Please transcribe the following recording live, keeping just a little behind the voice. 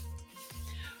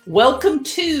Welcome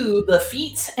to the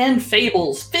Feats and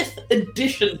Fables 5th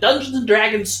edition Dungeons &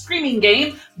 Dragons streaming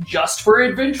game just for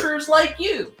adventurers like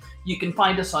you. You can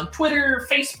find us on Twitter,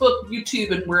 Facebook,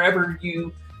 YouTube, and wherever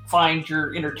you find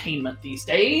your entertainment these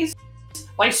days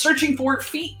by searching for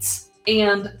Feats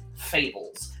and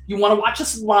Fables. You want to watch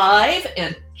us live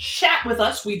and chat with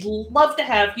us, we'd love to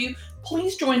have you.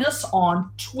 Please join us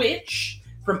on Twitch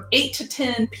from 8 to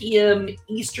 10 p.m.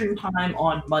 Eastern Time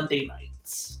on Monday nights.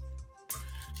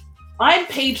 I'm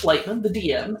Paige Lightman, the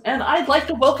DM, and I'd like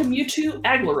to welcome you to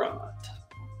Aglarond.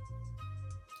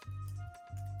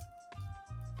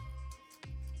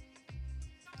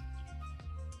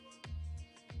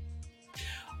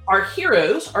 Our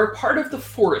heroes are part of the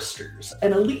Foresters,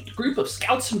 an elite group of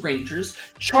scouts and rangers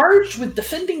charged with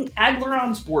defending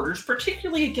Aglarond's borders,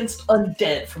 particularly against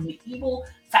undead from the evil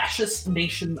fascist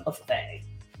nation of Thay.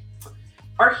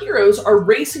 Our heroes are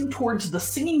racing towards the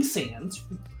Singing Sands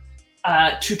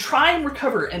to try and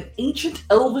recover an ancient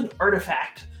elven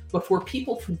artifact before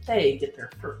people from Thay get there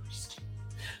first.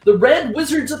 The Red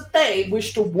Wizards of Thay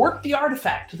wish to warp the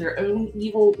artifact to their own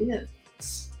evil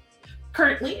ends.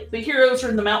 Currently, the heroes are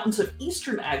in the mountains of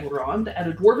eastern Aglarond at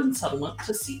a dwarven settlement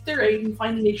to seek their aid in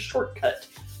finding a shortcut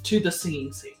to the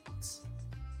Singing Sands.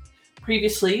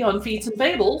 Previously on Feats and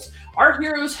Fables, our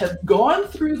heroes have gone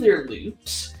through their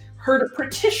loot, heard a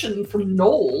petition from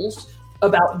gnolls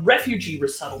about refugee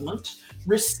resettlement,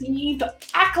 received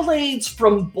accolades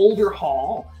from Boulder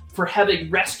Hall for having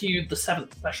rescued the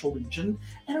 7th Special Legion,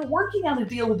 and are working out a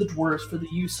deal with the dwarves for the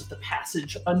use of the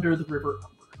passage under the River Umber.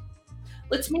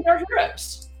 Let's meet our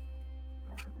heroes.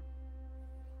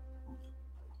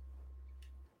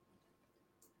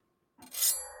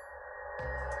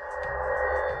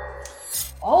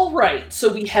 All right,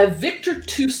 so we have Victor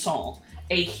Toussaint,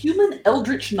 a human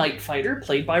eldritch night fighter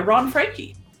played by Ron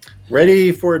Franke.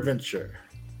 Ready for adventure.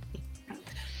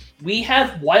 We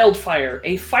have Wildfire,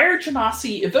 a Fire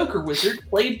Genasi evoker wizard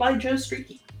played by Joe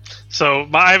Streakey. So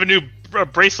I have a new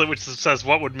bracelet which says,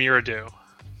 "What would Mira do?"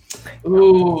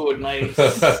 Ooh, nice.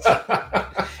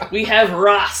 We have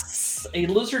Ross, a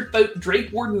lizard folk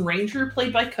Drake Warden ranger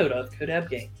played by Coda of Codab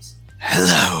Games.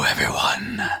 Hello,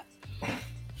 everyone.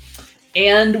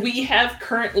 And we have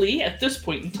currently, at this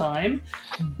point in time,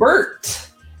 Bert,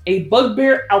 a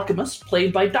bugbear alchemist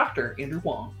played by Dr. Andrew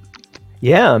Wong.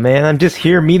 Yeah, man, I'm just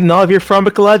here meeting all of your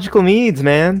pharmacological needs,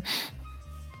 man.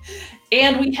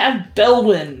 And we have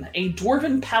Belwyn, a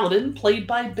dwarven paladin played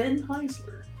by Ben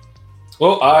Heisler.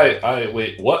 Well,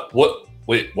 wait, what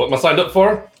am I signed up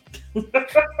for?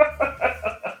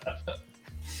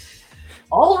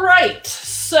 All right,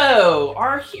 so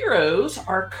our heroes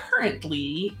are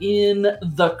currently in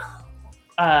the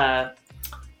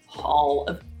Hall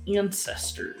of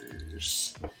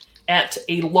Ancestors at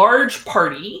a large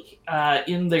party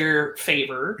in their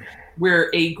favor, where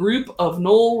a group of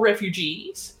Gnoll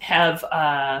refugees have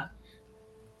that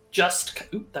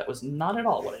was not at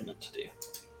all what I meant to do.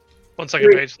 1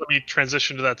 second, Paige. Let me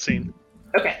transition to that scene.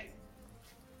 Okay.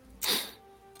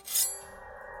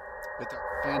 With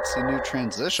our fancy new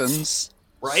transitions.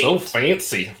 Right? So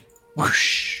fancy.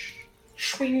 Whoosh.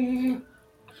 Swing.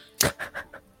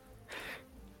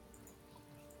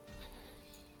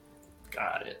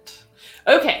 Got it.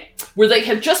 Okay, where they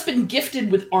have just been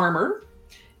gifted with armor,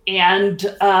 and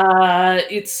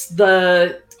it's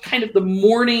the kind of the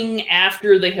morning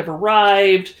after they have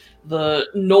arrived. The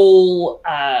Gnoll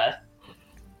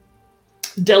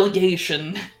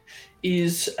delegation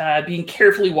is being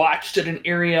carefully watched at an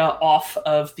area off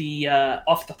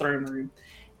the throne room,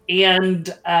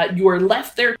 and you are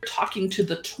left there talking to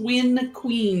the twin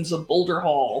queens of Boulder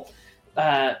Hall.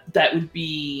 That would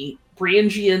be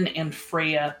Brangian and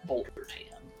Freya Bouldertan.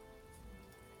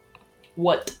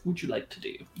 What would you like to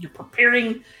do? You're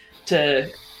preparing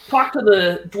to talk to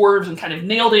the dwarves and kind of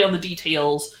nail down the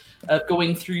details of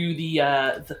going through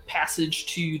the passage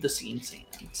to the Singing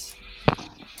Sands.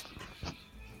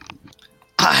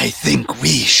 I think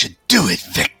we should do it,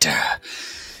 Victor.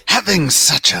 Having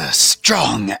such a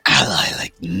strong ally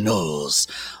like Knowles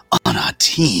on our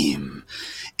team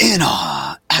in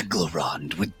our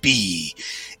Aglarond would be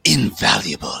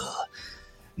invaluable.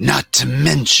 Not to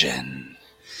mention,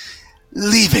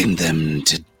 leaving them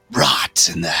to rot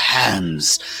in the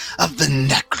hands of the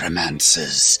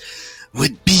necromancers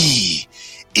would be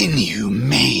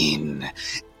inhumane,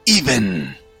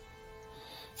 even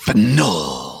for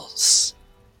Knowles.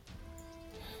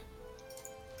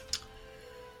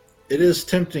 It is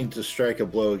tempting to strike a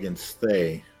blow against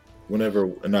Thay whenever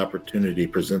an opportunity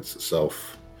presents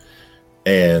itself,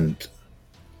 and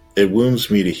it wounds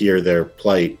me to hear their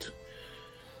plight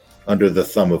under the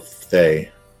thumb of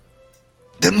Thay.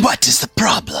 Then what is the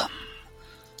problem?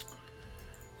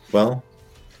 Well,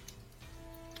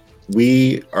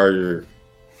 we are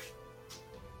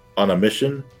on a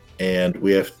mission, and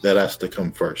that has to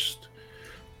come first.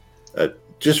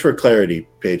 Just for clarity,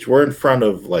 Paige, we're in front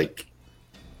of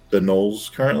the Knolls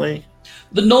currently.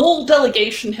 The Knoll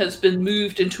delegation has been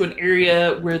moved into an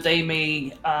area where they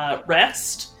may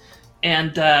rest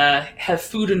and have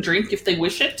food and drink if they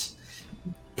wish it.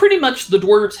 Pretty much the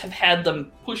dwarves have had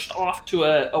them pushed off to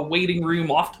a waiting room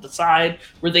off to the side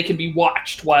where they can be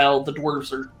watched while the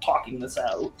dwarves are talking this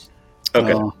out.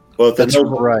 Okay. Oh, Well, that's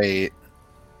right.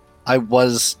 I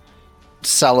was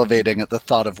salivating at the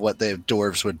thought of what the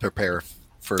dwarves would prepare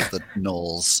for the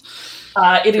Knolls.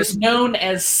 It is known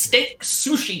as steak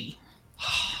sushi.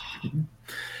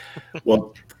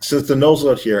 Well, since the Knolls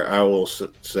out here, I will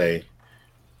say,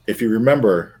 if you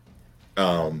remember,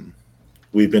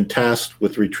 we've been tasked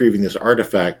with retrieving this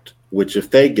artifact, which if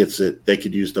they gets it, they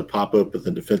could use to pop open the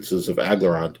defenses of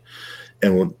Aglarond,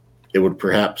 and it would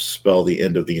perhaps spell the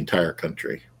end of the entire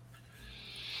country.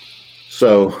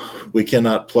 So we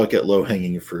cannot pluck at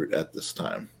low-hanging fruit at this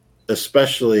time,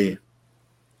 especially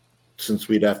since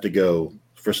we'd have to go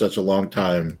for such a long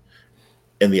time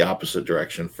in the opposite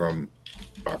direction from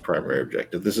our primary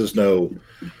objective. This is no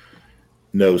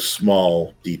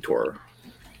small detour.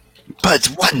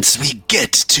 But once we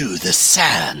get to the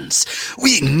sands,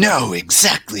 we know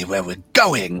exactly where we're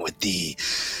going with the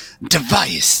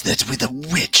device that the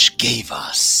witch gave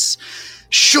us.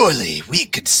 Surely we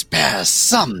could spare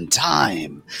some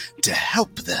time to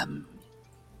help them.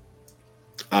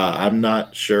 I'm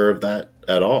not sure of that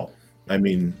at all. I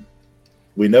mean,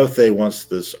 we know Thay wants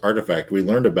this artifact. We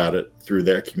learned about it through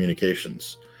their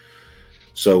communications.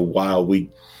 So while we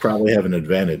probably have an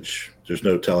advantage, there's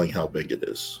no telling how big it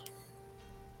is.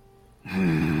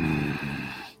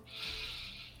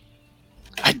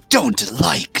 I don't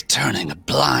like turning a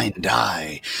blind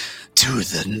eye to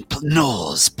the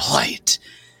Knoll's plight.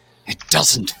 It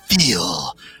doesn't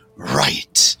feel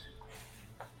right.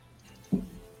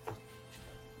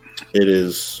 It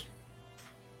is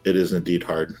indeed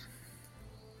hard.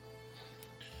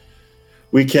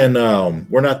 We can,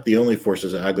 we're not the only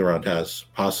forces that Aglarond has.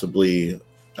 Possibly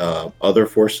other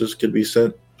forces could be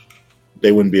sent.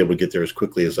 They wouldn't be able to get there as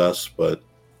quickly as us, but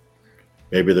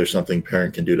maybe there's something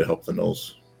Perrin can do to help the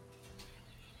Knolls.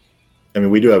 I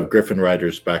mean, we do have Griffin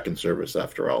Riders back in service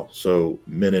after all, so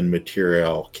men and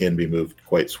material can be moved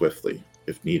quite swiftly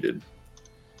if needed.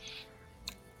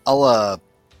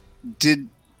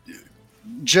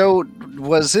 Joe,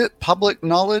 was it public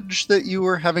knowledge that you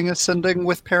were having a sending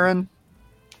with Perrin?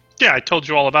 Yeah, I told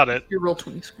you all about it. Your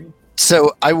Roll20 screen.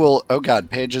 So I will. Oh God,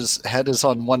 Paige's head is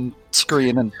on one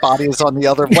screen and body is on the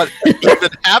other. What is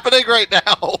happening right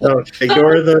now? No,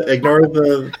 ignore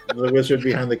the wizard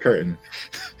behind the curtain.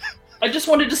 I just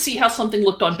wanted to see how something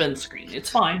looked on Ben's screen. It's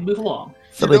fine. Move along.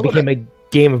 So they became a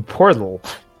game of Portal.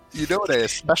 You know what I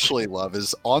especially love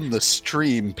is on the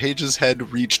stream, Paige's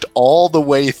head reached all the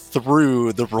way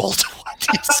through the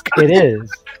Roll20 screen. It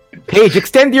is. Paige,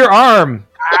 extend your arm.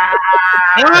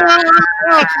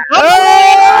 Oh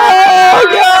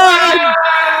God!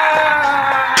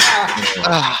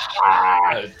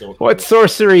 I don't What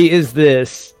sorcery is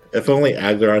this? If only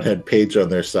Aglarond had Paige on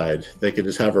their side, they could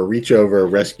just have her reach over,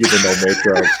 rescue the Null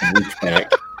Matriarch, and reach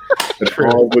back.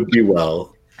 And all would be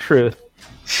well. Truth.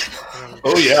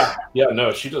 Oh yeah,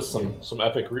 no, she does some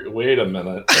epic. Wait a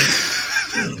minute.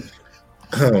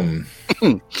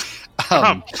 All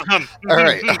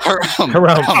right.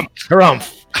 Harumph.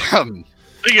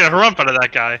 You get a harump out of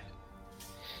that guy.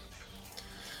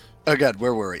 Oh God,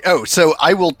 where were we? Oh, so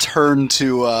I will turn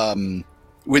to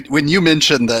when you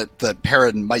mentioned that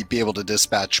Perrin might be able to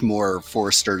dispatch more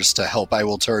Foresters to help. I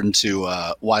will turn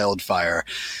to Wildfire.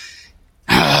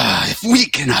 If we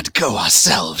cannot go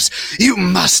ourselves, you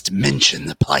must mention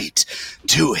the plight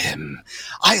to him.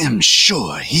 I am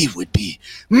sure he would be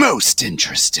most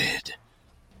interested.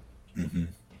 Mm-hmm.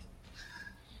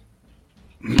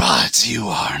 But you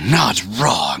are not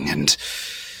wrong, and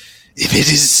if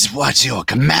it is what your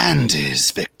command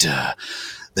is, Victor,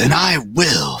 then I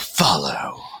will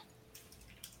follow.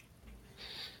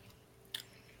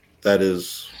 That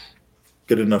is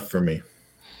good enough for me.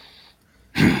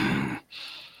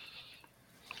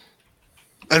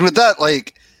 And with that,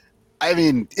 I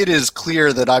mean, it is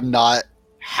clear that I'm not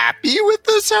happy with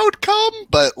this outcome,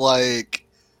 but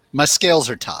my scales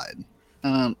are tied.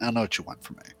 I know what you want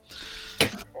from me.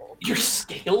 Your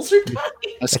scales are tied?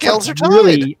 My scales are tied.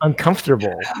 Really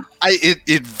uncomfortable.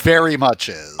 It very much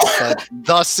is. But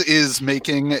thus is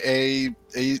making a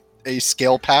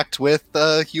scale pact with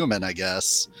a human, I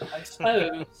guess. I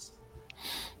suppose.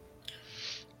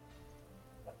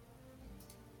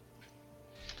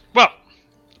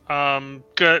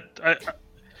 Good.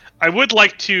 I would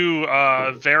like to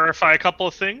verify a couple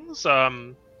of things.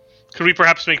 Could we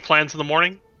perhaps make plans in the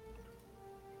morning?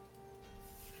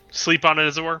 Sleep on it,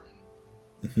 as it were.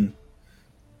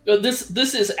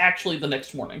 This is actually the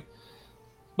next morning,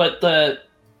 but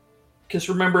because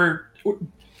remember.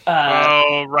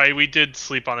 Oh right, we did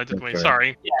sleep on it, didn't we? Okay.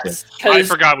 Sorry, Yes, I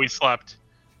forgot we slept.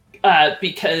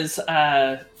 because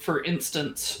for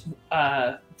instance,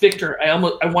 Victor, I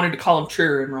wanted to call him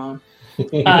Trier and Ron.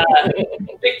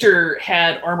 Victor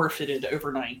had armor fitted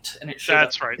overnight, and it showed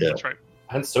That's up. right. Yeah. That's right.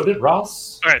 And so did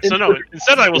Ross. All right. So no.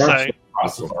 Instead, I will say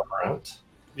Ross's armor out.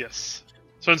 yes.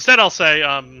 So instead, I'll say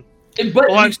But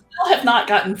Well, you still have not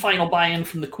gotten final buy-in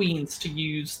from the queens to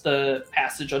use the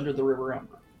passage under the river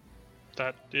Umber.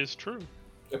 that is true.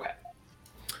 Okay.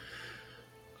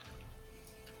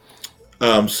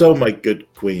 So, my good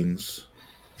queens,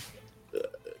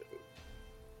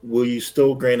 will you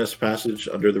still grant us passage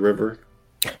under the river?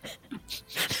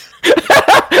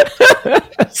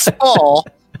 Small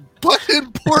but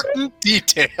important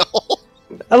detail.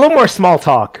 A little more small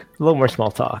talk.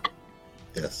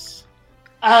 Yes.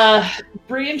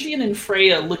 Brangian and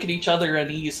Freya look at each other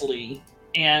uneasily,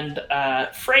 and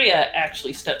Freya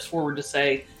actually steps forward to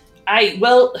say,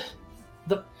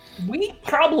 the weak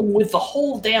problem with the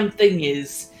whole damn thing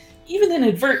is, even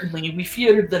inadvertently, we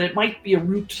feared that it might be a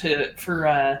route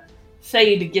for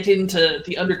Fae to get into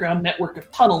the underground network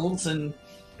of tunnels, and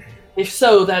if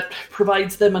so, that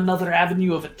provides them another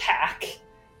avenue of attack.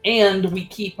 And we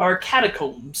keep our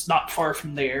catacombs not far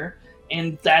from there,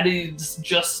 and that is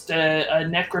just a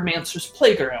necromancer's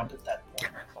playground at that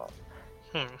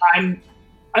point.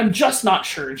 I'm just not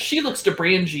sure. She looks to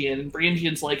Brangian, and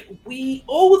Brangian's like, we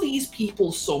owe these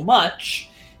people so much,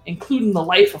 including the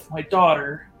life of my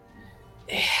daughter,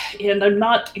 and I'm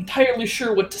not entirely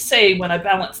sure what to say when I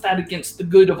balance that against the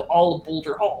good of all of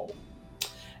Boulder Hall.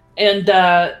 And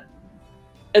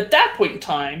at that point in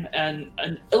time,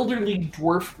 an elderly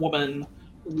dwarf woman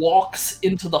walks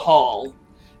into the hall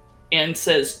and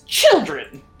says,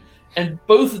 "Children!" And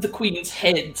both of the queen's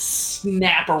heads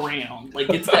snap around, like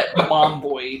it's that mom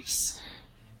voice.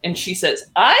 And she says,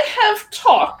 "I have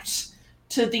talked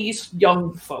to these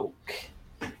young folk.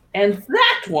 And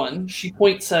that one," she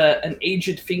points an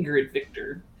aged finger at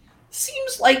Victor,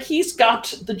 "seems like he's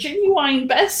got the genuine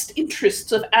best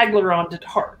interests of Aglarond at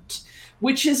heart,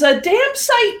 which is a damn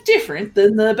sight different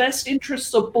than the best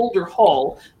interests of Boulder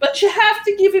Hall, but you have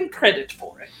to give him credit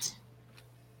for it.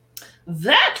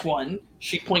 That one,"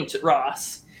 she points at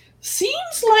Ross,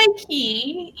 "seems like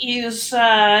he is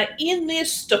in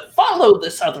this to follow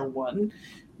this other one,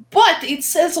 but it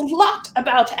says a lot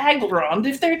about Aglarond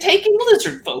if they're taking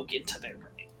lizard folk into their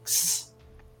ranks."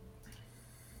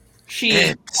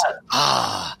 She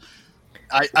I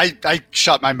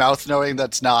shut my mouth knowing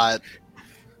that's not.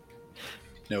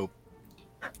 Nope.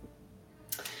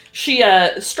 She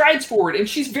strides forward, and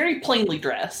she's very plainly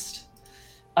dressed.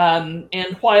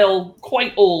 And while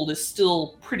quite old, is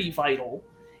still pretty vital.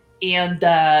 And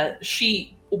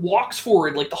she walks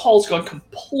forward, like the hall's gone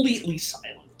completely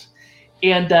silent.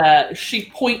 And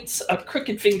she points a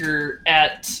crooked finger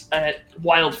at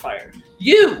Wildfire.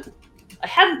 "You! I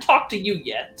hadn't talked to you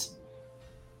yet."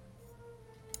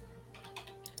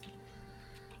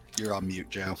 You're on mute,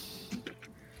 Joe.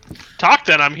 Talk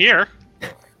then. I'm here.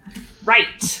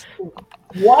 Right.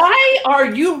 Why are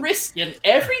you risking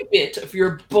every bit of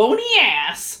your bony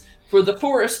ass for the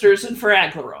Foresters and for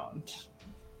Aglarond?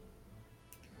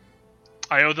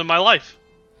 I owe them my life.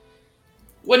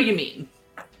 What do you mean?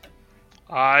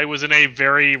 I was in a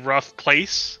very rough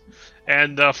place,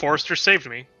 and Forrester saved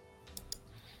me.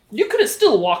 You could have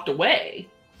still walked away.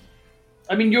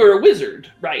 I mean, you're a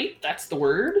wizard, right? That's the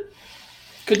word.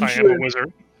 Couldn't I you am a have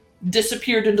wizard.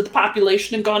 disappeared into the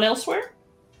population and gone elsewhere?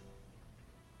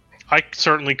 I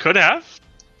certainly could have.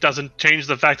 Doesn't change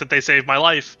the fact that they saved my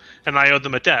life, and I owed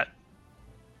them a debt.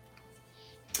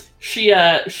 She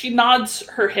nods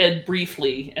her head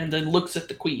briefly and then looks at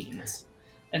the queens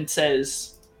and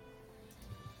says,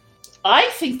 "I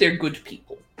think they're good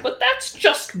people, but that's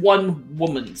just one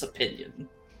woman's opinion."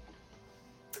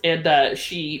 And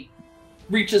she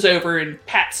reaches over and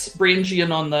pats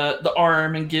Brangian on the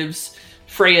arm and gives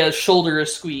Freya's shoulder a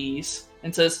squeeze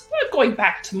and says, "I'm going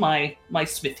back to my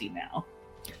smithy now."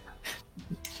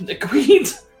 The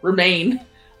queens remain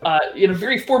in a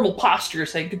very formal posture,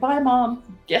 saying, "Goodbye, Mom.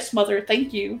 Yes, Mother.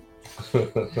 Thank you."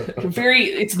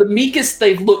 It's the meekest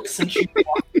they've looked since she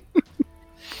walked.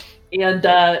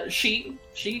 And she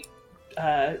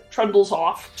trundles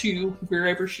off to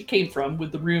wherever she came from,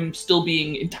 with the room still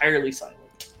being entirely silent.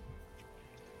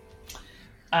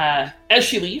 As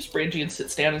she leaves, Brangian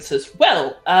sits down and says,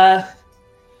 "Well,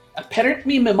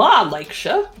 apparently my ma likes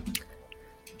you."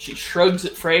 She shrugs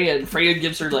at Freya, and Freya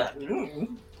gives her that.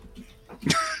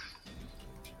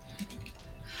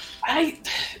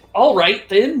 All right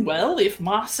then. Well, if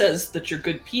Ma says that you're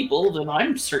good people, then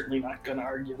I'm certainly not going to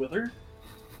argue with her.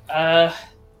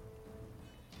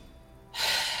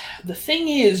 The thing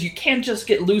is, you can't just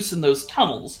get loose in those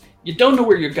tunnels. You don't know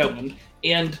where you're going,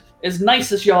 and as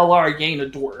nice as y'all are, you ain't a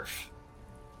dwarf.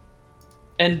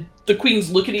 And the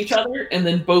queens look at each other, and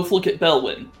then both look at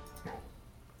Belwyn.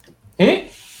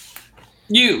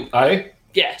 You. I?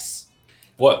 Yes.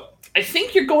 What? I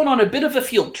think you're going on a bit of a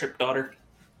field trip, daughter.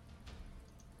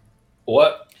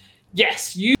 What?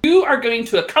 Yes, you are going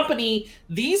to accompany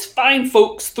these fine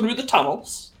folks through the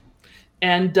tunnels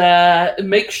and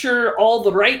make sure all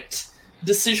the right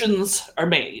decisions are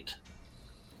made.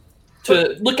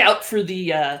 To look out for the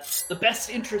best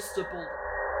interests of Boulder.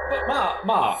 But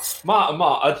Ma,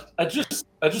 I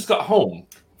just got home.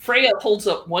 Freya holds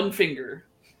up one finger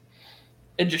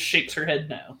and just shakes her head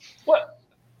no. What?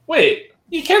 Wait,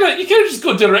 you can't just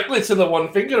go directly to the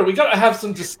one finger. We gotta have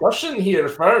some discussion here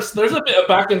first. There's a bit of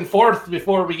back and forth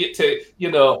before we get to,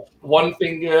 one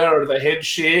finger or the head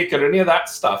shake or any of that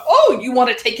stuff. Oh, you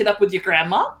want to take it up with your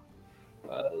grandma?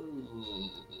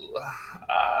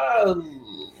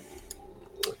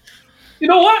 You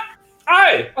know what?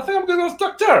 I think I'm gonna go with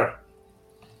Doctor.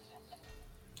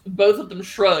 Both of them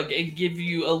shrug and give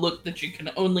you a look that you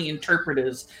can only interpret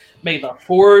as, "May the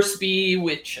force be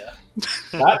with you."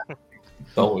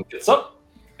 Belwyn gets up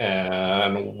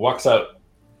and walks out.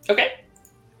 Okay.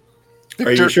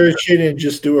 Are you sure she didn't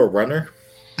just do a runner?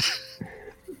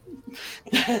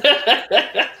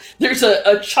 There's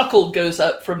a chuckle goes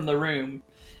up from the room,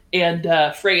 and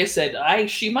Freya said,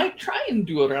 she might try and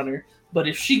do a runner, but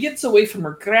if she gets away from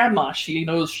her grandma, she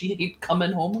knows she ain't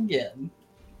coming home again.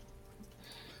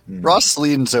 Ross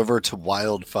leans over to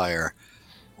Wildfire.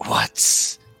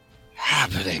 What's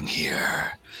happening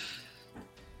here?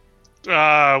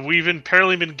 We've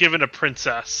apparently been given a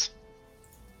princess.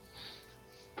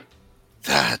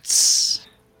 That's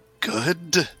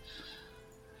good.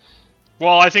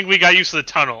 Well, I think we got used to the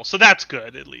tunnel, so that's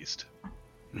good, at least.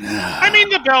 I mean,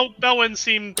 the Belwyn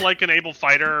seemed like an able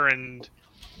fighter, and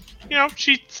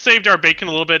she saved our bacon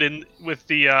a little bit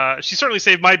she certainly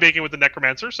saved my bacon with the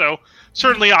necromancer, so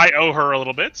certainly I owe her a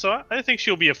little bit, so I think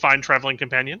she'll be a fine traveling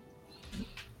companion.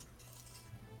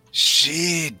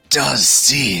 She does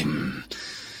seem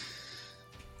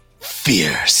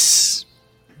fierce.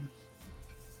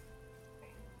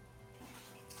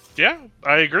 Yeah,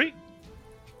 I agree.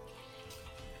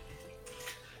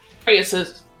 Freya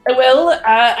says, "Well,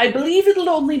 I believe it'll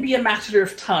only be a matter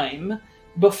of time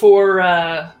before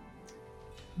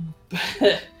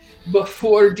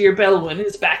dear Belwyn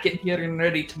is back in here and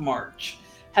ready to march.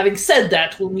 Having said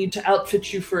that, we'll need to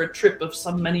outfit you for a trip of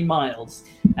some many miles.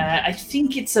 I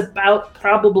think it's about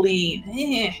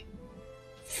probably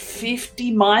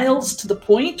 50 miles to the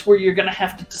point where you're going to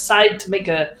have to decide to make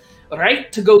a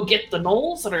right to go get the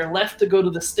knolls or a left to go to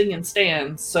the stinging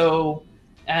stands. So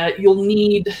you'll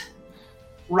need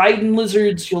riding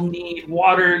lizards, you'll need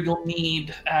water, you'll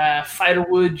need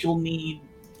firewood, you'll need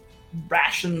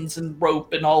rations and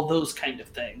rope and all those kind of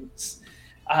things.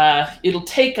 It'll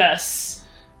take us...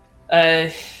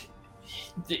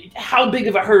 how big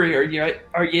of a hurry are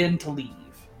you in to leave?"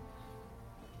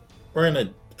 We're in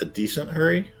a decent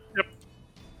hurry. Yep.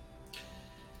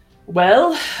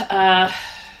 Well, I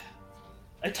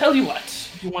tell you what.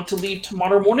 Do you want to leave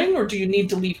tomorrow morning, or do you need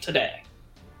to leave today?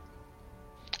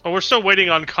 Well, we're still waiting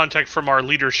on contact from our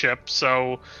leadership,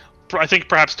 so I think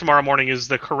perhaps tomorrow morning is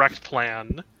the correct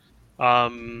plan.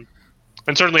 And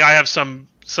certainly I have some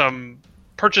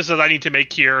purchases I need to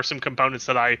make here, some components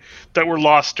that were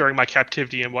lost during my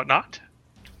captivity and whatnot.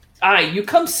 Aye, you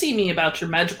come see me about your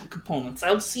magical components.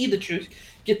 I'll see that you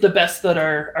get the best that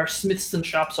our smiths and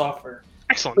shops offer.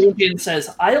 Excellent. Olgian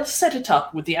says, "I'll set it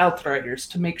up with the Outriders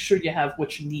to make sure you have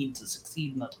what you need to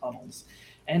succeed in the tunnels,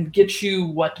 and get you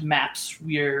what maps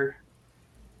we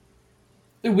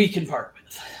can part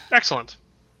with." Excellent.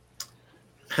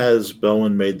 Has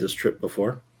Belwyn made this trip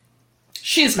before?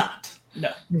 She is not.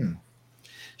 No.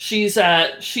 She's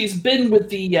been with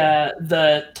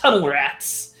the tunnel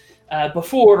rats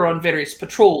before on various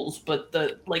patrols, but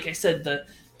like I said, the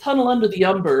tunnel under the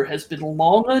Umber has been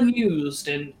long unused,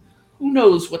 and who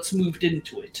knows what's moved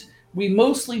into it. We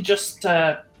mostly just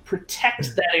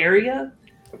protect that area.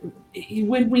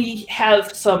 When we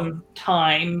have some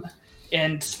time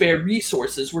and spare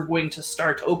resources, we're going to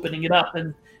start opening it up,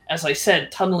 and as I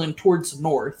said, tunneling towards the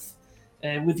north.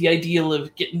 with the ideal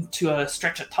of getting to a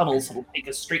stretch of tunnels that will take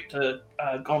us straight to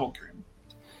Gonaldrum.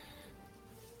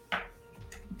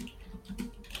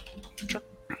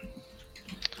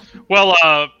 Well,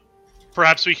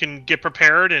 perhaps we can get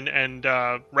prepared and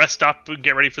rest up and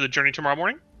get ready for the journey tomorrow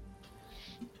morning.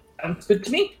 Sounds good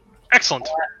to me. Excellent.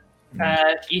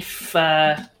 If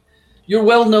you're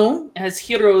well known as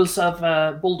heroes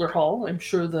of Boulder Hall, I'm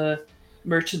sure the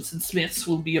merchants and smiths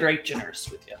will be right generous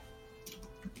with you.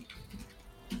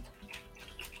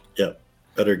 Yep.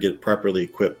 Better get properly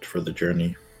equipped for the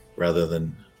journey rather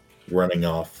than running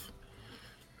off,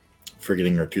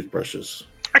 forgetting our toothbrushes.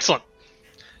 Excellent.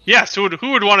 Yes, who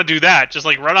would want to do that? Just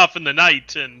like run off in the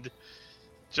night and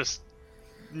just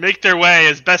make their way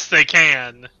as best they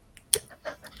can.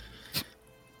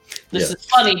 This is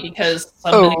funny because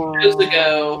some many years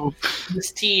ago,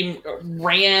 this team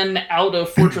ran out of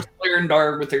Fortress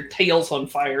Clarendar with their tails on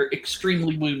fire,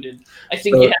 extremely wounded. I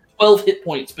think you had 12 hit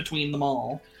points between them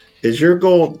all. Is your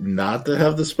goal not to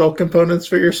have the spell components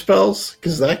for your spells?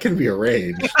 Because that can be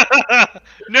arranged.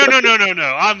 No.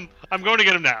 I'm going to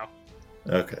get him now.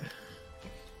 Okay.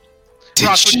 Did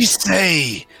Ross, she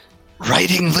say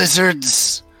riding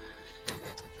lizards?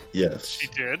 Yes. She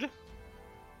did.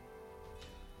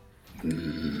 Do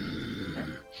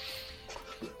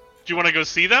you want to go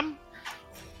see them?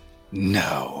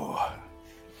 No.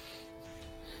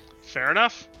 Fair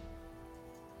enough.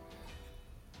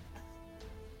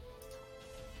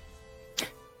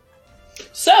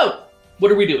 So,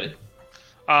 what are we doing?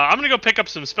 I'm going to go pick up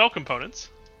some spell components.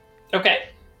 Okay.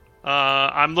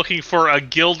 I'm looking for a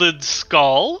gilded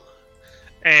skull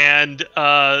and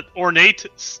ornate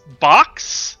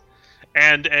box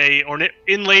and a ornate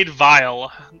inlaid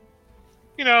vial.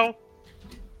 You know,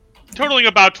 totaling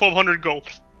about 1,200 gold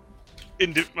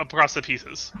across the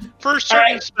pieces for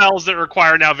certain spells that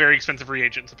require now very expensive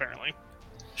reagents, apparently.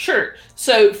 Sure.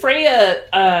 So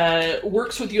Freya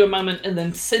works with you a moment and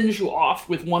then sends you off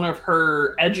with one of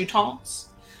her adjutants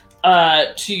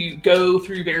to go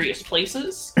through various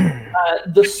places.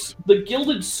 The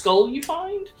gilded skull you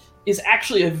find is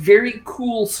actually a very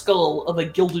cool skull of a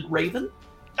gilded raven.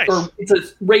 Nice. Or it's a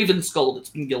raven skull that's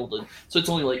been gilded. So it's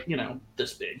only like,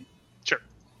 this big. Sure.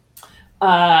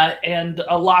 And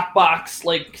a lockbox,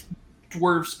 like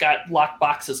dwarves got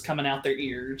lockboxes coming out their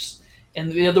ears. And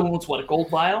the other one was what, a gold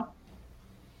vial?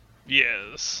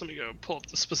 Yes. Let me go pull up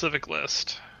the specific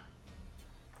list.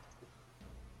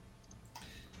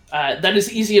 That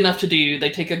is easy enough to do. They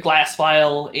take a glass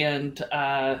vial and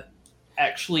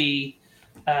actually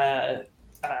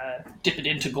dip it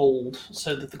into gold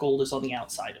so that the gold is on the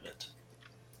outside of it.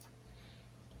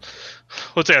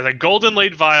 Let's say a gold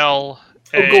inlaid vial.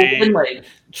 Gold inlaid.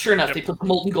 Sure enough, They put the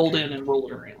molten gold in and roll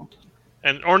it around.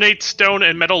 An ornate stone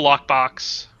and metal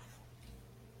lockbox.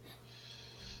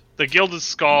 The gilded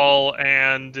skull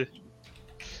and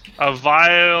a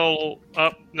vial.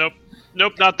 Oh, nope,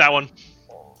 not that one.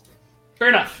 Fair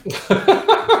enough.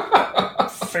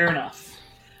 Fair enough.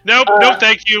 Nope, no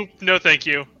thank you. No thank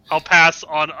you. I'll pass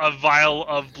on a vial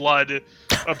of blood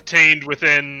obtained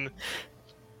within...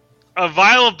 A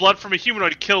vial of blood from a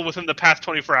humanoid killed within the past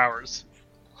 24 hours.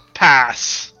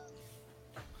 Pass.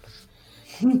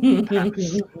 You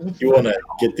want to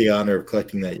get the honor of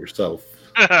collecting that yourself.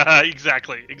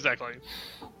 Exactly.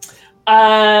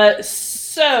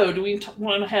 So, do we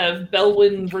want to have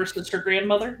Belwyn versus her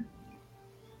grandmother?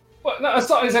 Well, no, it's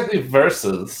not exactly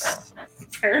versus.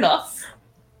 Fair enough.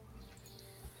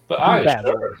 But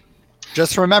sure.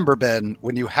 Just remember, Ben,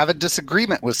 when you have a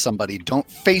disagreement with somebody,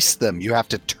 don't face them. You have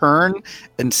to turn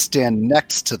and stand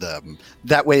next to them.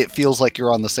 That way it feels like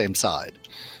you're on the same side.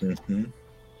 Mm-hmm.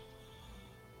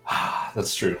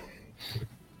 That's true.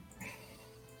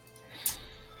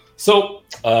 So,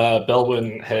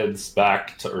 Belwyn heads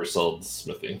back to Urseld's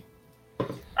smithy.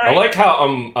 I like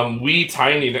how I'm wee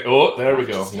tiny. Oh, there we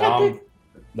go.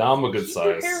 Now I'm a good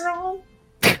size.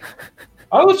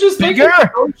 I was just thinking,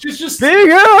 she's just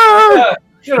bigger.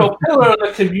 Pillar of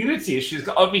the community. She's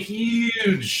got to be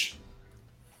huge.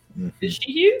 Is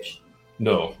she huge?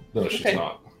 No, she's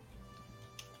not.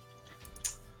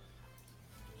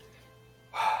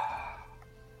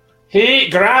 Hey,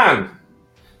 Gran.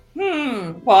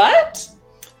 What?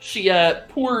 She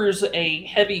pours a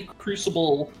heavy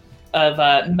crucible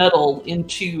of metal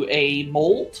into a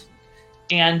mold,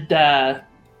 and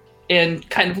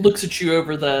kind of looks at you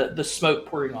over the smoke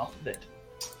pouring off of it.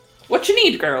 What you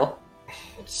need, girl?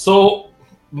 So,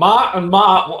 Ma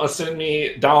want to send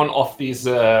me down off these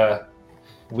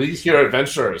We Here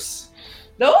adventures.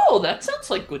 No, that sounds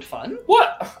like good fun.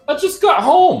 What? I just got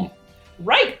home.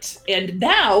 Right, and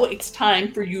now it's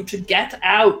time for you to get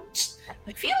out.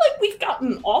 I feel like we've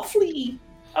gotten awfully,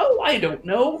 I don't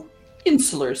know,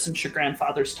 insular since your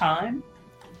grandfather's time.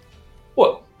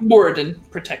 What? Moradin,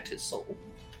 protect his soul.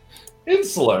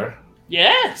 Insular?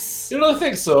 Yes! You really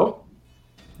think so?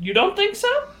 You don't think so?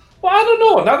 Well, I don't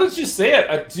know. Now that you say it,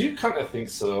 I do kind of think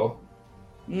so.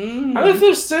 And if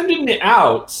they're sending me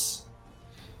out...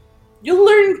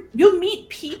 You'll meet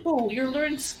people, you'll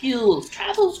learn skills.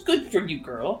 Travel's good for you,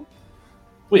 girl.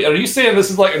 Wait, are you saying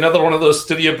this is like another one of those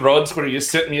study abroads where you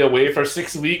sent me away for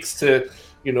 6 weeks to,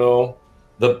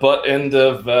 the butt end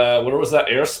of, what was that,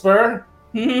 Airspur?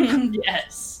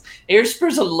 Yes.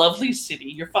 Airspur's a lovely city.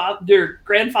 Your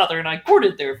grandfather and I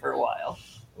courted there for a while.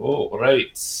 Oh,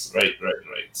 right.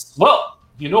 Well,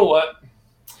 you know what?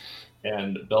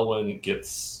 And Belwyn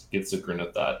gets a grin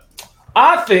at that.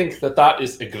 I think that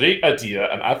is a great idea,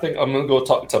 and I think I'm going to go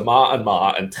talk to Ma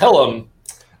and tell them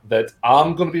that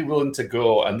I'm going to be willing to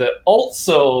go, and that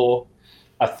also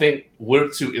I think we're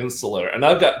too insular, and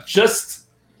I've got just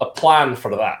a plan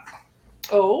for that.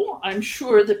 Oh, I'm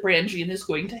sure that Brangian is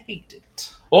going to hate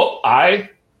it. Oh,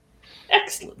 aye.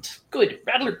 Excellent. Good.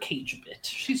 Rattle her cage a bit.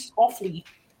 She's awfully,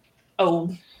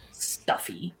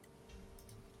 stuffy.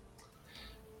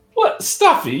 What,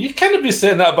 stuffy? You can't be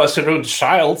saying that about your own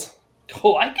child.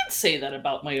 Oh, I can say that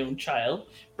about my own child.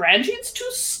 Brangian's too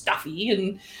stuffy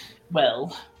and,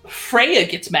 well, Freya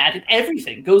gets mad at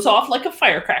everything, goes off like a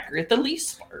firecracker at the least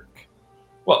spark.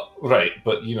 Well, right,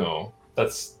 but,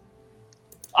 that's...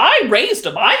 I raised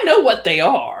them. I know what they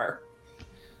are.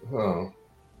 Oh.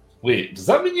 Wait, does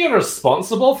that mean you're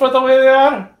responsible for the way they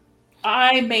are?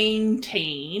 I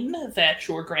maintain that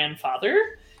your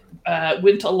grandfather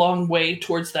went a long way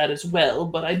towards that as well,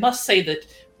 but I must say that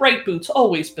Bright Boot's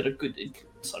always been a good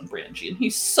influence on Brangian.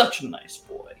 He's such a nice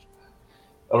boy.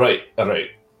 All right.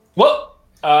 Well,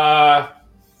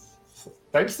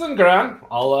 thanks then, Gran.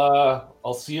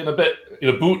 I'll see you in a bit. In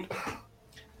a boot.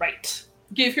 Right.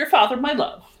 Give your father my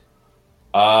love.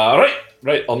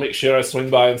 Right. I'll make sure I swing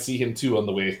by and see him too on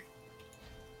the way.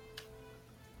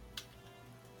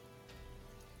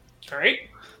 All right.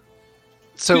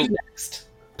 So, Who's next?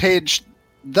 Paige,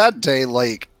 that day,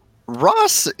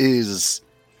 Ross is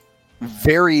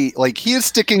very, he is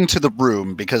sticking to the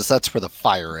room because that's where the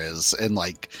fire is. And,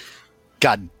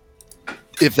 God,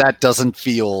 if that doesn't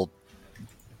feel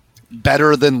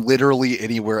better than literally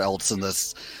anywhere else in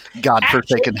this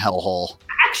godforsaken hellhole.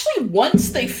 Actually,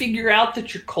 once they figure out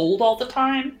that you're cold all the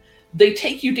time, they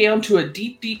take you down to a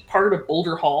deep, deep part of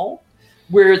Boulder Hall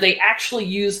where they actually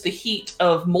use the heat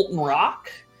of molten rock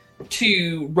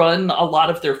to run a lot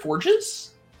of their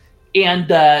forges. And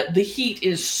the heat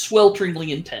is swelteringly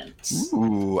intense.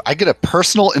 Ooh, I get a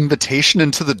personal invitation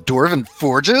into the Dwarven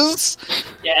Forges?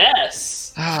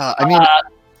 Yes.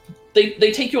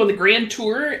 They take you on the grand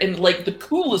tour, and the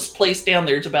coolest place down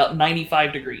there is about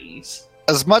 95 degrees.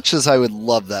 As much as I would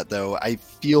love that, though, I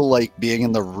feel like being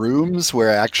in the rooms where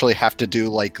I actually have to do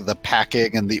the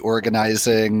packing and the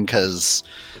organizing, because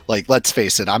let's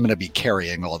face it, I'm going to be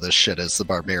carrying all this shit as the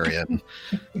barbarian.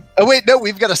 Oh wait, no,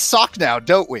 we've got a sock now,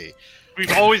 don't we?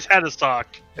 We've always had a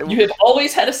sock. You have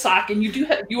always had a sock, and you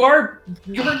heard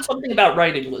something about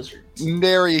riding lizards.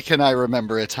 Nary can I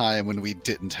remember a time when we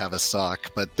didn't have a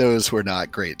sock, but those were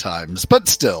not great times. But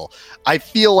still, I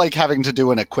feel like having to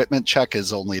do an equipment check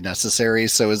is only necessary,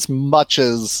 so as much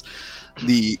as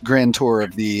the grand tour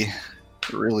of the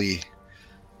really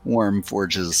warm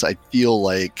forges, I feel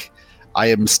like I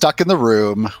am stuck in the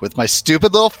room with my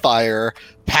stupid little fire,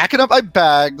 packing up my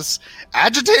bags,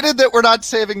 agitated that we're not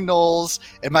saving Knowles,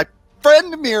 and my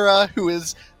friend Mira, who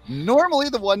is normally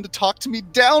the one to talk to me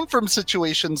down from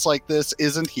situations like this,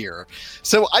 isn't here.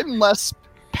 So I'm less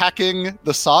packing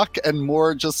the sock and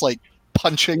more just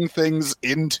punching things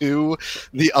into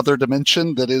the other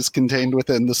dimension that is contained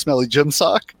within the smelly gym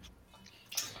sock.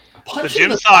 The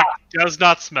gym sock does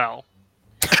not smell.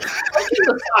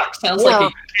 The sock sounds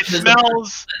It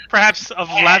smells perhaps of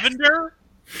lavender.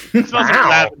 It smells of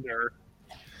lavender.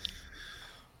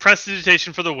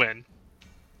 Prestidigitation for the win.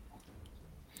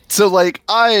 So,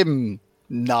 I'm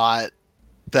not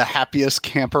the happiest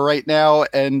camper right now,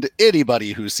 and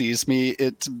anybody who sees me,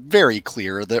 it's very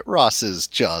clear that Ross is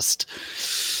just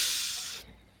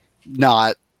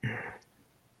not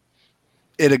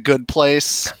in a good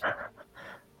place.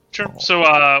 Sure. So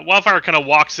Wildfire kind of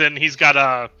walks in. He's got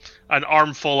an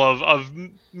armful of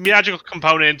magical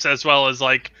components as well as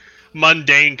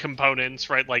mundane components,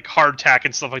 right? Like hardtack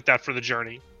and stuff like that for the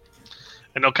journey.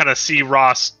 And they'll kind of see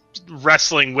Ross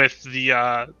wrestling with the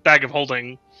bag of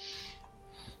holding.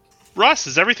 Ross,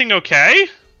 is everything okay?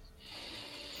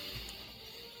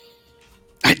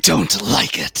 I don't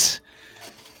like it.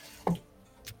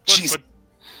 She's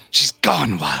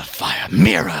gone, Wildfire.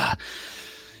 Mira.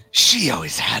 She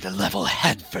always had a level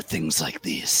head for things like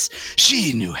these.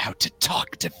 She knew how to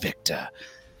talk to Victor.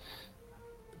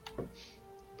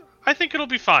 I think it'll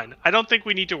be fine. I don't think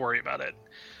we need to worry about it.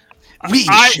 We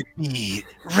should be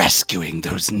rescuing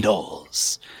those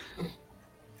gnolls.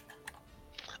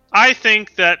 I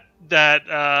think that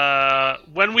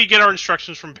when we get our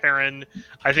instructions from Perrin,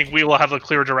 I think we will have a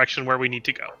clear direction where we need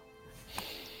to go.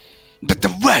 But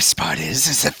the worst part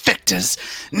is that Victor's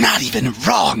not even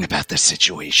wrong about the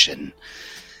situation.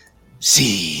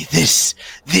 See, this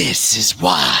is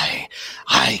why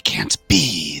I can't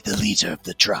be the leader of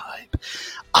the tribe.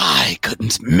 I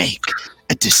couldn't make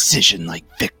a decision like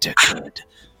Victor could.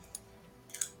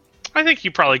 I think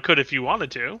you probably could if you wanted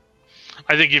to.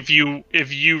 I think if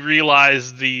you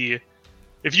realize if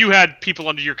you had people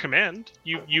under your command,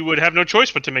 you would have no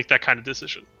choice but to make that kind of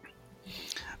decision.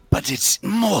 But it's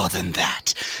more than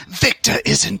that. Victor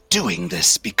isn't doing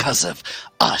this because of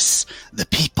us, the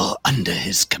people under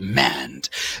his command.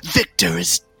 Victor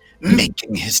is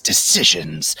making his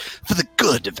decisions for the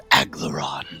good of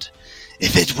Aglarond.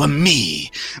 If it were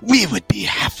me, we would be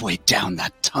halfway down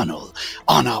that tunnel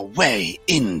on our way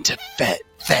into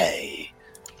Thay.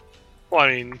 Well, I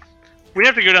mean, we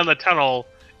have to go down the tunnel,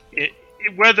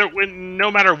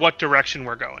 no matter what direction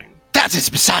we're going. That is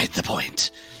beside the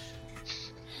point.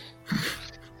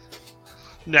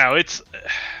 No, it's...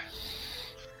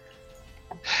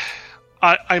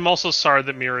 I'm also sorry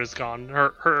that Mira is gone.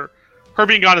 Her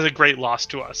being gone is a great loss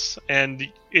to us, and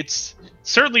it's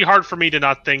certainly hard for me to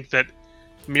not think that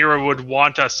Mira would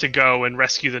want us to go and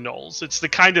rescue the gnolls. It's the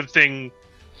kind of thing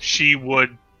she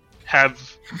would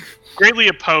have greatly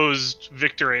opposed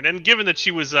Victor in, and given that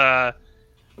she was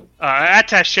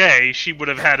attaché, she would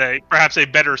have had perhaps a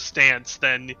better stance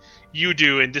than you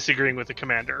do in disagreeing with the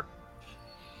commander.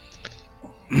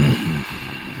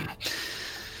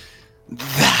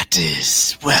 That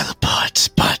is well put,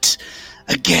 but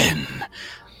again,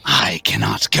 I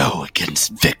cannot go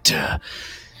against Victor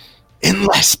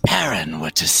unless Perrin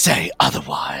were to say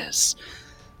otherwise.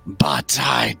 But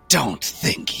I don't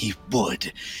think he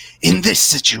would. In this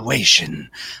situation,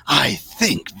 I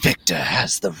think Victor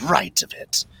has the right of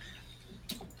it.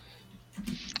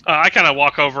 I kind of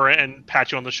walk over and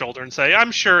pat you on the shoulder and say,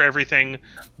 I'm sure everything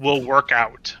will work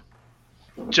out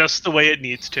just the way it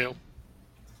needs to.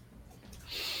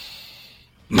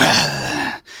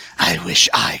 Well, I wish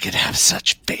I could have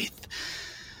such faith.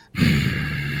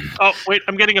 Oh, wait,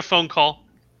 I'm getting a phone call.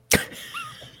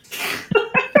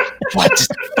 What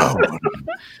phone?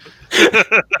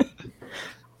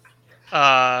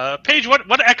 Paige,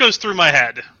 what echoes through my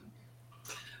head?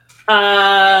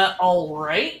 All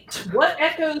right. What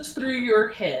echoes through your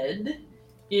head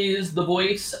is the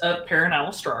voice of Perrin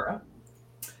Alistrara.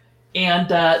 And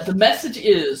the message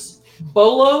is,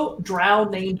 Bolo, drow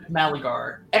named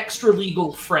Malagar,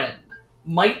 extra-legal friend.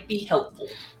 Might be helpful.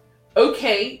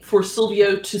 Okay for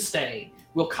Silvio to stay.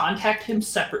 We'll contact him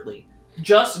separately.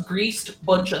 Just greased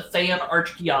bunch of Thayan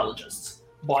archaeologists.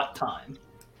 Bought time.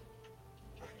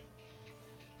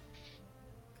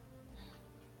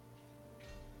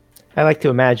 I like to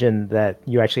imagine that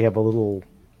you actually have a little,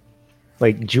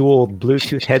 jeweled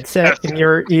Bluetooth headset in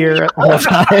your ear all the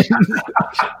time.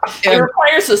 It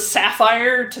requires a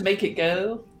sapphire to make it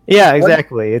go. Yeah,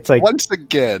 exactly. It's like... Once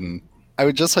again, I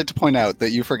would just like to point out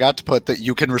that you forgot to put that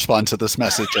you can respond to this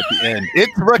message at the end.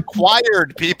 It's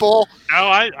required, people! No,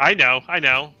 I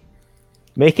know.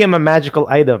 Make him a magical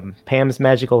item. Pam's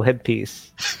magical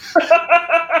headpiece.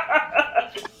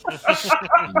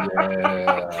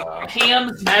 Yeah.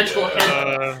 Pam's magical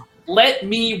head. Let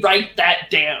me write that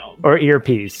down. Or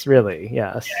earpiece, really,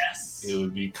 yes. Yes. It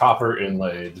would be copper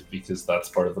inlaid because that's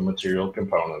part of the material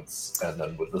components, and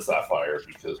then with the sapphire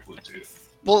because Bluetooth.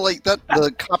 Well,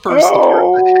 the copper is the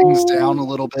part that hangs down a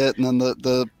little bit, and then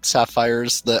the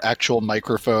sapphire's the actual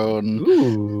microphone.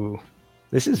 Ooh.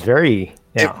 This is very...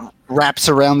 Yeah. It wraps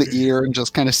around the ear and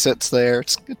just kind of sits there.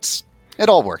 It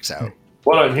all works out.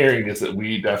 What I'm hearing is that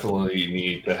we definitely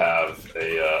need to have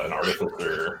an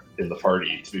artificer in the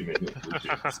party to be making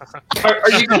Bluetooth.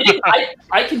 Are you kidding?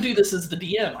 I can do this as the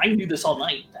DM. I can do this all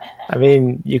night. I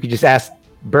mean, you could just ask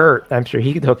Bert. I'm sure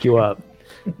he could hook you up.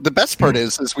 The best part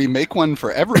is we make one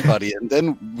for everybody, and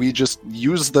then we just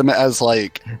use them as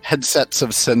headsets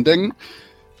of sending.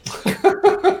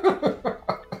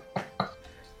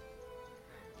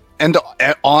 And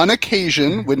on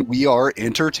occasion, when we are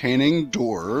entertaining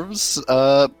dwarves,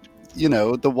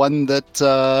 the one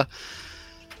that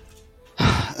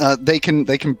they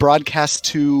can broadcast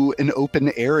to an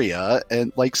open area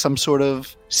and like some sort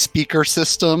of speaker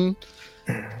system.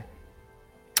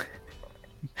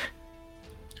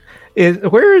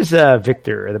 Where is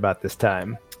Victor at about this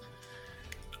time?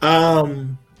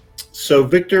 So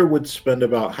Victor would spend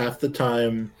about half the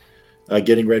time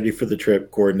getting ready for the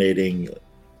trip, coordinating,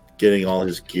 getting all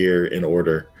his gear in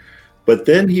order. But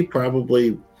then he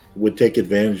probably would take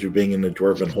advantage of being in the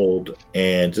Dwarven Hold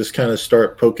and just kind of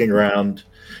start poking around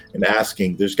and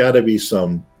asking. There's got to be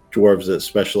some dwarves that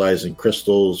specialize in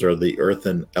crystals or the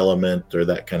earthen element or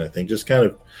that kind of thing. Just kind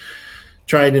of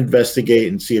try and investigate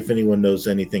and see if anyone knows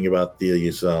anything about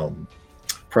these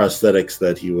prosthetics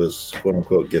that he was quote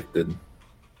unquote gifted.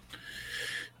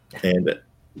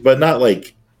 But not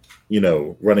like,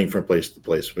 running from place to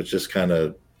place, but just kind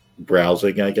of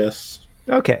browsing, I guess.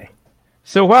 Okay.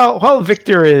 So while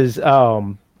Victor is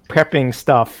prepping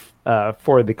stuff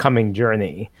for the coming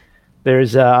journey,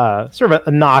 there's sort of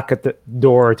a knock at the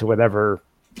door to whatever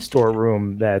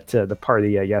storeroom that the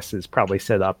party, I guess, is probably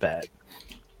set up at.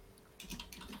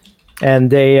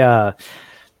 And they,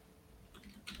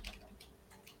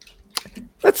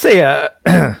 let's say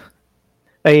a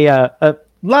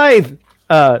lithe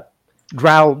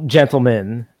drow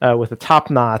gentleman with a top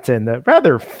knot and a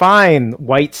rather fine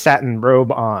white satin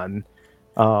robe on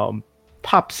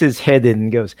pops his head in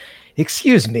and goes,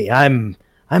 "Excuse me, I'm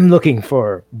looking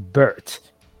for Bert.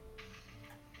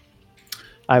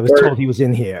 I was told he was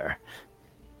in here."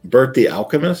 Bert the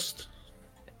alchemist?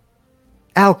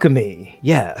 Alchemy,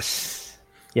 yes.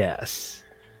 He's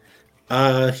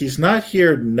not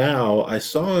here now. I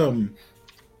saw him,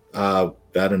 I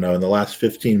don't know, in the last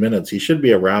 15 minutes. He should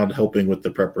be around helping with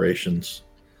the preparations.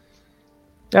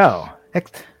 Oh.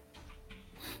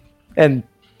 And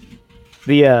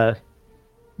the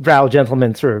drow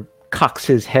gentleman sort of cocks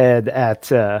his head at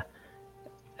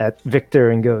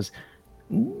Victor and goes,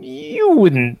 "You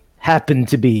wouldn't happen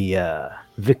to be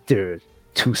Victor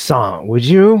Toussaint, would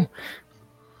you?"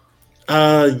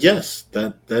 Yes,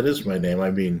 that is my name.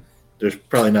 I mean, there's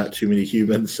probably not too many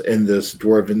humans in this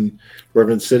dwarven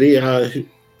city.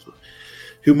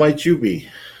 Who might you be?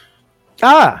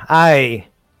 I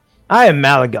am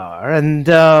Malagar, and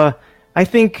I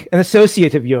think an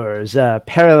associate of yours,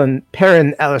 Perrin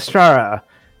Alistrara,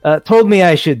 told me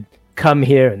I should come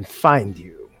here and find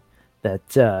you,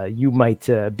 that you might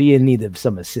be in need of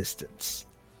some assistance.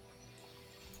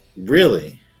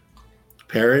 Really?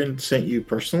 Perrin sent you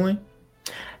personally?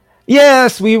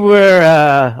 Yes, we were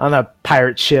on a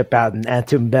pirate ship out in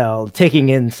Antumbel, taking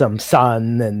in some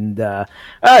sun and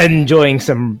enjoying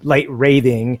some light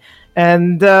raiding.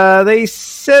 And they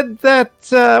said that,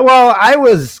 I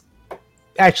was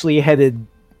actually headed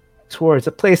towards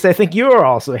a place I think you're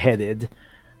also headed.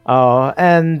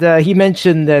 And he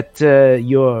mentioned that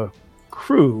your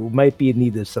crew might be in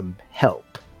need of some help.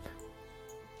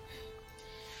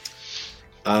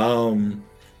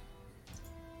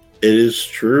 It is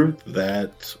true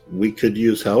that we could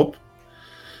use help.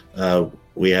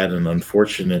 We had an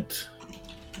unfortunate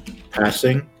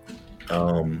passing.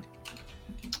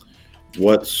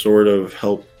 What sort of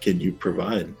help can you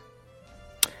provide?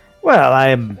 Well,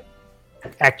 I'm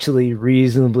actually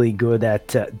reasonably good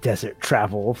at desert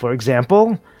travel, for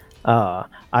example. I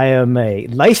am a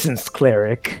licensed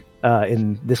cleric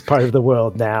in this part of the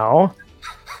world now.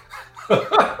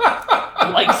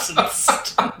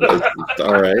 Licensed.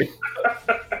 All right.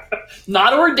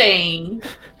 Not ordained,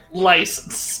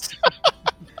 licensed.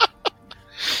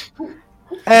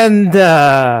 And,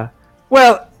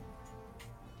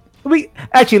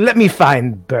 let me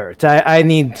find Bert. I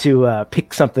need to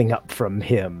pick something up from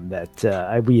him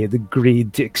that we had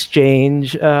agreed to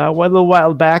exchange a little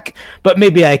while back. But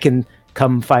maybe I can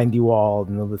come find you all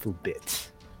in a little bit.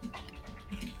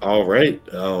 All right.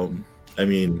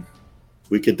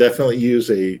 We could definitely use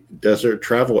a desert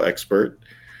travel expert.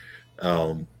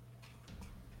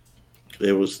 It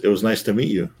was nice to meet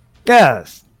you.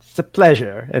 Yes, it's a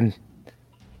pleasure. And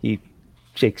he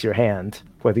shakes your hand,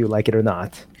 whether you like it or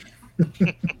not.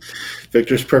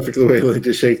 Victor's perfectly willing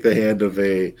to shake the hand of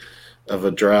a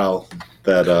drow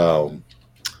that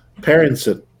Perrin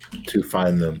sent to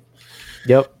find them.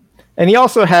 Yep. And he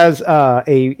also has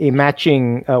a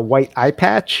matching white eye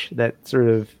patch that sort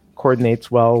of coordinates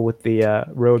well with the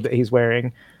robe that he's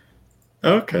wearing.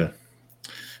 Okay.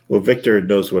 Well, Victor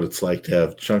knows what it's like to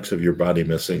have chunks of your body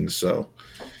missing, so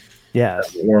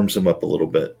yes, that warms him up a little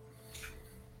bit.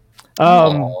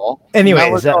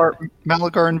 Anyways,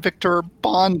 Malagar and Victor are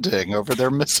bonding over their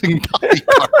missing body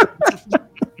parts.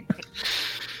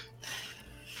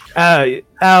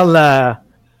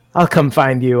 I'll come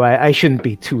find you. I shouldn't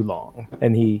be too long.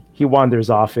 And he wanders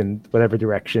off in whatever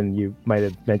direction you might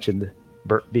have mentioned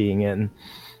Bert being in.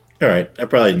 All right. I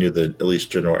probably knew the at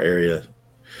least general area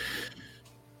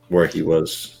where he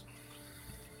was.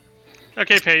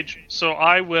 Okay, Paige. So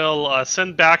I will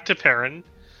send back to Perrin.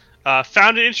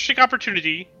 Found an interesting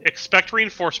opportunity. Expect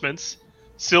reinforcements.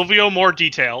 Silvio, more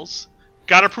details.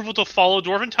 Got approval to follow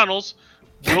Dwarven tunnels.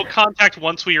 We'll contact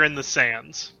once we are in the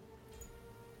sands.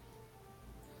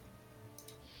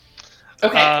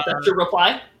 Okay, that's your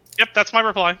reply? Yep, that's my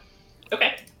reply.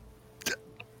 Okay.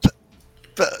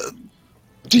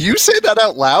 Do you say that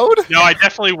out loud? No, I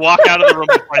definitely walk out of the room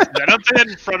before I say that. I don't say that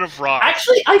in front of Ross.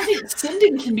 Actually, I think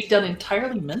sending can be done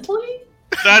entirely mentally.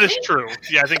 That is true.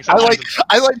 Yeah, I think so.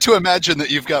 I like to imagine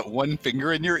that you've got one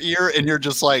finger in your ear and you're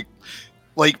just like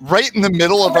right in the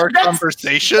middle of our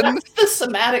conversation. That's the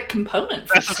somatic component.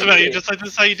 That's the somatic. Just like this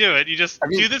is how you do it. You just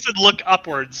do this and look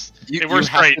upwards. It works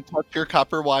great. You have to touch your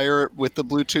copper wire with the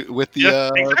Bluetooth, with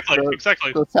the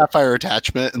exactly. the Sapphire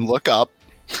attachment, and look up.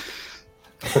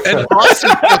 And Ross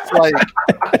is just like,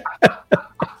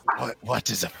 what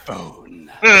is a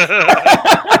phone?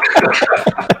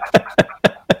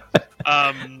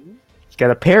 Got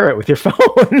to pair it with your phone.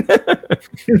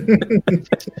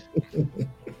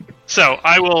 So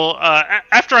I will,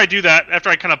 after I do that, after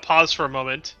I kind of pause for a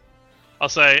moment, I'll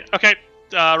say, okay,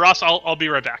 Ross, I'll be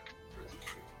right back.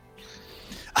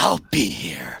 I'll be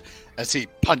here. As he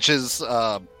punches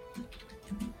a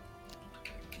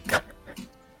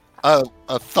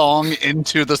thong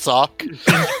into the sock. It's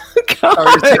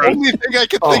the only thing I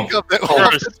could think of that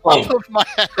was off of my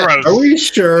head. Gross. Are we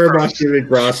sure about giving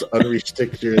Ross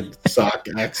unrestricted sock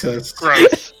access?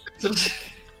 Gross.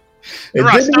 And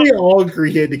Ross, didn't we all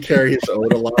agree he had to carry his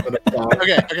own allotment of sock?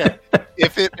 Okay.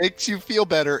 If it makes you feel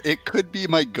better, it could be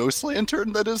my ghost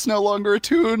lantern that is no longer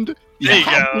attuned. There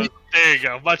you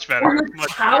go. Much better. Or your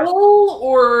towel,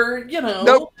 or,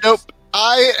 Nope.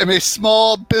 I am a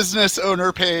small business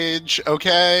owner, Paige,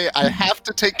 okay? I have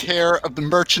to take care of the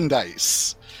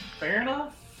merchandise. Fair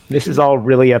enough. This is all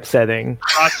really upsetting.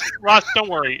 Ross, don't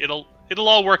worry. It'll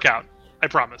all work out. I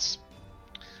promise.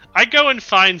 I go and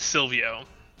find Silvio.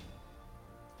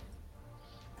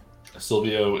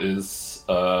 Silvio is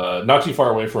not too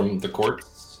far away from the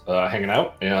courts, hanging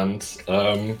out, and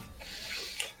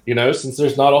since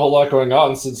there's not a whole lot going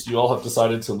on, since you all have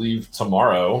decided to leave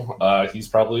tomorrow, he's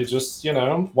probably just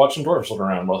watching dwarves run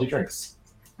around while he drinks.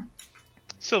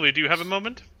 Silvio, do you have a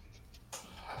moment?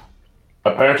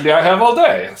 Apparently, I have all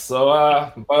day, so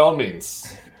by all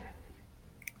means.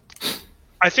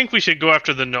 I think we should go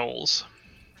after the gnolls.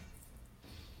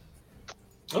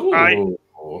 Ooh. I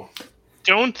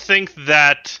don't think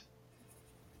that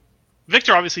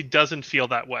Victor obviously doesn't feel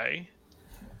that way.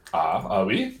 Are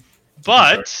we?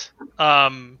 But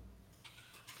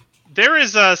there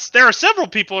are several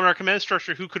people in our command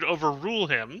structure who could overrule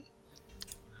him.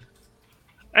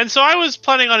 And so I was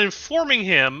planning on informing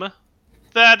him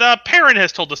that Perrin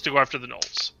has told us to go after the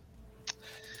gnolls.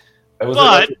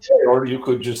 Or you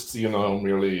could just,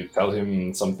 merely tell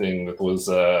him something that was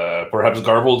perhaps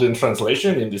garbled in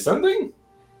translation in descending?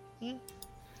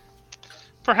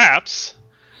 Perhaps.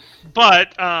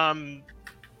 But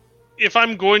if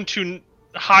I'm going to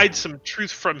hide some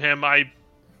truth from him, I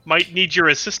might need your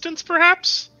assistance,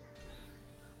 perhaps?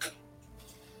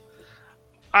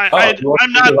 I'm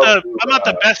not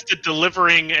the best at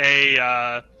delivering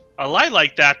a lie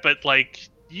like that, but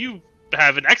you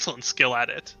have an excellent skill at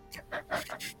it.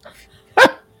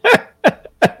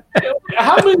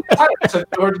 How many times have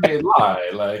you heard me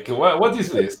lie? What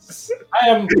is this? I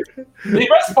am the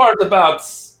best part about.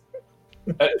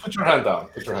 Put your hand down.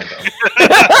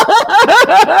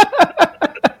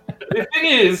 The thing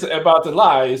is about the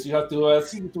lies, you have to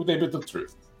see it with a bit of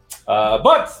truth.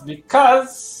 But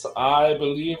because I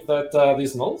believe that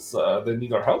these gnolls, they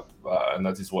need our help, and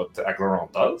that is what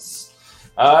Aglaron does.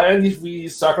 And if we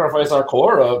sacrifice our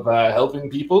core of helping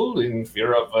people in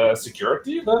fear of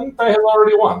security, then they have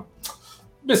already won.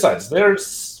 Besides,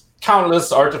 there's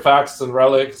countless artifacts and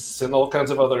relics and all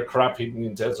kinds of other crap hidden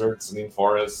in deserts and in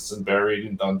forests and buried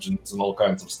in dungeons and all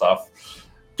kinds of stuff.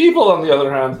 People, on the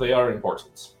other hand, they are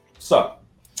important. So,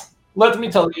 let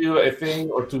me tell you a thing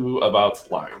or two about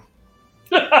lying.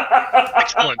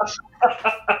 Excellent.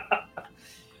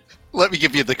 Let me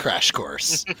give you the crash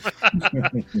course.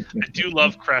 I do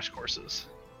love crash courses.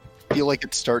 I feel like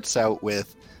it starts out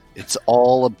with, it's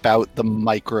all about the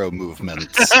micro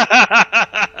movements.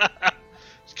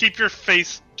 Keep your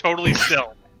face totally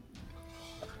still.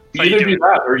 Either do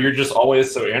that, or you're just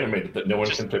always so animated that no one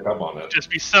can pick up on it. Just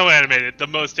be so animated, the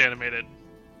most animated.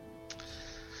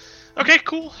 Okay,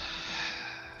 cool.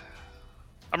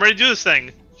 I'm ready to do this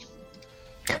thing.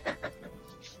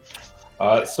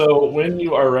 So when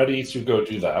you are ready to go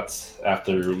do that,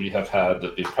 after we have had the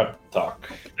pep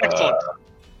talk, Excellent.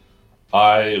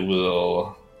 I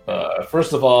will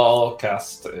first of all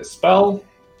cast a spell,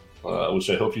 which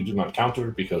I hope you do not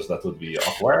counter because that would be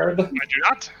awkward. I do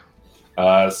not.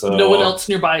 So No one else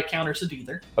nearby counters it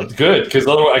either. That's good, because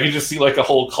otherwise I could just see like a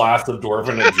whole class of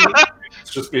dwarven and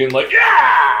just being like,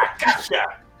 yeah,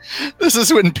 gotcha. This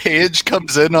is when Paige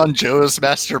comes in on Joe's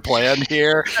master plan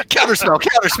here. Counterspell,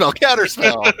 counterspell,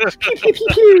 counterspell.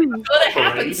 It's gonna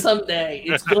happen someday.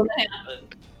 It's gonna happen.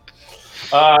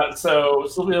 So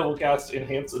Sylvia will cast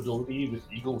Enhance Ability with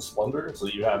Eagle Splendor, so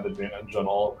you have advantage on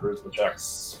all charisma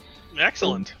checks.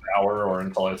 Excellent. For an hour or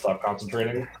until I stop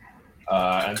concentrating.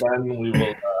 And then we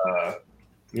will,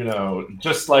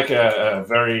 just like a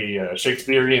very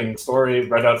Shakespearean story,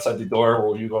 right outside the door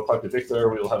where you go talk to Victor,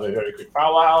 we'll have a very quick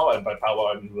powwow, and by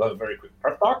powwow, we'll have a very quick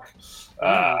prep talk.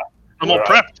 I'm all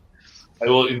prepped. I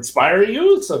will inspire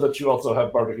you so that you also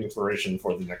have bardic inspiration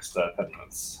for the next 10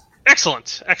 minutes.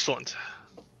 Excellent. Excellent.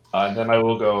 And then I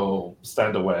will go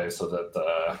stand away so that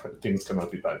things cannot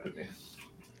be bad to me.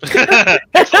 But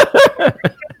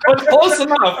close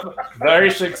enough. Very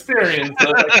Shakespearean.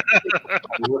 So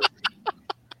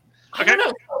I don't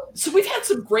know. So we've had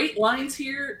some great lines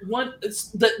here. One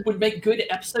that would make good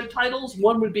episode titles.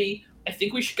 One would be, I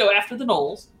think we should go after the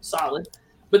Knolls. Solid.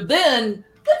 But then,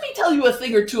 let me tell you a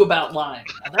thing or two about lying.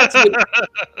 Now, that's good.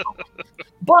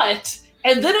 But,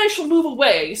 and then I shall move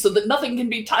away so that nothing can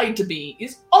be tied to me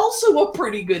is also a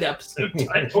pretty good episode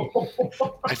title.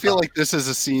 I feel like this is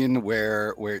a scene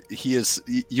where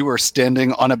you are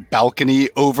standing on a balcony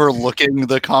overlooking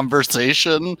the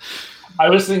conversation. I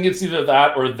was thinking it's either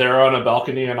that or they're on a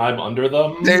balcony and I'm under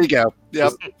them. There you go.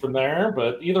 Yep. From there,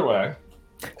 but either way.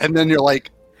 And then you're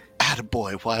like,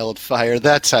 attaboy, Wildfire.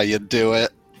 That's how you do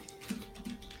it.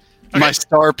 Okay. My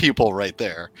star pupil right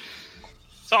there.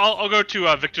 So I'll go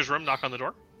to Victor's room, knock on the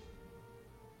door.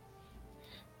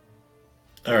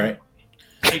 All right.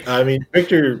 I mean,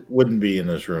 Victor wouldn't be in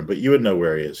this room, but you would know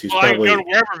where he is. He's Well, probably I go to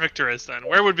wherever Victor is then.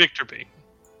 Where would Victor be?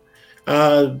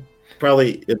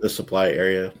 probably in the supply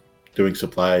area, doing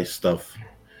supply stuff,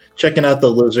 checking out the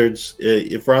lizards.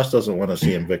 If Ross doesn't want to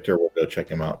see him, Victor will go check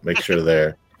him out, make sure they're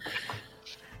there.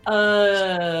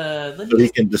 So he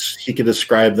can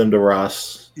describe them to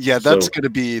Ross. Yeah, that's gonna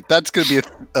be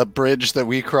a bridge that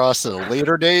we cross at a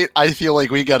later date. I feel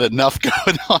like we got enough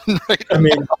going on right now. I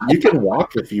mean, you can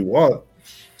walk if you want.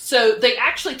 So they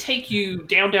actually take you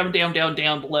down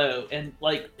below, and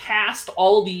like past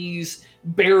all these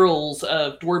barrels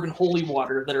of dwarven holy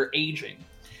water that are aging,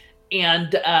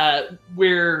 and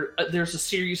where there's a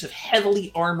series of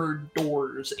heavily armored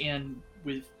doors and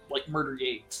with like murder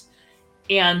gates,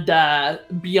 and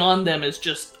beyond them is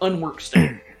just unworked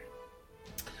stone.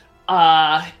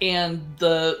 And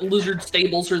the lizard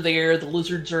stables are there. The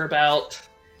lizards are about,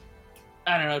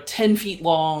 10 feet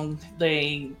long.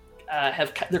 They're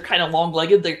kind of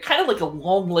long-legged. They're kind of like a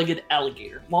long-legged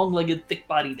alligator, long-legged,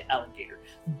 thick-bodied alligator.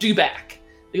 Dewback.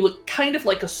 They look kind of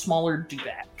like a smaller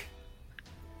dewback.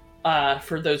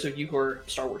 For those of you who are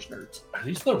Star Wars nerds. Are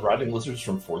these the riding lizards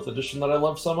from 4th edition that I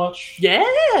love so much?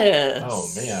 Yes! Oh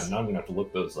man, now I'm gonna have to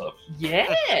look those up.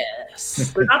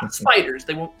 Yes! They're not spiders.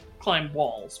 They won't climb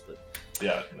walls, but...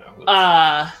 Yeah,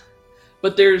 no.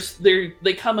 But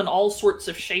they come in all sorts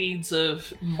of shades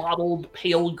of mottled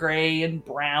pale gray and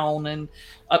brown and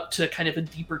up to kind of a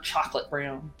deeper chocolate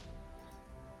brown.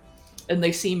 And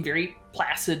they seem very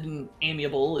placid and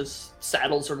amiable as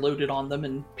saddles are loaded on them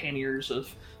and panniers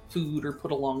of food are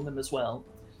put along them as well.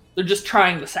 They're just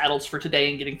trying the saddles for today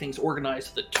and getting things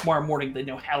organized so that tomorrow morning they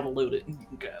know how to load it and you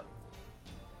can go.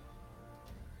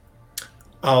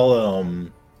 I'll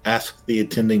ask the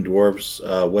attending dwarves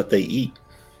what they eat.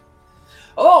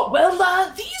 Oh, well,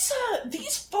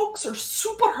 these folks are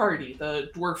super hardy. The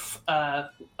dwarf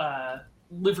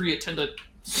livery attendant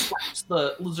slaps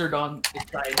the lizard on his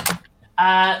side.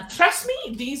 Trust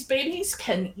me, these babies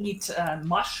can eat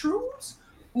mushrooms,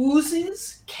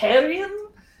 oozes, carrion.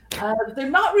 They're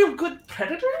not real good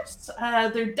predators.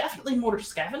 They're definitely more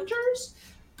scavengers,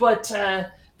 but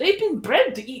they've been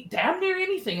bred to eat damn near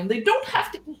anything, and they don't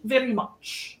have to eat very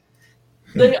much.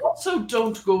 They also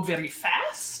don't go very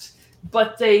fast,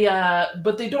 but they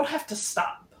don't have to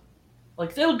stop.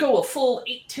 Like, they'll go a full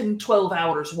 8, 10, 12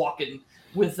 hours walking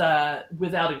without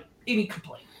any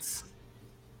complaints.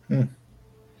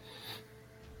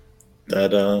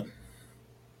 That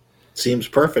seems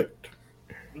perfect.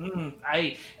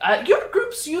 Your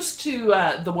groups used to,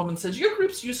 the woman says, your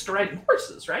groups used to riding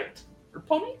horses, right? Or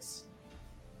ponies?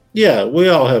 Yeah, we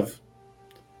all have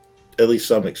at least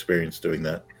some experience doing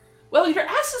that. Well, your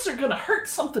asses are gonna hurt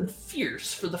something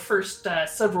fierce for the first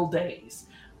several days.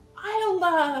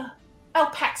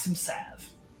 I'll pack some salve.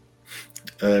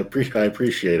 I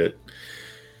appreciate it.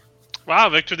 Wow,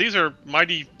 Victor, these are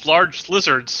mighty large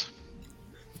lizards.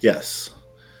 Yes,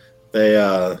 they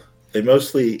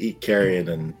mostly eat carrion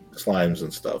and slimes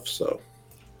and stuff. So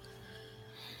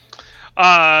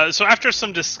after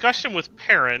some discussion with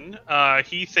Perrin,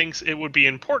 he thinks it would be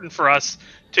important for us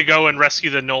to go and rescue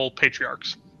the Knoll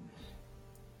Patriarchs.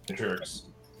 Jerks.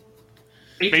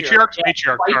 Matriarchs? Yeah,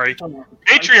 Matriarch, white sorry. farm.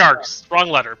 Matriarchs! Wrong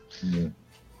letter.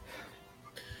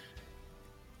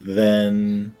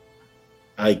 then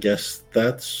I guess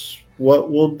that's what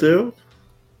we'll do.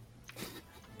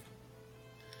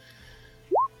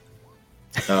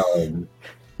 I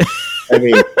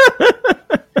mean,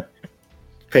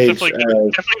 Paige, Definitely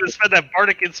gonna spend that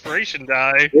bardic inspiration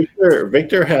die.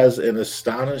 Victor has an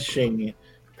astonishing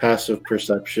passive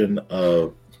perception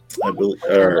of, I believe,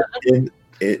 or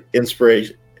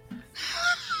inspiration,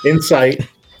 insight.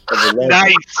 Of 11,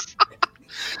 Nice!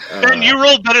 Ben, you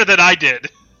rolled better than I did.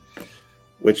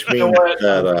 which means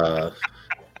that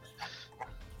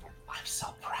I'm so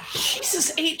proud.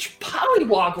 Jesus H.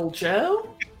 Pollywoggle, Joe.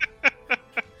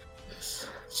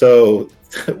 so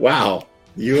wow,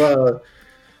 you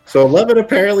so 11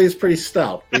 apparently is pretty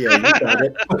stout. But yeah, you got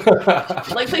it.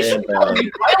 Like they should call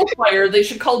you Wildfire, they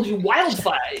should call you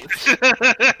Wildfire.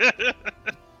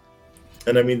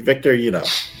 And I mean, Victor, he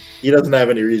doesn't have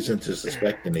any reason to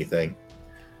suspect anything.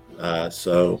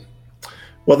 So,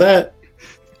 well, that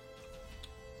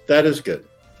is good.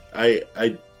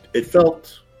 It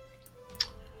felt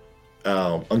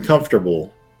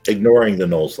uncomfortable ignoring the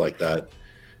Knolls like that,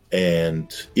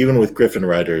 and even with Griffin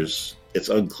Riders, it's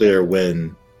unclear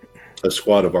when a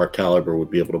squad of our caliber would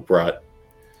be able to brought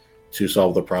to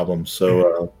solve the problem.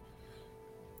 So,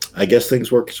 I guess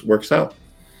things works out.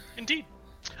 Indeed.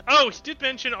 Oh, he did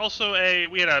mention also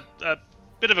we had a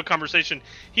bit of a conversation.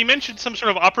 He mentioned some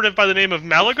sort of operative by the name of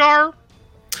Malagar,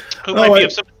 who might be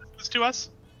of some assistance to us.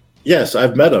 Yes,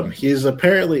 I've met him. He's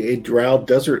apparently a Drow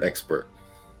desert expert.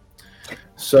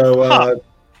 So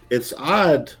it's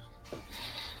odd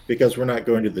because we're not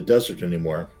going to the desert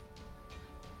anymore.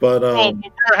 But well,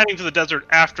 we're heading to the desert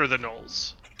after the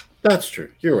Knolls. That's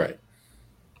true. You're right.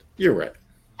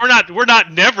 We're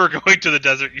not never going to the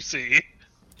desert, you see.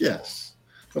 Yes,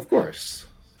 of course.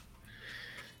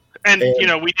 And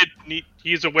we did need.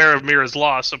 He's aware of Mira's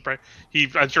loss, so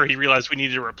I'm sure he realized we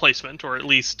needed a replacement, or at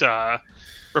least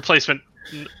replacement.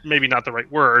 Maybe not the right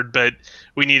word, but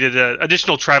we needed an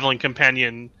additional traveling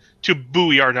companion to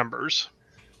buoy our numbers.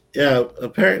 Yeah,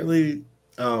 apparently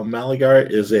Malagar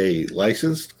is a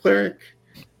licensed cleric.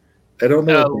 I don't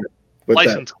know.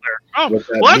 Licensed cleric. Oh,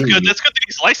 well, that's good. That's good that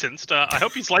he's licensed. I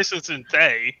hope he's licensed in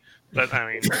Thay. But I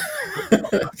mean,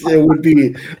 it would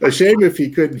be a shame if he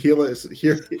couldn't heal us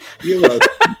because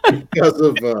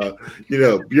of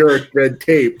bureauc red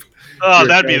tape. Oh,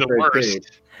 that'd be the worst. Tape.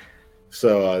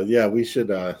 So yeah, we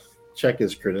should check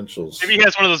his credentials. If he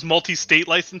has one of those multi-state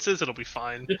licenses, it'll be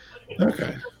fine.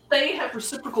 Okay. They have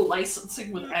reciprocal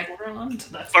licensing with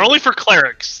Aglarond. But only for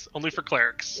clerics.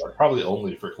 Probably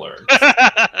only for clerics.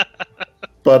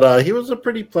 But he was a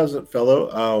pretty pleasant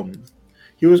fellow.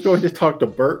 He was going to talk to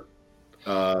Bert.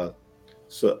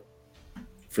 So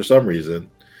for some reason,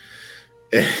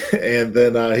 and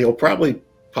then he'll probably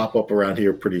pop up around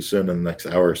here pretty soon in the next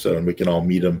hour or so, and we can all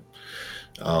meet him.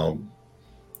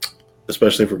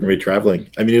 Especially if we're going to be traveling.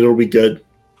 I mean, it'll be good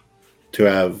to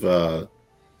have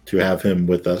him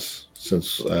with us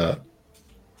since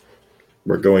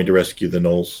we're going to rescue the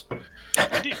Knolls.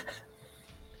 Indeed.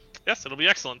 Yes, it'll be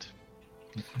excellent.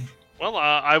 Well,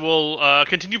 I will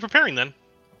continue preparing then.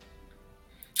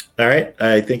 All right.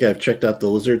 I think I've checked out the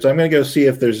lizards. I'm going to go see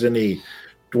if there's any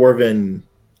dwarven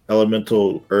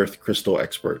elemental earth crystal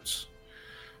experts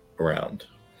around.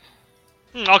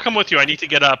 I'll come with you. I need to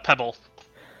get a pebble.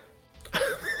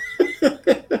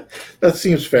 That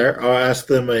seems fair. I'll ask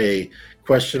them a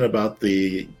question about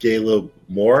the Galeb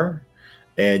Moor,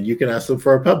 and you can ask them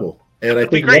for a pebble. And I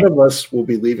think one of us will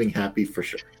be leaving happy for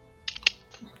sure.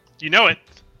 You know it.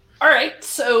 All right,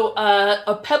 so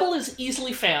a pebble is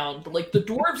easily found, but like the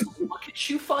dwarves look at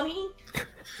you funny.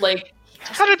 Like,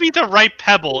 it's gotta be the right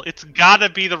pebble. It's gotta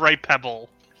be the right pebble.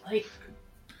 Like,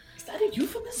 is that a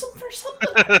euphemism for something?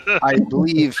 I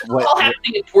believe what all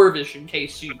happening in Dwarvish, in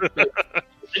case you.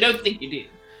 I don't think you do.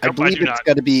 I believe it's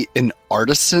got to be an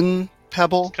artisan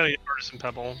pebble. It's kind of an artisan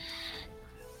pebble.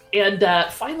 And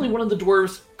finally, one of the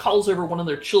dwarves calls over one of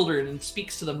their children and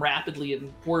speaks to them rapidly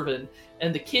in Dwarven.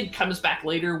 And the kid comes back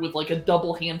later with like a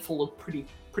double handful of pretty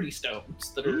pretty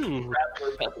stones that are Ooh.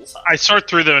 rather pebble size. I sort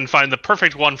through them and find the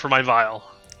perfect one for my vial.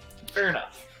 Fair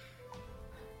enough.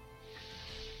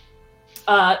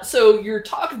 So your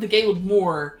talk of the Gaelic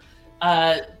Moor,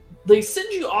 they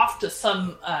send you off to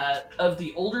some of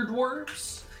the older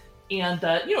dwarves, and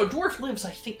a dwarf lives,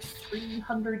 I think,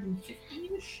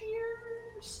 350-ish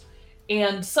years,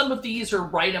 and some of these are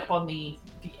right up on the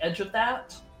edge of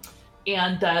that.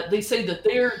 And they say that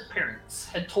their parents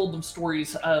had told them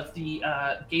stories of the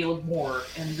Gaelic Moor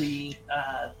and the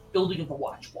building of the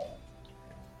Watch Wall.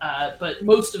 But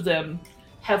most of them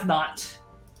have not.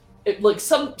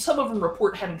 Some of them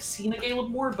report having seen a Gaelic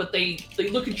Moor, but they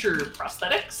look at your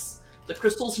prosthetics, the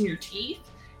crystals in your teeth,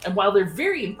 and while they're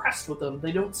very impressed with them,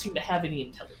 they don't seem to have any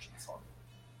intelligence on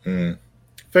them.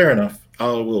 Fair enough.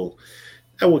 I will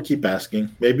keep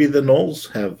asking. Maybe the Knolls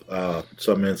have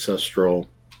some ancestral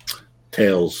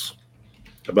tales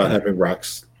about having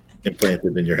rocks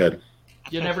implanted in your head.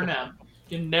 You never know.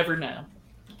 You never know.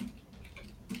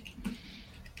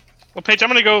 Well, Paige, I'm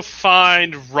going to go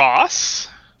find Ross.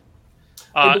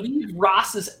 I believe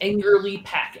Ross is angrily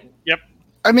packing. Yep.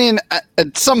 I mean,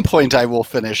 at some point I will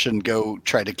finish and go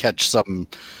try to catch some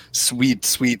sweet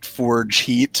forge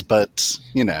heat, but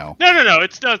No,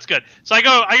 it's good. So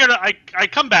I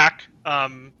come back,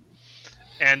 and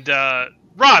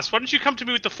Ross, why don't you come to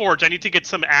me with the forge? I need to get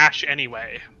some ash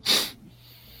anyway.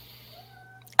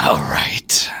 All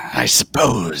right. I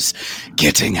suppose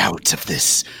getting out of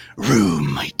this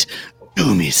room might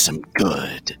do me some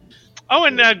good. Oh,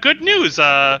 and good news.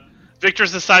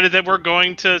 Victor's decided that we're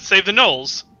going to save the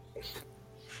Knolls.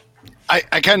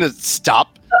 I kind of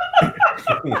stop.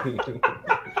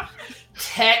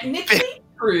 Technically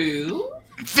true.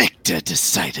 Victor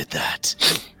decided that.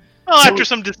 Well, after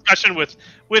some discussion with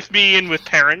me and with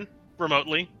Perrin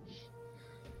remotely.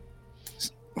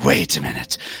 Wait a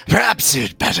minute. Perhaps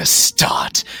you'd better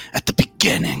start at the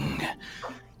beginning.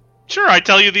 Sure, I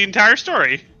tell you the entire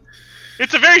story.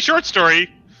 It's a very short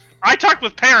story. I talked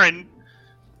with Perrin.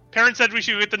 Perrin said we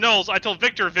should get the Knolls. I told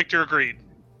Victor. Victor agreed.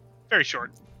 Very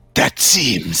short. That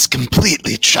seems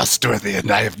completely trustworthy, and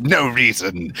I have no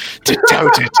reason to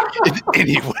doubt it in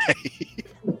any way.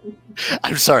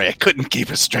 I'm sorry, I couldn't keep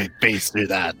a straight face through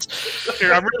that.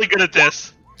 Here, I'm really good at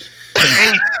this.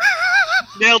 Hey,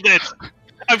 nailed it.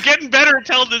 I'm getting better at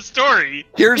telling this story.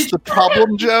 Here's the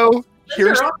problem, Joe.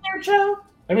 You're on there, Joe?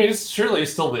 I mean, it's surely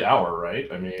still the hour, right?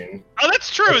 I mean, Oh,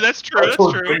 that's true. That's true. That's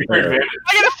also true. pretty fair advantage.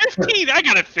 I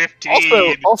got a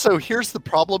 15. Also, here's the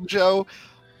problem, Joe.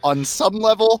 On some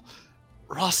level,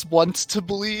 Ross wants to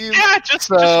believe. Yeah, just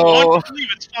So- want to believe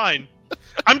it's fine.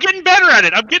 I'm getting better at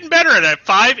it.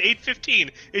 5, 8,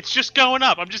 15. It's just going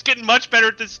up. I'm just getting much better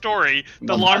at this story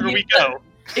the longer we go.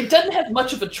 It doesn't have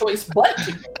much of a choice but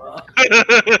to go up.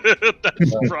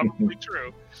 That's probably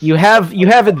true. You have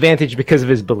advantage because of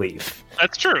his belief.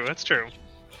 That's true. That's true.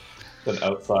 Then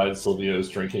outside, Silvio's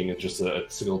drinking, and just a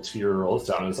single tear rolls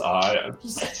down his eye. I'm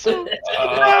just so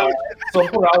proud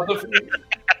of you.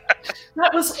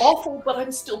 That was awful, but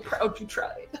I'm still proud you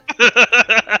tried.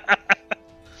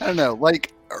 I don't know.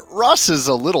 Like, Ross is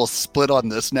a little split on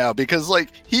this now because, like,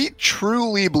 he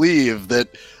truly believed that,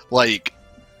 like,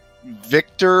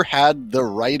 Victor had the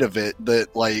right of it.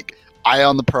 That, like, eye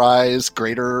on the prize,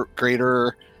 greater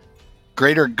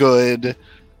good,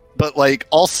 but, like,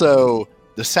 also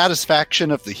the satisfaction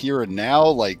of the here and now,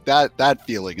 like, that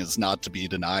feeling is not to be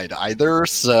denied either.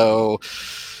 So,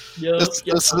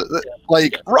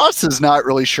 Ross is not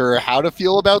really sure how to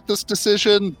feel about this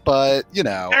decision, but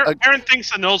Aaron thinks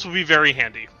the Knolls will be very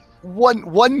handy.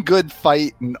 one good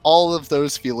fight and all of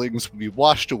those feelings will be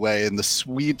washed away in the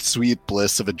sweet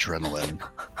bliss of adrenaline.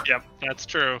 Yep, that's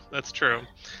true. That's true.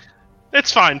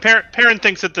 It's fine. Perrin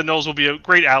thinks that the Knolls will be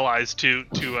great allies to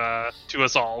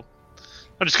us all.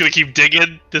 I'm just gonna keep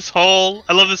digging this hole.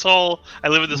 I love this hole. I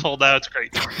live in this hole now. It's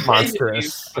great.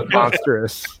 Monstrous.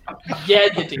 Yeah,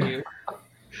 you do.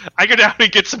 I go down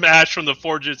and get some ash from the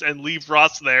forges and leave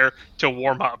Ross there to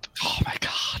warm up. Oh my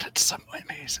god, it's so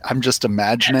amazing. I'm just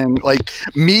imagining, like,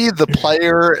 me, the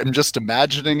player, am just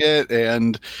imagining it,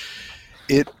 and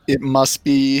it must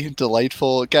be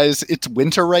delightful. Guys, it's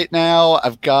winter right now.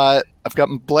 I've got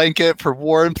my blanket for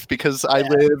warmth because I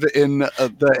live in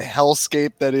the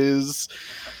hellscape that is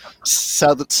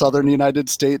southern United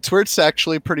States, where it's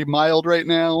actually pretty mild right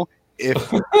now.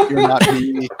 If you're not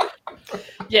me.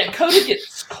 Yeah, Coda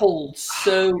gets cold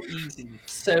so easy.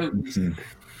 So easy.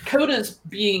 Coda's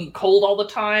being cold all the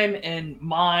time, and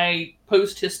my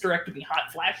post-hysterectomy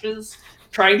hot flashes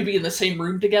trying to be in the same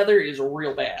room together is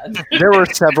real bad. There were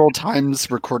several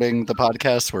times recording the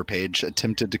podcast where Paige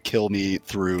attempted to kill me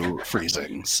through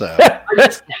freezing. So I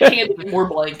just handed more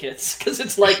blankets because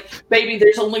it's like, baby,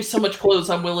 there's only so much clothes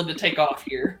I'm willing to take off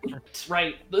here. That's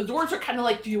right. The dwarves are kind of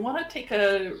like, do you want to take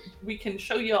we can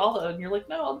show you all and you're like,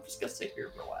 no, I'm just going to sit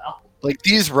here for a while. like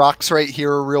these rocks right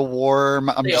here are real warm.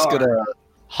 I'm They just are. gonna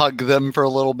hug them for a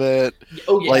little bit.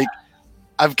 Oh, yeah. Like,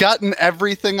 I've gotten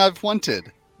everything I've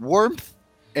wanted. Warmth,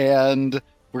 and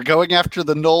we're going after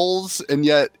the gnolls, and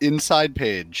yet inside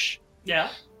Paige. Yeah.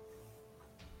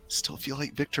 Still feel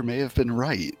like Victor may have been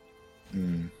right.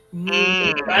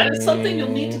 That is something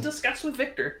you'll need to discuss with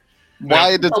Victor.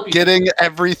 Why did Help you. getting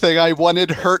everything I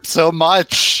wanted hurt so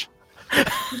much? So,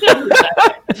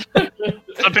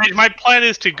 Paige, my plan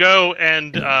is to go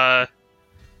and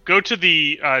go to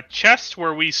the chest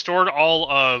where we stored all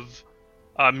of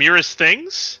Mira's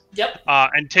things, Yep.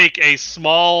 and take a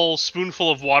small spoonful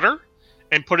of water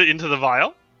and put it into the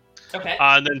vial, Okay.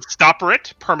 and then stopper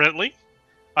it permanently.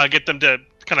 Get them to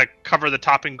kind of cover the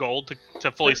top in gold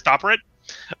to fully stopper it.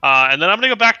 And then I'm going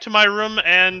to go back to my room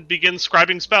and begin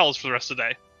scribing spells for the rest of the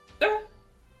day.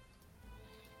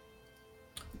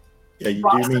 Yeah,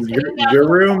 do you mean your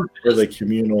room or the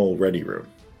communal ready room?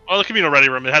 Well, the communal ready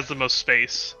room, it has the most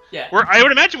space. Yeah. I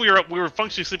would imagine we were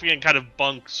functionally sleeping in kind of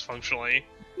bunks, functionally.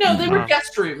 No, they were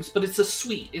guest rooms, but it's a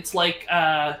suite. It's like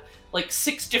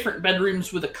 6 different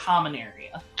bedrooms with a common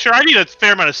area. Sure, I need a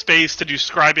fair amount of space to do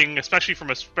scribing, especially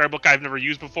from a spare book I've never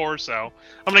used before, so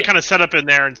I'm going to kind of set up in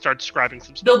there and start scribing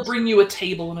some They'll spells. bring you a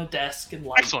table and a desk and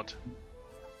light. Excellent.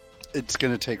 It's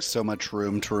going to take so much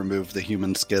room to remove the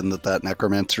human skin that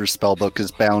necromancer spellbook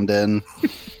is bound in.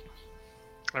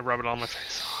 I rub it on my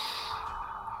face.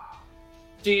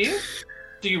 Do you?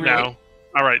 Do you really? No.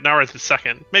 All right, now we're at the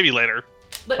second. Maybe later,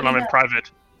 Let when me I'm in know.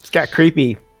 private. It's got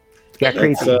creepy. It's got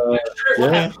creepy. That's, Sure,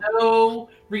 we'll yeah. have no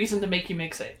reason to make you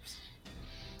make saves.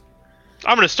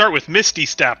 I'm going to start with Misty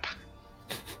Step.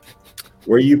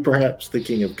 Were you perhaps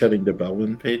thinking of cutting to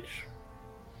Belwyn, Paige?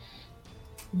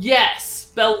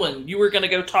 Yes, Belwyn, you were going to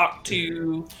go talk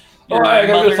to. Oh, your I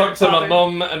gotta mother go talk to my and father?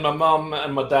 mum and my mum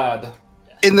and my dad.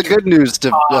 In the good news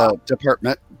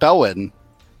department, Belwyn,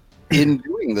 in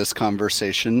doing this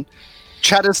conversation,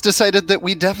 Chad has decided that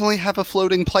we definitely have a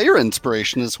floating player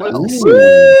inspiration as well. Ooh.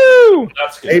 Woo!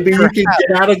 That's good. Maybe you can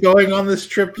get out of going on this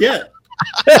trip yet.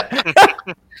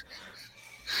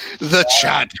 The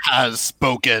chat has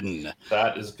spoken.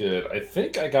 That is good. I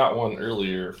think I got one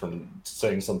earlier from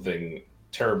saying something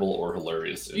terrible or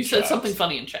hilarious. In You said chat. something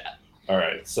funny in chat. All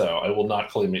right, so I will not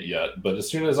claim it yet, but as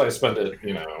soon as I spend it,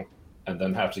 and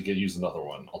then have to use another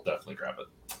one, I'll definitely grab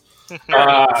it.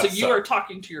 So you are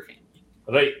talking to your family.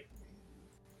 Right.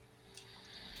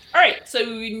 All right, so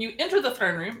when you enter the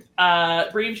throne room,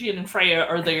 Brangian and Freya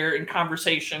are there in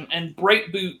conversation, and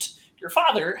Brightboot, your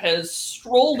father, has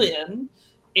strolled in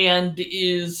and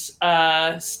is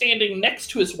standing next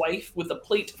to his wife with a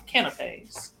plate of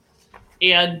canapes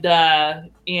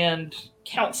and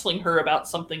counseling her about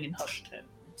something in hushed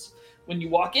tones. When you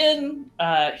walk in,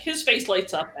 his face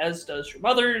lights up, as does your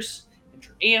mother's and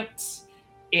your aunt's,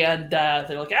 and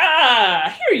they're like,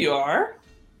 here you are.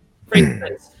 Freya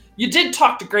says, you did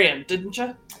talk to Graham, didn't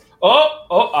you?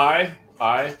 I.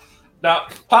 Now,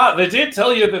 Pa, they did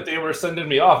tell you that they were sending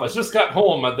me off. I just got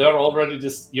home and they're already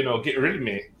just, getting rid of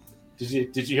me. Did you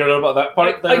hear about that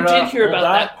part? I did hear about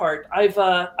that part.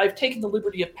 I've taken the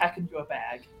liberty of packing you a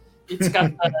bag. It's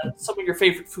got some of your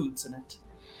favorite foods in it.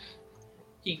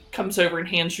 He comes over and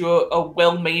hands you a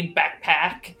well-made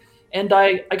backpack, and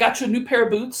I got you a new pair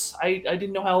of boots. I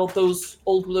didn't know how old those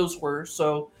were,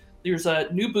 so there's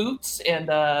new boots and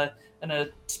a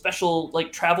special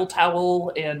travel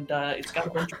towel, and it's got a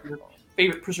bunch of your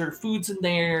favorite preserved foods in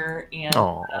there, and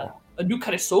a new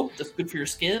kind of soap that's good for your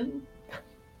skin.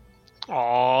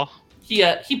 Aww.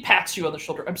 He pats you on the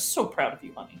shoulder. I'm so proud of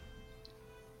you, honey.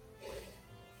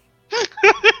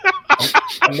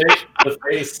 I made the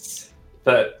face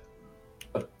that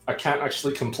I can't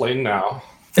actually complain now.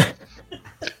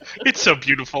 It's so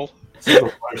beautiful. It's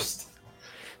the worst.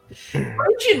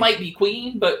 Brangian might be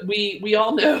queen, but we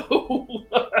all know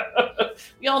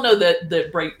we all know that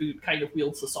Brightboot kind of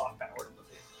wields the soft power in the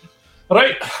family.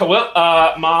 Right. Well,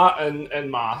 Ma and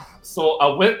Ma. So I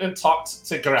went and talked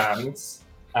to Grams,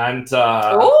 and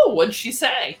What'd she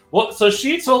say? well, so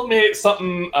she told me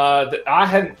something that I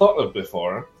hadn't thought of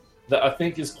before that I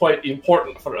think is quite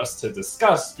important for us to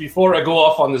discuss before I go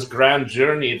off on this grand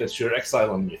journey that you're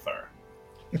exiling me for.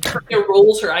 Freya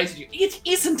rolls her eyes at you. It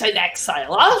isn't an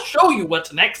exile. I'll show you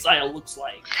what an exile looks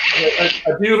like. I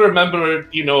do remember,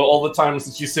 all the times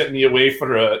that you sent me away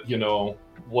for a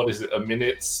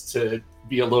minute to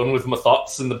be alone with my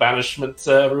thoughts in the banishment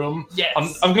room. Yes.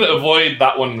 I'm going to avoid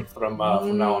that one from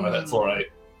now on. That's all right.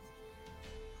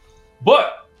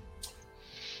 But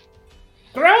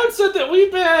Gran said that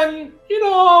we've been,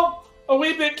 a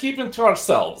wee bit keeping to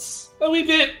ourselves. A wee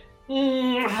bit.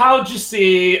 How'd you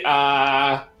say?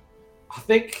 I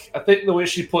think the way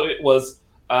she put it was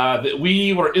that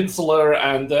we were insular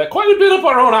and quite a bit up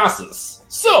our own asses.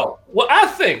 So what I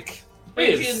think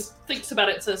is, thinks about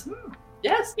it and says,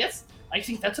 yes, I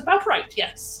think that's about right.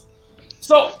 Yes.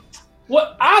 So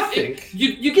what I think,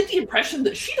 you get the impression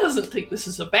that she doesn't think this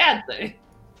is a bad thing.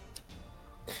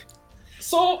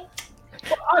 So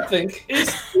what I think is,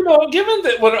 given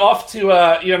that we're off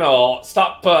to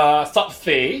stop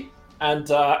Faye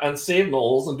and save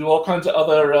Knowles and do all kinds of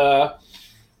other.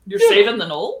 You're saving the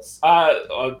Knowles?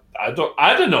 I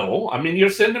don't know. I mean, you're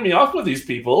sending me off with these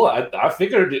people. I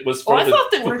figured it was for I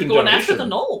thought they weren't going after the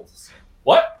Knowles.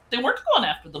 What? They weren't going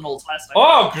after the Knowles last time.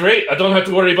 Oh, great! I don't have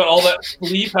to worry about all that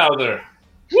flea powder.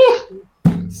 Woo!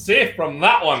 Safe from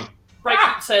that one.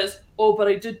 Right says, but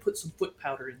I did put some foot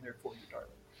powder in there for you, darling.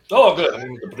 Oh, good. I'm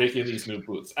going to break in these new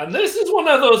boots. And this is one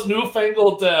of those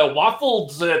newfangled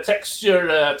waffled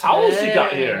texture towels you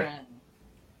got here.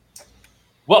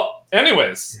 Well,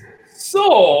 anyways,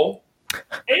 so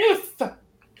if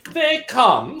they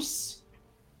comes,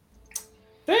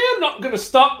 they're not going to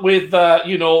stop with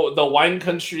the wine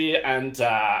country and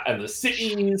the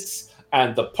cities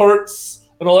and the ports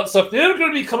and all that stuff. They're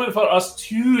going to be coming for us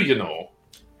too,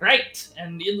 Right,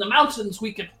 and in the mountains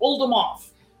we can hold them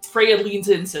off. Freya leans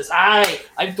in and says,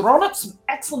 I've drawn up some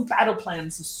excellent battle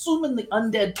plans, assuming the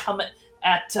undead come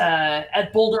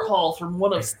at Boulder Hall from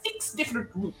one of 6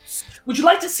 different groups. Would you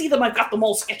like to see them? I've got them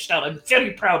all sketched out. I'm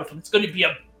very proud of them. It's going to be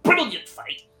a brilliant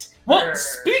fight. Well,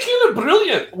 speaking of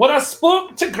brilliant, when I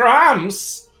spoke to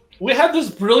Grams, we had this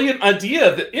brilliant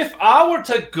idea that if I were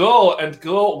to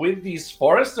go with these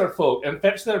Forester folk and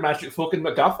fetch their magic folk in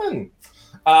MacGuffin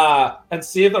and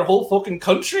save their whole fucking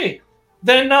country,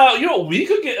 then we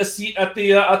could get a seat at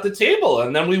the table,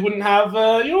 and then we wouldn't have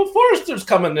Foresters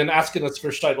coming and asking us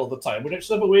for shite all the time. We'd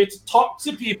actually have a way to talk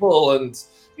to people and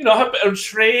have better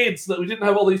trades, that we didn't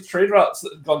have all these trade routes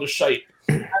that had gone to shite.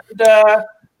 And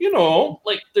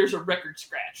like there's a record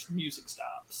scratch, the music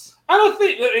stops. I don't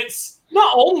think that it's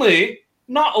not only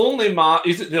Ma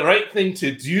is it the right thing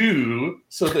to do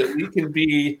so that we can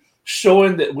be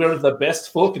showing that we're the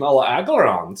best folk in all of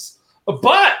Aglarons,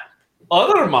 but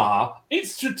other Ma,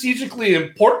 it's strategically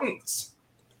important.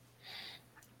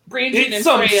 Brandon and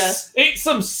Freya. It's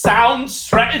some sound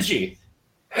strategy.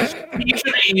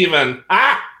 Even.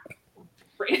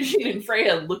 Brandon and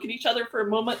Freya look at each other for a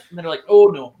moment, and they're like, "Oh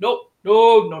no.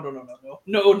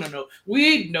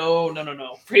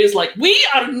 Freya's like, "We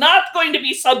are not going to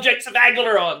be subjects of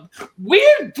Aglaron.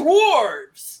 We're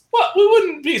dwarves." What? We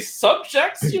wouldn't be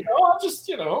subjects, I'll just,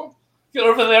 get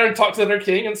over there and talk to their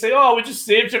king and say, "Oh, we just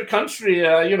saved your country,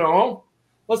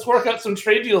 let's work out some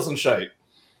trade deals and shite."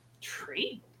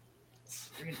 Trade?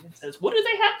 Brandon says, "What do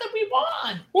they have that we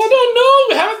want?" Well, I don't know.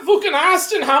 We haven't fucking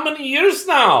asked in how many years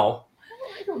now?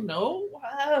 I don't know.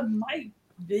 My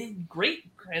big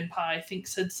great-grandpa, I think,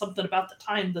 said something about the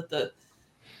time that the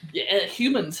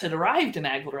humans had arrived in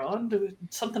Aglaron.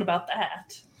 Something about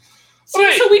that.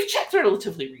 Right. So we've checked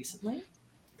relatively recently.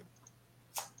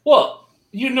 Well,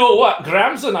 you know what?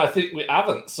 Grams and I think we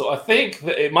haven't. So I think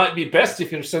that it might be best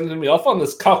if you're sending me off on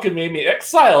this cockamamie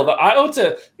exile that I ought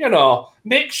to,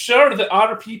 make sure that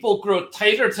our people grow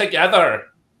tighter together.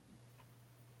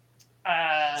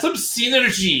 Some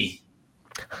synergy.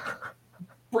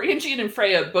 Brangian and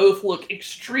Freya both look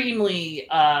extremely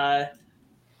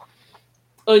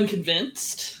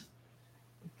unconvinced.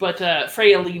 But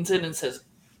Freya leans in and says,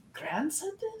 "Gran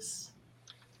said this?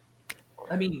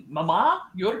 I mean, Mama,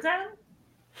 your Gran?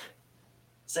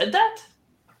 Said that?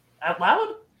 Out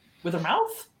loud? With her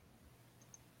mouth?"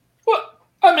 Well,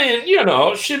 I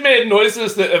mean, she made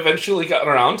noises that eventually got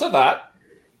around to that.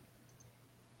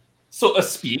 So to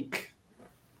speak.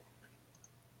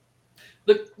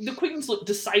 The queens look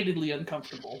decidedly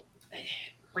uncomfortable.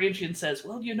 Brangian says,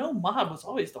 "Well, Mom was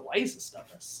always the wisest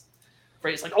of us."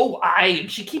 Freya's like, "Oh, aye,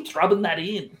 and she keeps rubbing that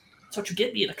in. That's what you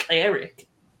get being a cleric."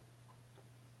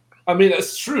 I mean,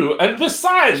 it's true. And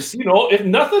besides, if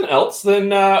nothing else, then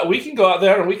we can go out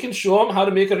there and we can show them how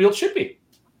to make a real chippy.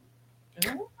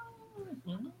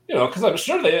 Because I'm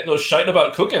sure they ain't no shite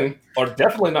about cooking, or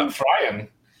definitely not frying.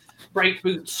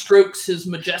 Brightboot strokes his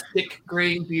majestic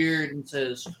gray beard and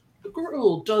says, "The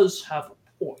girl does have a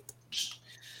point.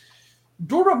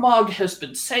 Doramog has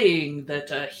been saying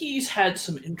that he's had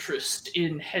some interest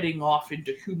in heading off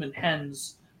into human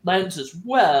lands as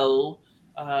well.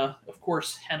 Of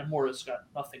course, Hanamura's got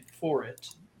nothing for it.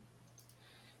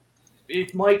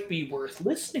 It might be worth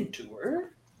listening to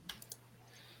her.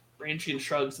 Branchian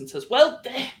shrugs and says, well,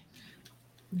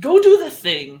 go do the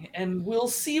thing, and we'll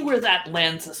see where that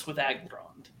lands us with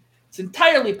Aglarond. It's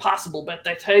entirely possible, but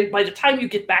by the time you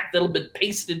get back, that'll have been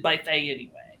pasted by Faye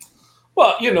anyway.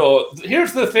 Well,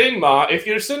 here's the thing, Ma. If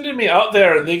you're sending me out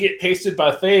there and they get pasted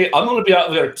by Faye, I'm going to be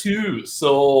out there too,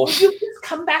 so... Well, you'll just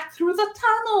come back through the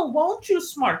tunnel, won't you,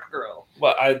 smart girl?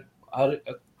 Well, I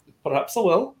perhaps I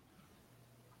will.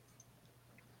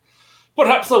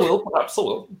 Perhaps I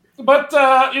will. But,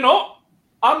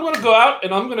 I'm going to go out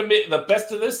and I'm going to make the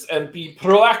best of this and be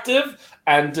proactive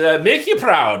and make you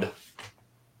proud.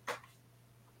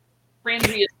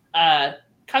 Brandy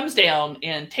comes down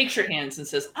and takes your hands and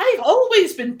says, I've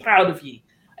always been proud of ye.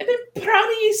 I've been proud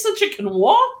of ye since you can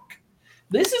walk.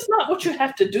 This is not what you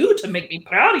have to do to make me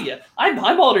proud of you. I'm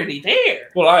already there.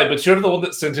 Well, aye, but you're the one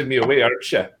that sent me away,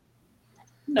 aren't you?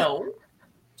 No,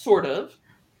 sort of.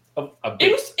 A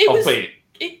bit.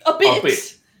 A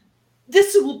bit.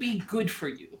 This will be good for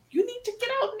you. You need to get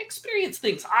out and experience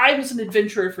things. I was an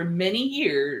adventurer for many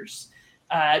years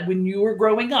when you were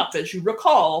growing up, as you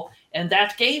recall, and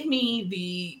that gave me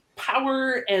the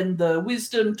power and the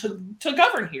wisdom to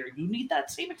govern here. You need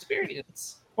that same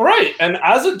experience. All right, and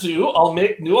as I do, I'll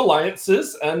make new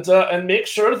alliances and make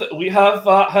sure that we have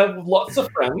lots of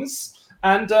friends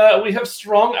and we have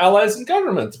strong allies in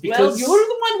government. Because you're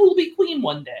the one who will be queen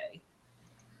one day.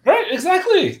 Right,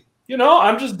 exactly.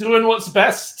 I'm just doing what's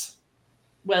best.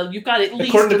 Well, you've got at least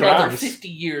According to another Grimes. 50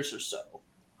 years or so.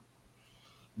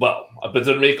 Well, I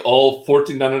better make all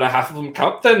 49 and a half of them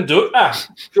count then, do it now.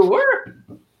 Sure.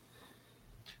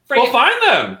 Well, fine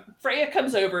then. Freya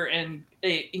comes over and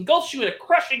engulfs you in a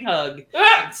crushing hug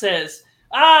Ah! and says,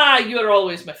 you're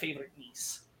always my favorite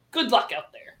niece. Good luck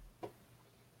out there.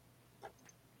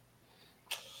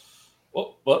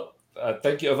 Well,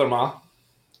 thank you, Otherma.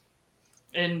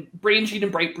 And Branjean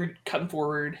and Brightbrute come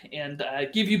forward and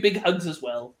give you big hugs as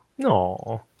well.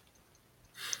 No.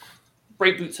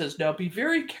 Brightboot says, now be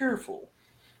very careful.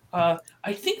 I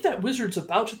think that wizard's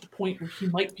about at the point where he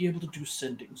might be able to do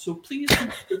sending, so please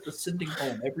consider the sending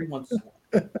home every once in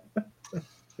a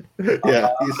while. Yeah,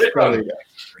 he's probably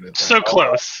So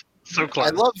close. So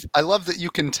close. I love that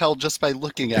you can tell just by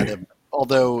looking at him.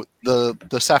 Although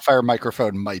the sapphire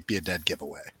microphone might be a dead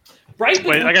giveaway. Brightboot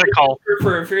Wait, I got a call.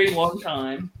 for a very long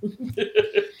time.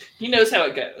 He knows how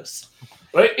it goes.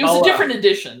 Right? It was a different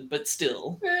edition, but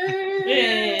still.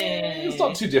 It's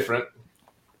not too different.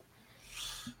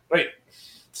 Right.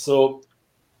 So,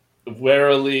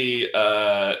 warily,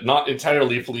 not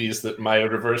entirely pleased that my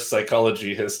reverse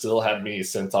psychology has still had me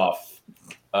sent off.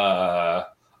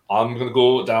 I'm going to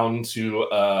go down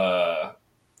to... I'm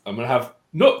going to have...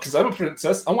 No, because I'm a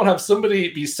princess. I want to have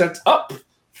somebody be sent up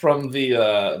from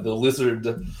the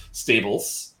lizard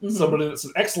stables. Mhm. Somebody that's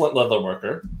an excellent leather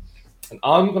worker. And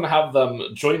I'm going to have them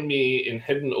join me in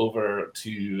heading over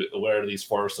to where these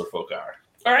forester folk are.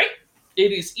 All right.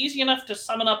 It is easy enough to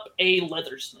summon up a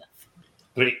leathersmith.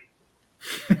 Great.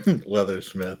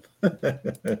 Leathersmith.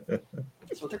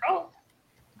 That's what they're called.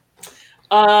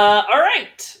 All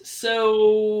right.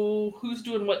 So who's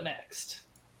doing what next?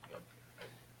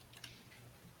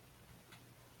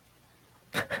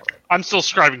 I'm still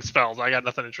scribing spells. I got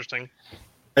nothing interesting.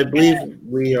 I believe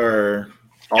we are.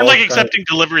 I'm like accepting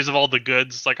deliveries of all the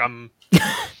goods. Like I'm.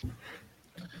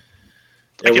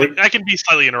 I can be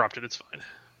slightly interrupted. It's fine.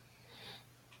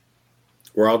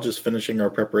 We're all just finishing our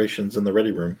preparations in the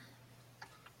ready room.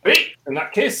 Great. In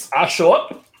that case, I'll show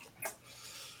up.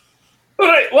 All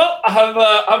right. Well, I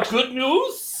have good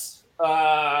news,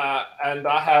 and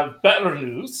I have better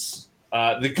news.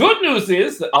 The good news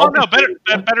is that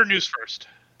better news first.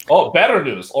 Oh, better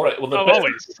news. All right. Well, the better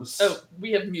always. news. Oh,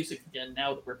 we have music again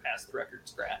now that we're past the record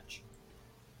scratch.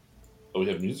 Oh, we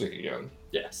have music again.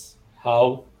 Yes.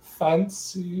 How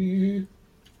fancy.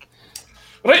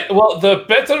 Right. Well, the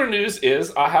better news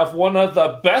is I have one of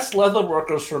the best leather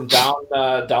workers from down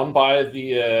by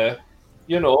the,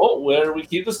 where we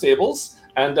keep the stables.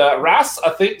 And Ras, I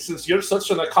think since you're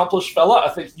such an accomplished fella, I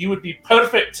think you would be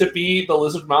perfect to be the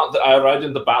lizard mount that I ride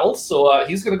in the battle. So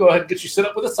he's going to go ahead and get you set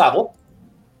up with a saddle.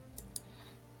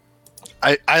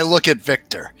 I look at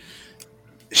Victor.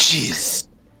 She's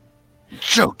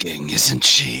joking, isn't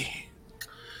she?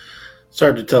 It's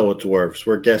hard to tell with dwarves.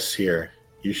 We're guests here.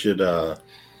 You should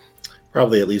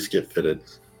probably at least get fitted.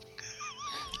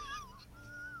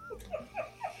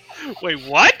 Wait,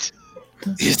 what?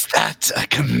 Is that a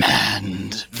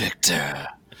command, Victor?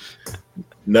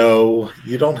 No,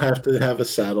 you don't have to have a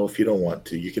saddle if you don't want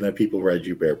to. You can have people ride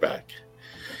you bareback.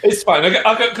 It's fine. I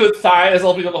got good thighs.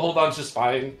 I'll be able to hold on just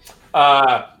fine.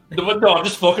 No, I'm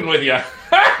just fucking with you.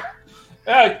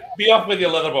 Be off with you,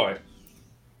 leather boy.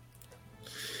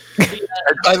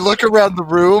 I look around the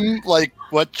room like,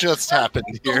 what just happened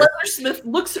The here? leathersmith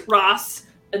looks at Ross,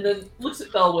 and then looks at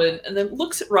Belwyn, and then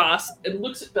looks at Ross, and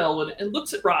looks at Belwyn, and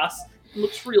looks at Ross, and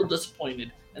looks real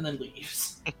disappointed, and then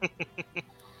leaves.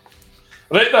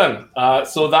 Right then.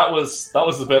 So that was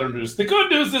the better news. The good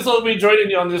news is I'll be joining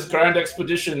you on this grand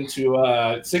expedition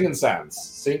to Singing Sands.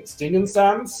 Stinging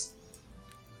Sands?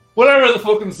 Whatever the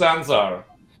fucking sands are.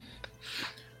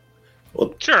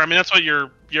 Sure, I mean that's what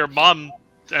your mom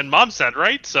and mom said,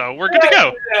 right? So we're good to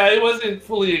go. Yeah, it wasn't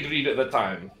fully agreed at the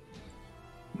time.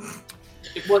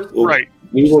 It was Well, Right.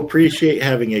 We will appreciate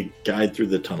having a guide through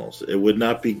the tunnels. It would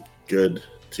not be good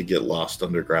to get lost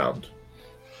underground.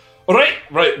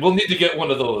 Right. We'll need to get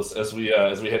one of those as we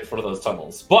head for those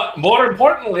tunnels. But more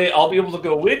importantly, I'll be able to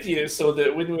go with you so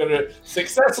that when we're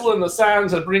successful in the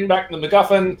sands and bring back the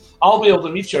MacGuffin, I'll be able to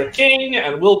meet your king,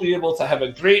 and we'll be able to have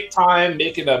a great time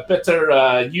making a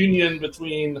better union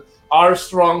between our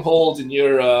stronghold and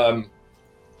your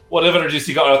whatever it is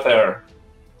you got out there.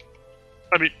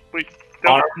 I mean, wait.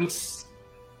 Don't, Arms.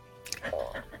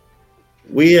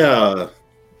 We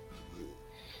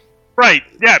right.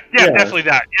 Yeah, Yeah. definitely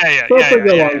that. Yeah. something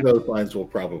along those lines will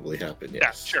probably happen. Yeah,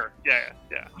 Yes. sure. Yeah,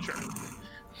 sure.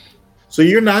 So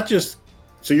you're not going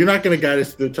to guide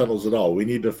us through the tunnels at all. We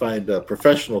need to find a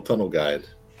professional tunnel guide.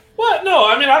 What? No,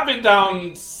 I mean I've been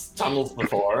down tunnels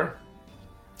before.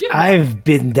 I've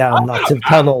been down lots of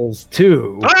tunnels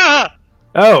too. Ah!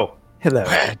 Oh, hello.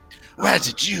 Where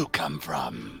did you come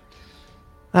from?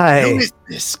 Who Hi. is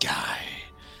this guy?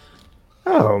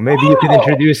 Oh, maybe you could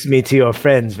introduce me to your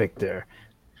friends, Victor.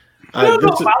 No,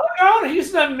 This is- Malagar,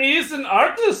 he's an amazing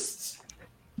artist.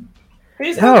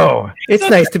 He's Oh, it's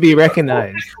nice to be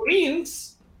recognized.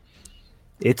 Queens.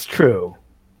 It's true.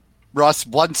 Ross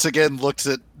once again looks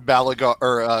at Malagar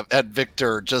or at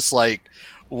Victor, just like,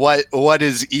 what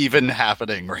is even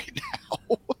happening right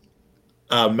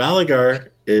now? Malagar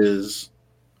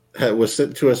was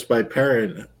sent to us by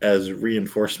Perrin as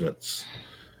reinforcements.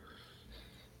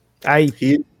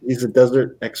 He's a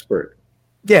desert expert.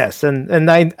 Yes, and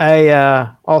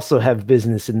I also have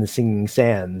business in the Singing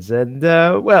Sands, and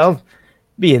well,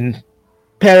 being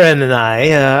Perrin and I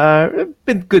have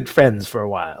been good friends for a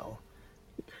while.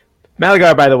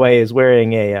 Malagar, by the way, is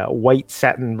wearing a white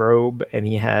satin robe, and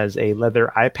he has a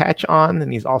leather eye patch on,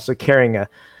 and he's also carrying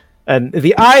and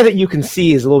the eye that you can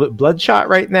see is a little bit bloodshot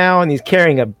right now, and he's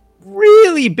carrying a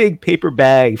really big paper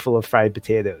bag full of fried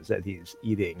potatoes that he's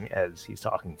eating as he's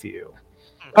talking to you.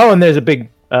 Oh, and there's a big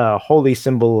holy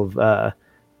symbol of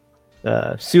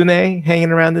Sune hanging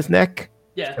around his neck.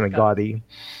 Yeah. Kind of gaudy.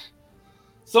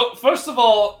 So first of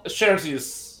all,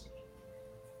 Sherzies.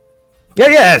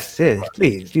 Yes,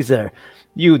 please. These are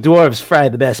you dwarves fry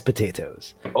the best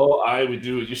potatoes. Oh, we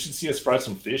do. You should see us fry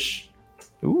some fish.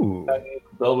 Ooh. And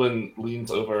Belwyn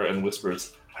leans over and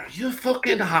whispers, "Are you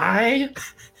fucking high?"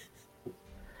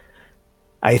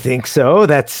 I think so.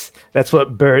 That's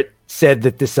what Bert said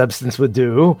that the substance would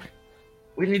do.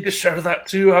 We need to share that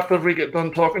too after we get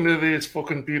done talking to these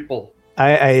fucking people.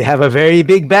 I have a very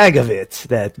big bag of it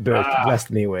that Bert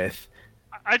blessed me with.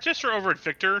 I gesture over at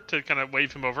Victor to kind of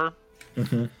wave him over.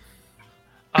 Mhm.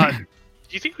 Do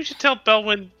you think we should tell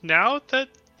Belwyn now that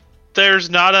there's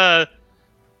not a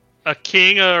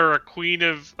king or a queen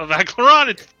of Aglaron?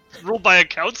 It's ruled by a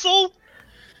council?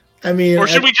 I mean, Or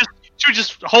should we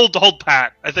just hold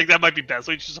pat? I think that might be best.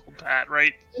 We just hold pat,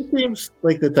 right? She seems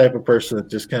like the type of person that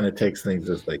just kind of takes things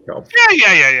as they come.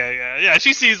 Yeah.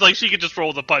 She seems like she could just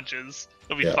roll the punches.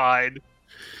 It'll be Yeah. fine.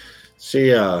 She,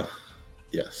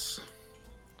 yes.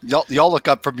 Y'all look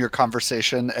up from your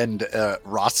conversation, and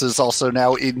Ross is also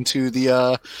now into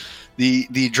the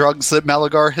drugs that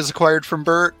Malagar has acquired from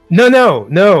Bert. No.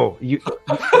 You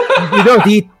don't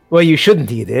eat. Well, you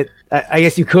shouldn't eat it. I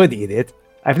guess you could eat it.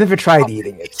 I've never tried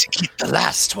eating it. To eat the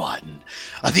last one.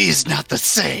 Are these not the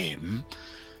same?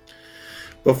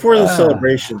 Before the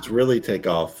celebrations really take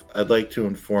off, I'd like to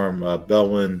inform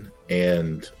Belwyn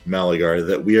and Malagar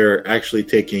that we are actually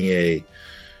taking a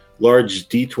large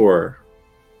detour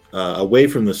away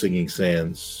from the Singing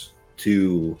Sands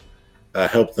to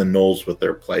help the Knolls with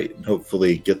their plight and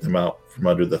hopefully get them out from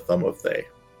under the thumb of Thay.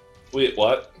 Wait,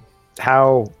 what?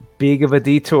 How big of a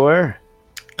detour?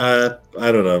 I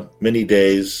don't know. Many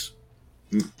days,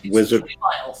 wizard 20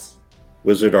 miles.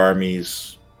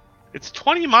 armies. It's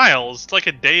 20 miles. It's like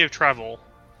a day of travel.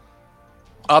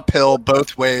 Uphill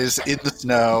both ways in the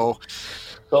snow.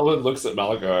 Belwyn looks at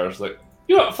Malagar. She's like,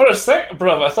 You know, for a sec,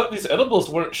 bruv, I thought these edibles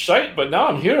weren't shite, but now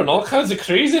I'm hearing all kinds of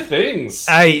crazy things.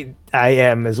 I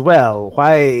am as well.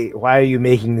 Why are you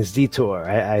making this detour?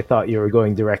 I thought you were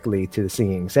going directly to the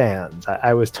Singing Sands.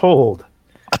 I was told.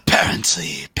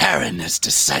 Apparently, Perrin has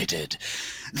decided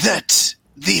that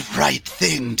the right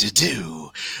thing to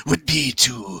do would be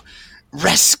to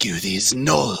rescue these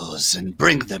gnolls and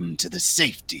bring them to the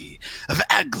safety of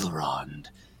Aglarond.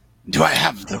 Do I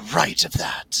have the right of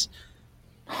that?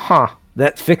 Huh,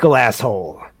 that fickle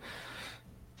asshole.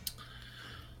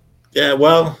 Yeah,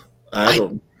 well, I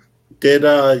don't. Did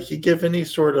he give any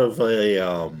sort of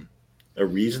a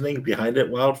reasoning behind it,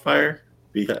 Wildfire?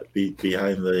 Behind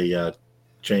the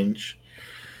change?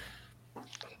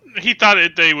 He thought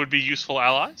they would be useful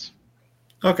allies.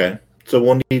 Okay, so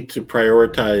we'll need to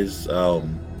prioritize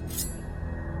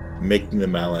making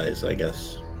them allies, I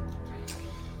guess.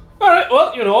 All right,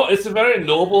 well, you know, it's a very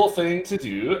noble thing to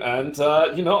do, and,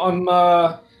 you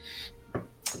know,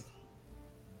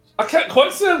 I can't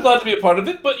quite say I'm glad to be a part of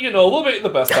it, but, you know, we'll make the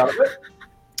best out of it.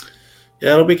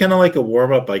 Yeah, it'll be kind of like a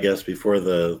warm-up, I guess, before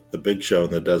the big show in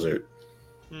the desert.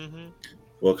 Mm-hmm.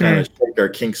 We'll kind of shake our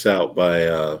kinks out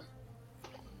by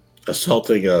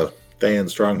assaulting a Thayan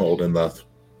stronghold in the,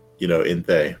 in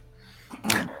Thay.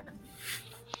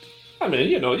 I mean,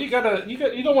 you know, you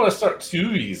don't want to start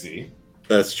too easy.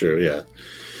 That's true, yeah.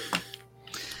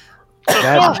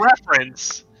 So for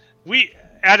reference, we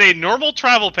at a normal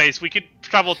travel pace, we could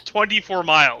travel 24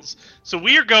 miles. So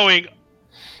we are going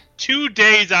 2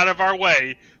 days out of our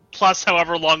way, plus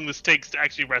however long this takes to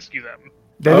actually rescue them.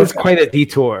 That is quite a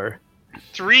detour.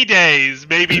 3 days,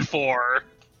 maybe 4.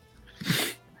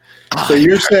 So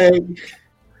you're saying...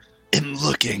 I'm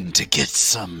looking to get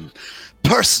some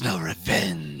personal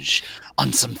revenge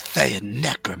on some Thayan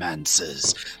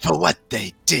necromancers for what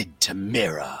they did to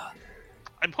Mira.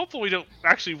 I'm hopeful we don't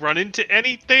actually run into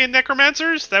any Thayan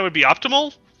necromancers. That would be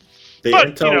optimal. The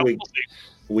But, intel we'll see.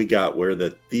 we got were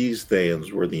that these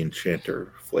Thayans were the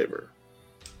enchanter flavor.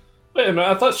 Wait a minute,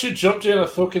 I thought she jumped in a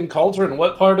fucking cauldron.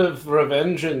 What part of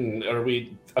revenge are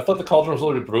we... I thought the cauldron was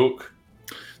already broke.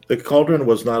 The cauldron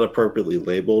was not appropriately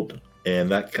labeled, and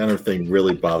that kind of thing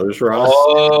really bothers Ross.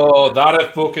 Oh, that'll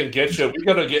fucking get you. We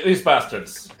gotta get these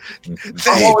bastards. They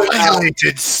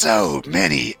violated so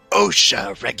many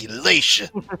OSHA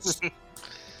regulations.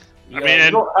 Yeah, mean,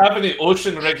 we don't have any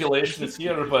ocean regulations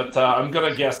here, but I'm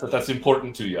gonna guess that that's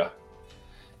important to you.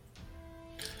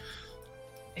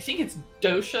 I think it's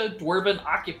DOSHA, Dwarven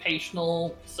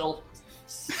Occupational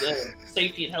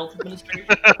Safety and Health Administration.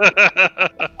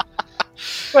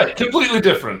 Right, completely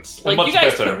different. Like, Much you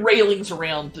guys better. put railings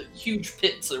around the huge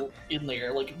pits in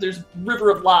there. Like, if there's a river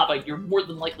of lava, you're more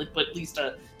than likely to put at least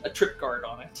a trip guard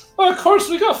on it. Of course,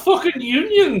 we got fucking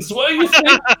unions. What do you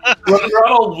think? Running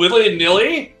around all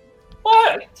willy-nilly?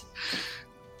 What?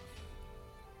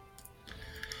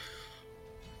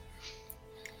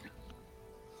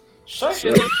 Shite,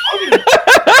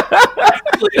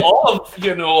 actually all of,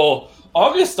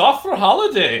 August off for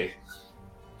holiday.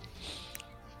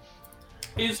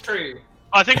 Is true.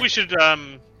 I think we should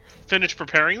finish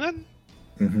preparing then.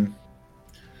 Mm-hmm.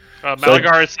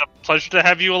 Malagar, it's a pleasure to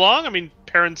have you along. I mean,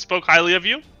 Perrin spoke highly of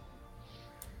you.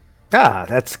 Ah,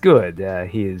 that's good.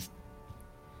 He is.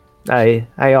 I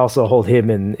also hold him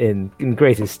in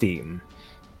great esteem.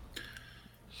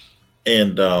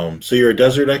 And so you're a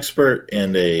desert expert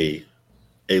and a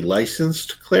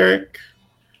licensed cleric?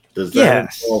 Does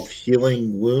that involve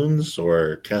healing wounds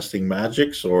or casting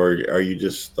magics, or are you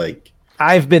just like...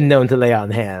 I've been known to lay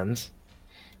on hands.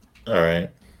 All right.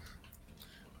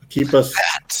 Keep us...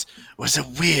 That was a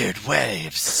weird way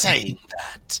of saying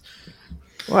that.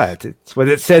 What? It's what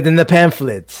it said in the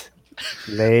pamphlet.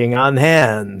 Laying on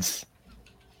hands.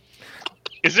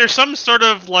 Is there some sort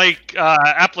of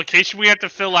application we have to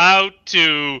fill out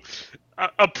to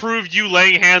approve you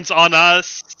laying hands on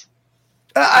us?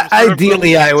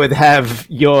 Ideally, I would have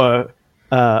your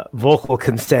vocal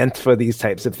consent for these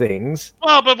types of things.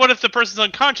 Well, but what if the person's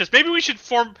unconscious? Maybe we should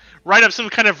write up some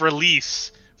kind of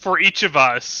release for each of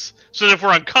us, so that if we're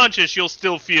unconscious, you'll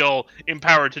still feel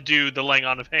empowered to do the laying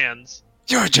on of hands.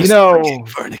 You're just looking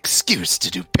for an excuse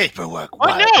to do paperwork.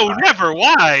 No, never.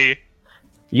 Why?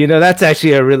 That's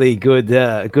actually a really good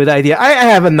idea. I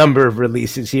have a number of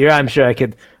releases here. I'm sure I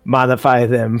could modify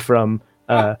them from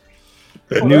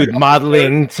nude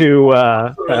modeling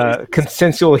to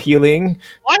consensual healing.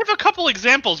 Well, I have a couple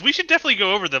examples. We should definitely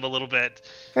go over them a little bit.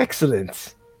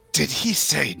 Excellent. Did he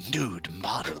say nude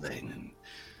modeling?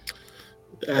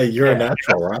 You're a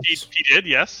natural, right? He did,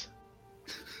 yes.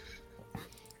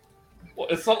 Well,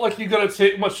 it's not like you gotta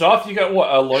take much off. You got,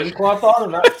 what, a loincloth on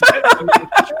and that's it?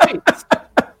 I mean,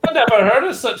 I never heard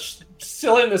of such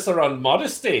silliness around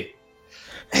modesty.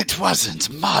 It wasn't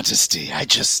modesty. I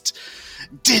just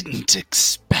didn't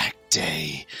expect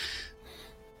a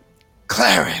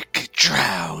cleric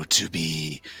drow to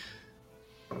be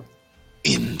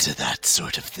into that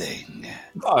sort of thing.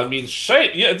 I mean,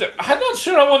 shit. Yeah, I'm not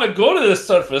sure I want to go to this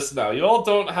surface now. You all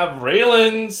don't have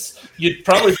railings. You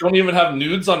probably don't even have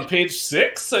nudes on page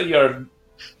 6 at your...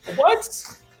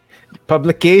 What?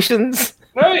 Publications?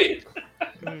 Right.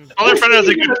 Brother Thunder has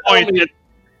a good point.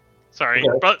 Sorry.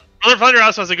 Brother Thunder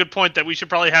also has a good point that we should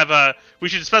probably have we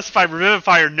should specify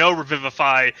revivify or no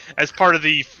revivify as part of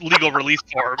the legal release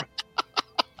form.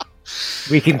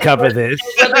 We can cover this.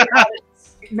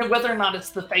 Whether or not it's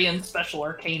the Thayan Special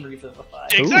Arcane Revivify.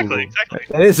 Exactly.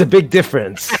 That is a big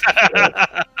difference.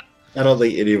 I don't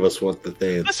think any of us want the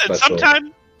thing. Listen,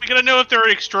 sometime we gotta know if there are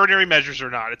extraordinary measures or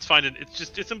not. It's fine.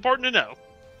 It's important to know.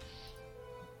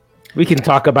 We can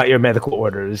talk about your medical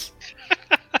orders.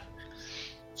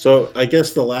 So I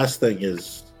guess the last thing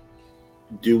is,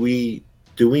 do we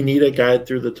need a guide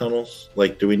through the tunnels?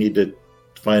 Like, do we need to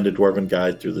find a dwarven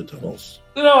guide through the tunnels?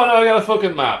 No, I got a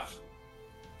fucking map.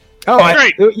 Oh,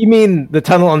 you mean the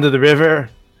tunnel under the river?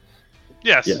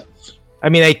 Yes. Yes. I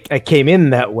mean, I came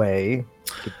in that way.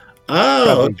 Oh,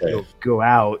 Probably okay. Go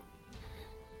out.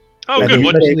 Oh, I good. mean,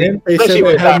 What, They said Especially it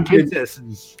with hadn't been,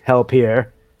 princess's help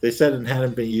here. they said it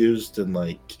hadn't been used in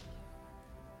like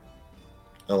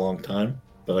a long time,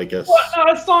 but I guess Well,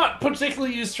 no, it's not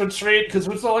particularly used for trade, because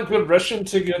it's not like we're rushing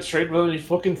to get trade with any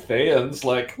fucking Thayans.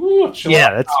 Like, ooh, chill Yeah,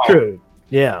 out. that's true.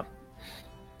 Yeah.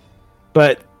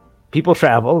 But people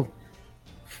travel.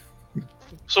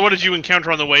 so what did you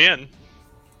encounter on the way in?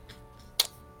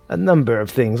 A number of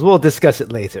things. We'll discuss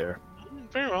it later.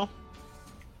 Very well.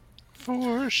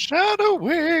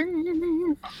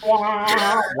 Foreshadowing.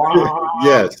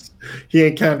 yes, he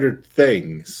encountered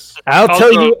things. I'll Also-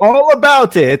 tell you all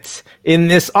about it in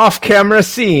this off-camera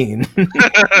scene.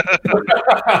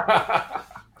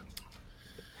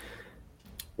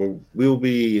 We'll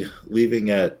be leaving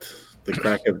at the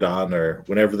crack of dawn, or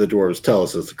whenever the dwarves tell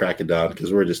us it's the crack of dawn,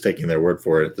 because we're just taking their word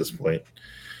for it at this point.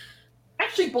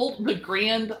 Actually, the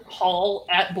Grand Hall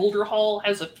at Boulder Hall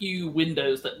has a few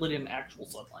windows that let in actual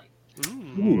sunlight.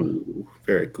 Ooh,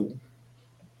 very cool.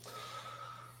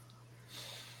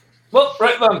 Well,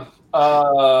 right then.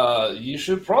 You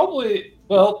should probably,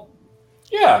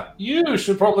 you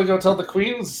should probably go tell the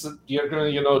queens that you're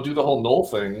gonna, do the whole Knoll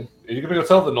thing. Are you gonna go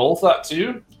tell the Knolls that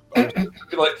too? Or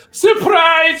be like,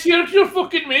 surprise! Here's your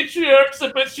fucking matriarchs.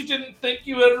 I bet you didn't think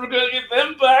you were ever gonna get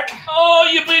them back. Oh,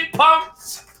 you big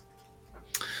punks!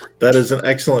 That is an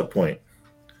excellent point.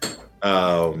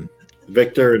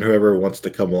 Victor and whoever wants to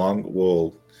come along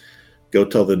will go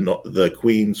tell the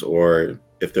queens, or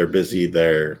if they're busy,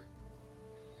 their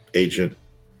agent,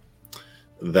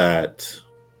 that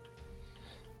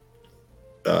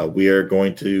we are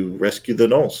going to rescue the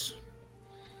Knolls.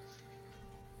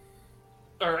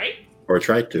 All right. Or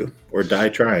try to. Or die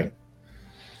trying.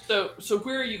 So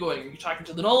where are you going? Are you talking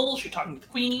to the Knolls? You're talking to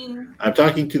the Queen? I'm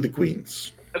talking to the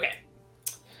queens. Okay.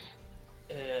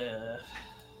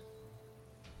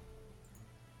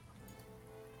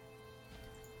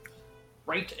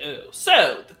 Right.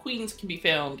 So the queens can be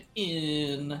found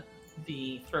in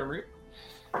the throne room,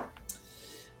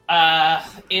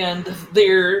 and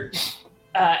they're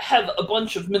have a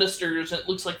bunch of ministers, and it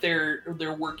looks like they're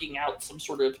working out some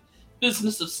sort of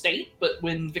business of state. But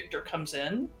when Victor comes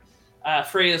in,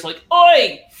 Freya's like,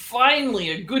 "Oi!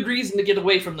 Finally, a good reason to get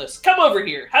away from this. Come over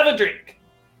here, have a drink."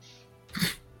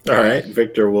 All right.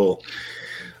 Victor will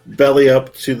belly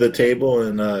up to the table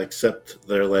and accept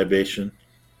their libation.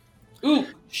 Ooh,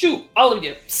 shoot, all of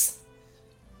you. Psst.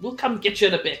 We'll come get you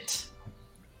in a bit.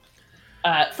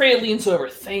 Freya leans over.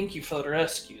 Thank you for the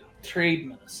rescue, trade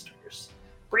ministers.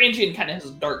 Brangian kind of has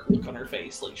a dark look on her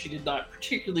face, like she did not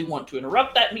particularly want to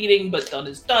interrupt that meeting, but done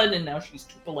is done, and now she's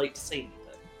too polite to say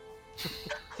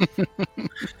anything.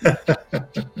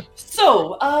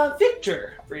 So,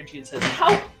 Victor, Brangian says,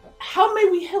 how may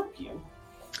we help you?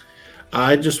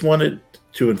 I just wanted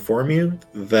to inform you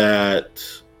that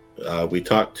we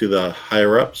talked to the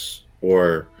higher-ups,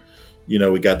 or,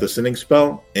 we got the sending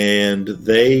spell, and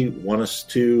they want us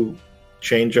to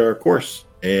change our course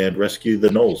and rescue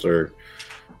the Knolls, or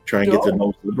try and get the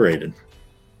Knolls liberated.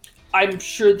 I'm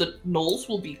sure the Knolls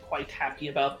will be quite happy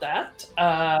about that.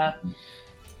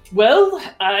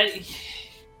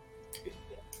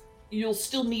 You'll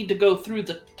still need to go through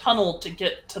the tunnel to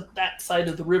get to that side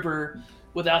of the river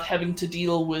without having to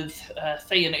deal with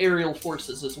Thayan aerial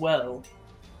forces as well.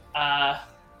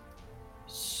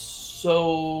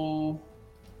 So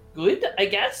good, I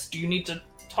guess. Do you need to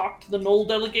talk to the Knoll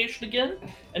delegation again?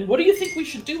 And what do you think we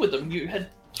should do with them? You had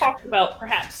talked about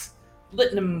perhaps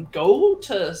letting them go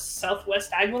to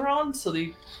Southwest Aglaron so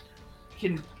they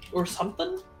can, or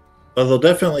something? Well, they'll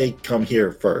definitely come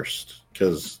here first,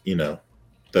 because,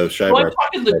 those So I'm Shyvar...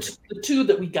 talking the two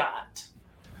that we got.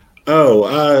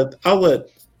 Oh, I'll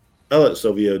let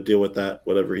Silvio deal with that,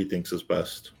 whatever he thinks is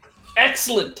best.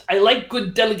 Excellent. I like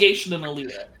good delegation in a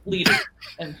leader.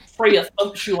 And Freya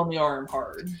thumps you on the arm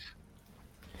hard.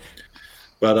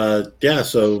 But yeah,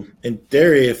 so in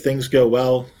theory, if things go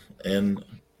well, and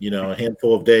a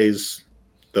handful of days,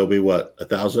 there'll be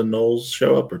 1,000 Knolls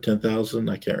show up, or 10,000?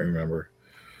 I can't remember.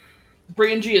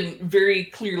 Brangian very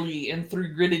clearly and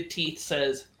through gritted teeth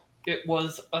says it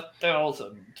was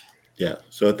 1,000. Yeah,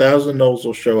 so 1,000 Knolls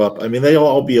will show up. I mean, they'll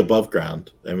all be above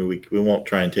ground. I mean, we won't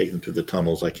try and take them through the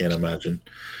tunnels, I can't imagine.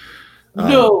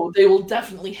 No, they will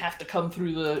definitely have to come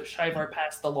through the Shyvar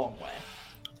Pass the long way.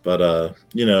 But,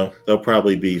 they'll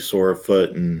probably be sore of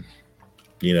foot and,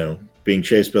 being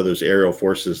chased by those aerial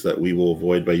forces that we will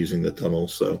avoid by using the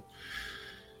tunnels. So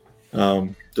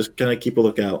just kind of keep a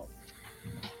lookout.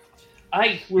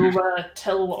 I will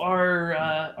tell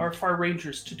our Far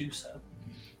Rangers to do so.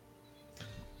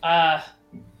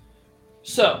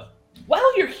 So,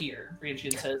 while you're here,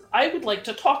 Brangian says, I would like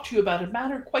to talk to you about a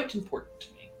matter quite important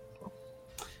to me.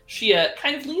 She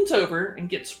kind of leans over and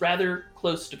gets rather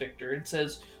close to Victor and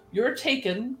says, you're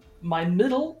taking my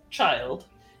middle child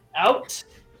out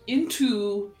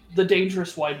into the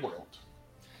dangerous wide world.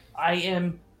 I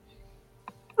am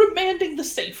remanding the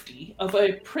safety of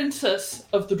a princess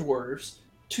of the dwarves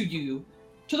to you,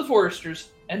 to the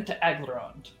Foresters, and to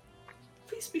Aglarond.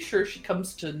 Please be sure she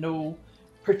comes to no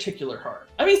particular harm.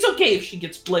 I mean, it's okay if she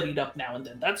gets bloodied up now and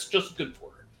then. That's just good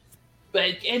for her.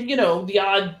 But, and the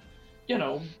odd,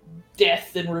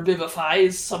 death and revivify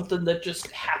is something that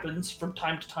just happens from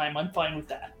time to time. I'm fine with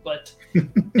that. But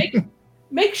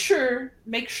make sure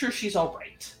she's all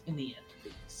right in the end,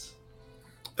 please.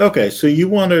 Okay, so you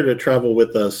want her to travel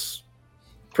with us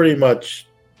pretty much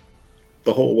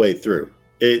the whole way through.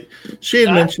 She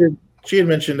had mentioned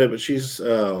it, but she's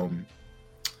a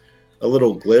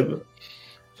little glib,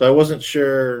 so I wasn't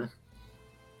sure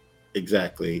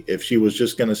exactly if she was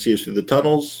just going to see us through the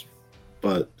tunnels.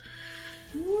 But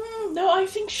no, I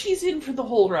think she's in for the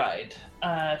whole ride.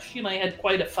 She and I had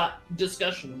quite a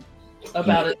discussion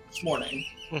about it this morning.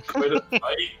 Quite a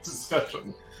fight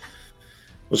discussion.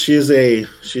 Well, she's a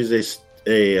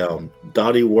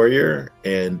doughty warrior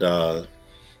and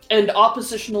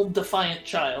oppositional defiant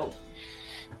child.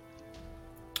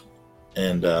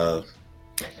 And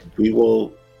we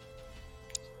will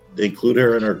include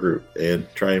her in our group and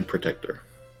try and protect her.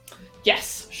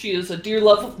 Yes, she is a dear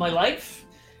love of my life,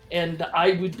 and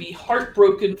I would be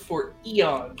heartbroken for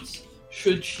eons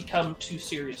should she come to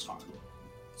serious harm.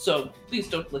 So please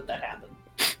don't let that happen.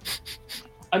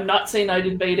 I'm not saying I'd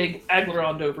invade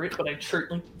Aglarond over it, but I'd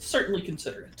certainly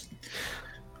consider it.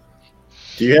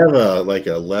 Do you have a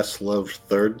less loved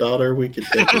third daughter we could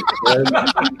take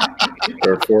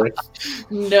or fourth?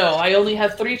 No, I only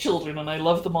have 3 children, and I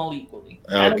love them all equally.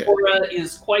 Okay. Anamora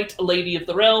is quite a lady of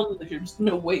the realm. There's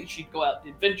no way she'd go out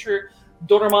and adventure.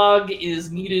 Doramag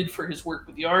is needed for his work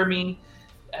with the army.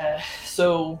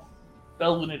 So,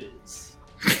 Belwyn it is.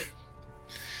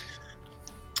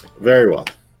 Very well.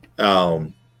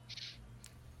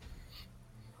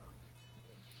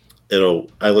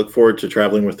 I look forward to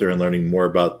traveling with her and learning more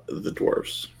about the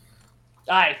dwarves.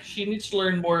 Aye, she needs to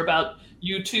learn more about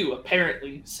you too,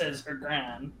 apparently, says her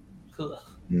gran. What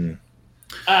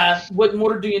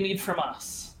more do you need from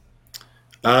us?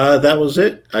 That was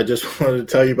it. I just wanted to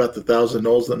tell you about the 1,000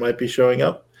 Knolls that might be showing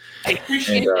up. I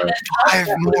appreciate And, it. 5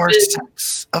 more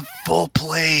sets of full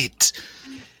plate.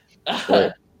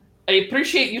 I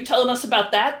appreciate you telling us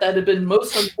about that. That'd have been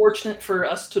most unfortunate for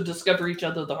us to discover each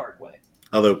other the hard way.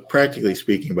 Although, practically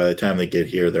speaking, by the time they get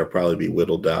here, they'll probably be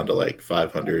whittled down to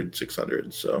 500,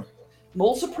 600. So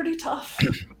Moles are pretty tough.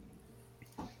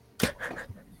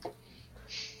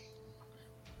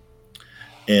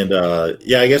 And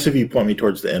I guess if you point me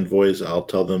towards the envoys, I'll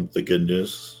tell them the good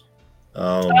news.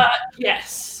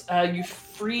 Yes,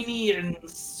 Euphrini and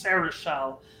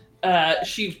Sarashal.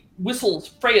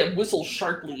 Freya whistles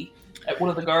sharply at one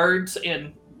of the guards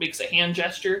and makes a hand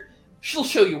gesture. She'll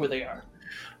show you where they are.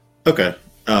 Okay.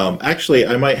 Actually,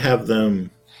 I might have them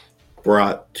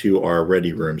brought to our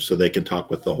ready room so they can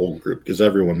talk with the whole group, because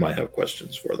everyone might have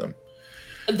questions for them.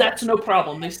 That's no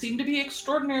problem. They seem to be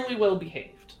extraordinarily well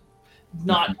behaved.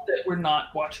 Not that we're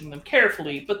not watching them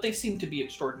carefully, but they seem to be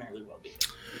extraordinarily well behaved.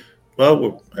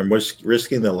 Well, I'm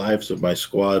risking the lives of my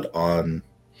squad on,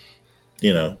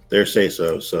 their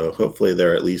say-so. So hopefully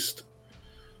they're at least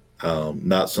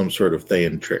not some sort of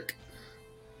Thayan trick.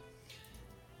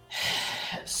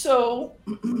 So,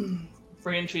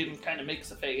 Frangian kind of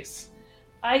makes a face.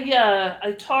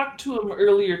 I talked to him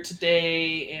earlier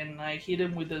today, and I hit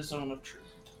him with a zone of truth.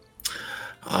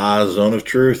 Zone of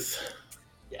truth.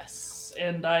 Yes,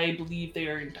 and I believe they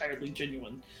are entirely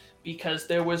genuine. Because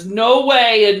there was no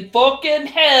way in fucking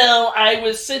hell I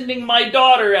was sending my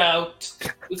daughter out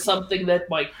with something that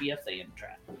might be a Thayan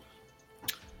trap.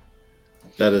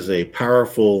 That is a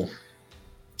powerful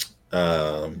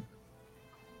Dwemer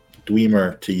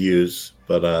to use,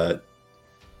 but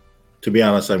to be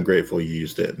honest, I'm grateful you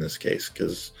used it in this case,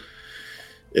 because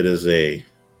it is a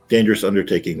dangerous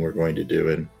undertaking we're going to do,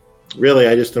 and really,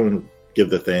 I just don't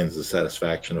give the Thayans the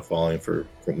satisfaction of falling for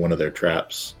one of their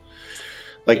traps.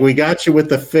 Like, we got you with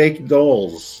the fake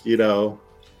dolls, you know.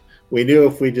 We knew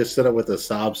if we just set up with a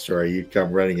sob story, you'd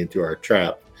come running into our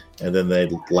trap, and then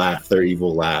they'd laugh their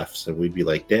evil laughs, and we'd be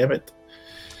like, damn it.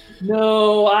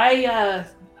 No, I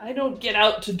don't get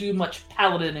out to do much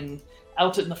paladining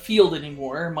out in the field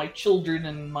anymore. My children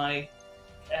and my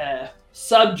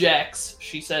subjects,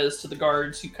 she says to the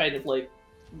guards, who kind of, like,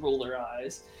 roll their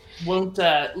eyes, won't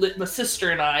let my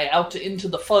sister and I out into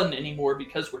the fun anymore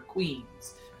because we're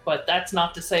queens. But that's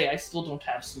not to say I still don't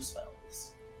have some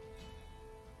spells.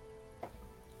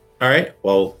 All right.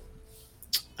 Well,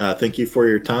 thank you for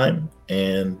your time.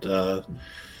 And it'll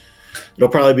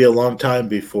probably be a long time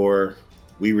before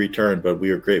we return, but we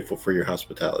are grateful for your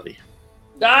hospitality.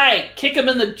 Aye, kick him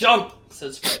in the junk,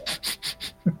 says Freya.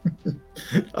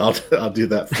 I'll do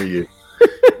that for you.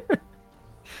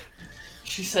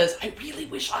 She says, I really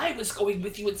wish I was going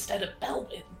with you instead of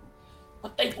Belwyn,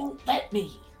 but they won't let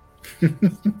me. I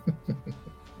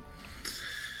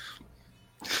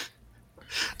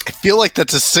feel like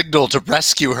that's a signal to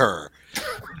rescue her.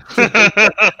 When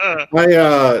We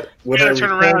I gotta turn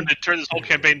around return, and turn this whole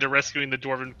campaign to rescuing the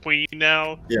Dwarven Queen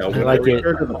now. yeah, when like I it.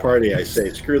 return to the party, I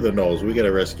say, screw the Knolls. We got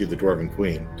to rescue the Dwarven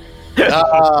Queen.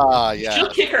 Yeah.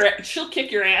 She'll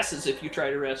kick your asses if you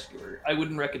try to rescue her. I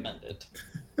wouldn't recommend it.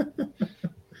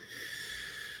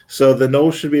 So the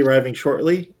Knolls should be arriving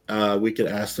shortly. We could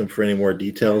ask them for any more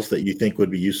details that you think would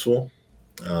be useful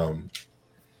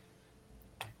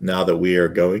now that we are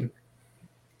going.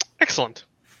 Excellent.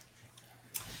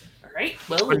 All right.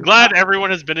 Well, I'm glad everyone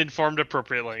has been informed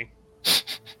appropriately.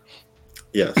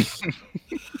 Yes.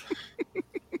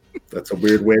 That's a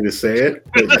weird way to say it.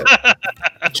 But yeah.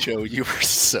 Joe, you were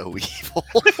so evil.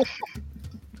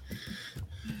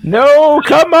 No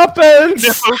comeuppance!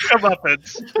 No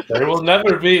comeuppance. There will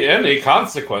never be any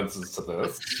consequences to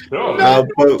this. Sure.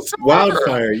 But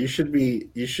Wildfire, you should be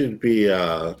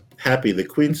happy. The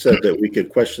Queen said that we could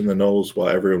question the Knolls while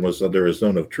everyone was under a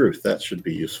zone of truth. That should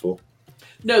be useful.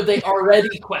 no, they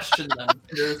already questioned them.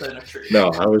 There's no truth.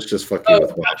 No, I was just fucking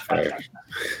with Wildfire.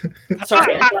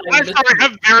 Sorry. I'm sorry,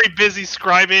 I'm very busy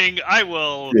scribing. I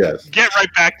will Yes. get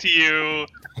right back to you.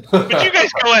 But you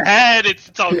guys go ahead.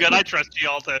 It's all good. I trust you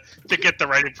all to get the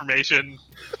right information.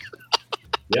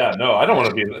 Yeah, no, I don't want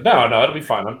to be. No, it'll be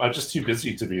fine. I'm just too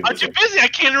busy to be. I'm too busy. I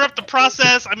can't interrupt the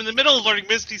process. I'm in the middle of learning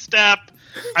Misty Step.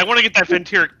 I want to get that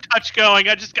Ventiric touch going.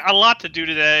 I just got a lot to do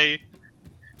today.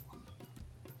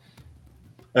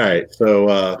 All right,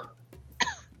 so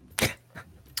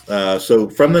so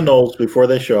from the Knolls, before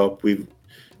they show up, we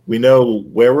know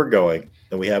where we're going,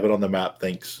 and we have it on the map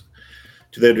thanks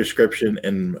to their description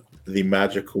and the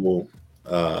magical,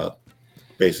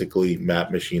 basically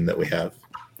map machine that we have.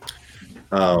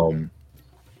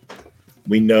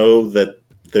 We know that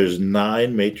there's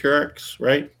 9 matriarchs,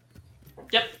 right?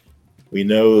 Yep. We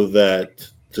know that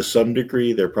to some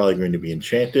degree they're probably going to be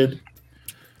enchanted.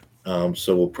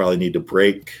 So we'll probably need to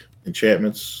break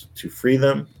enchantments to free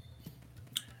them.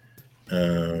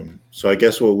 So I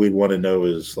guess what we'd want to know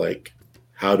is like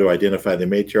how to identify the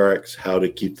matriarchs, how to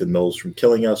keep the Knolls from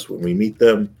killing us when we meet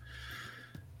them,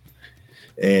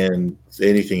 and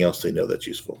anything else they know that's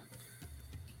useful.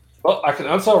 Well, I can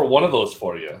answer one of those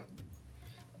for you.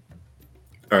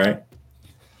 All right.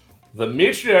 The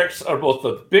matriarchs are both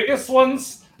the biggest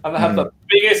ones, and they have the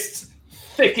biggest,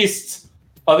 thickest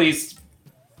of these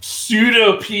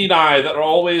pseudo peni that are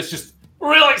always just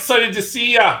real excited to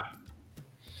see ya.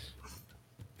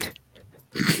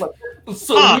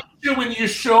 So when you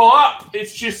show up,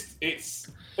 it's just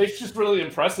really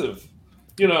impressive.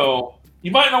 You know,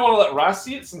 you might not want to let Ras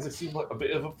see it since it seems like a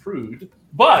bit of a prude,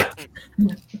 but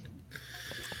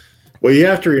Well, you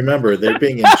have to remember they're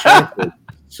being enchanted,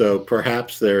 so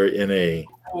perhaps they're in a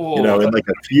in like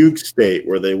a fugue state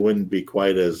where they wouldn't be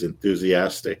quite as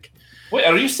enthusiastic. Wait,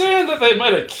 are you saying that they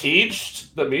might have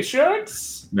caged the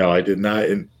matriarchs? No, I did not.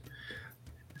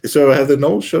 So have the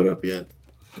Knolls showed up yet?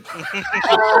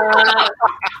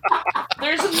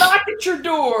 There's a knock at your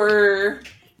door,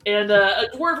 and a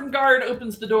dwarven guard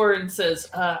opens the door and says,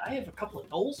 I have a couple of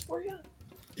gnolls for you.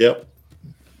 Yep.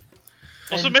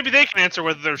 Well, so maybe they can answer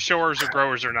whether they're showers or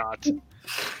growers or not.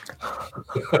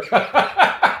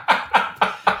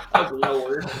 Oh,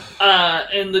 Lord.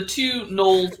 And the two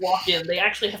gnolls walk in. They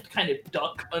actually have to kind of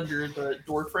duck under the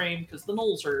door frame because the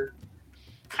gnolls are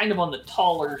kind of on the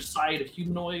taller side of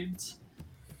humanoids.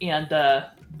 And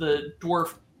the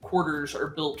dwarf quarters are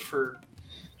built for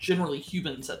generally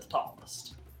humans at the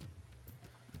tallest.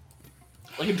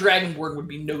 Like a dragonborn would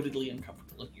be notably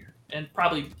uncomfortable in here. And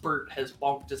probably Bert has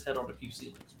bonked his head on a few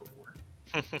ceilings before.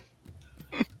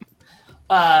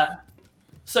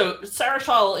 So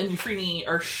Sarashal and Euphrini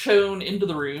are shown into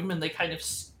the room, and they kind of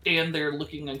stand there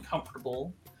looking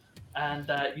uncomfortable. And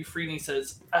Euphrini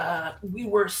says, "We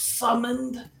were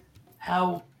summoned.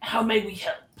 How may we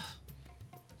help?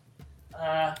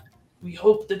 We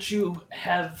hope that you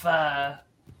have.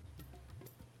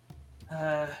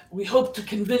 We hope to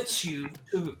convince you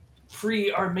to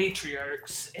free our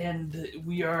matriarchs, and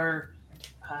we are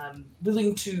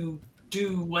willing to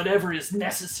do whatever is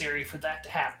necessary for that to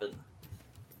happen."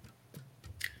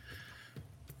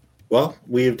 Well,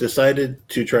 we have decided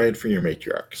to try and free your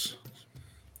matriarchs.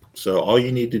 So all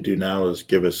you need to do now is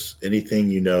give us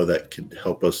anything you know that could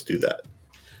help us do that.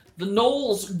 The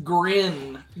gnolls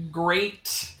grin,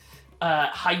 great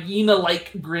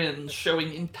hyena-like grins,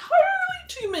 showing entirely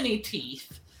too many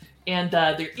teeth, and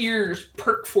their ears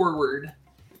perk forward.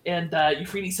 And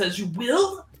Euphrini says, "You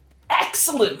will?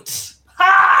 Excellent!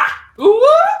 Ha! Ooh!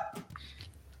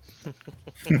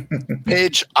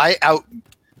 Paige, I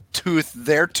out-tooth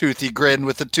their toothy grin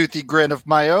with a toothy grin of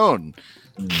my own.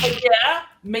 Oh, yeah?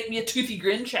 Make me a toothy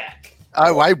grin check."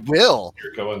 Oh, I will.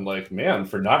 You're going like, man,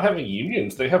 for not having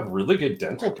unions, they have really good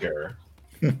dental care.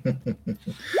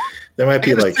 There might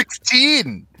be I got a like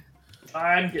 16.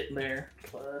 I'm getting there.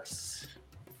 Plus.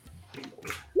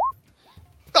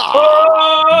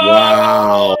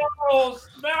 wow. Oh,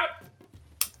 snap!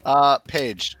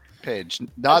 Paige,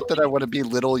 not that I want to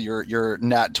belittle your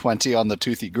nat 20 on the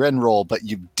toothy grin roll, but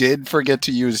you did forget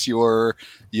to use your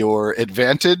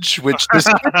advantage, which this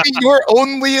could be your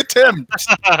only attempt.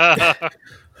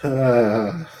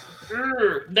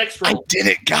 Next I roll. did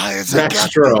it, guys. I got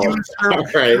Next to roll. use her All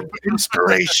right.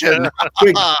 inspiration.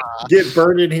 Quick, get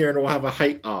Bird in here and we'll have a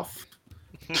height off.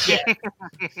 Yeah.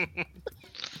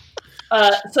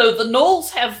 So the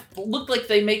gnolls look like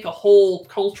they make a whole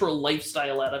cultural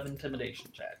lifestyle out of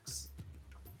intimidation checks.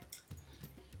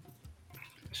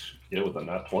 Yeah, with a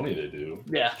nat 20 they do.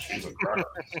 Yeah. She's a cracker.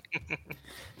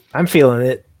 I'm feeling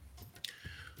it.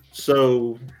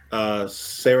 So,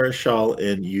 Sarah, Shawl,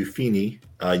 and Euphini,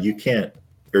 you can't,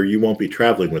 or you won't be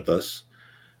traveling with us.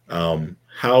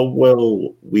 How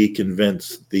will we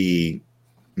convince the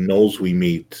gnolls we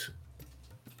meet,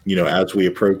 as we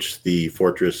approach the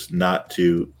fortress, not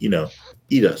to,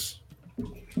 eat us?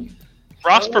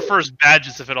 Ross prefers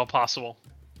badges if at all possible.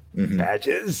 Mhm.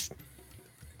 Badges.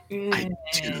 I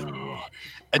do.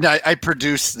 And I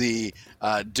produce the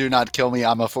 "Do Not Kill Me,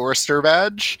 I'm a Forester"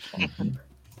 badge.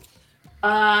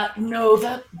 No,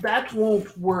 that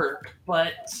won't work.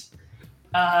 But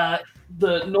the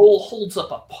gnoll holds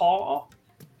up a paw,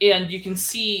 and you can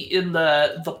see in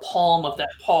the palm of that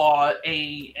paw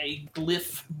a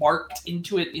glyph marked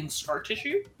into it in scar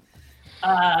tissue.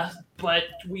 But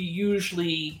we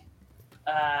usually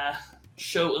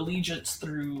show allegiance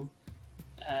through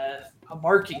a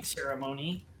marking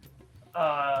ceremony.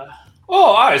 Oh,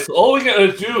 nice. All we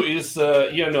gotta do is,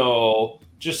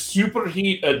 just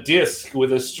superheat a disc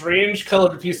with a strange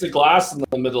colored piece of glass in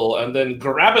the middle and then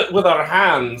grab it with our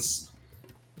hands.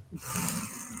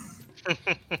 Yep,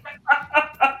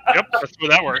 that's where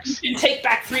that works. You take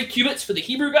back 3 cubits for the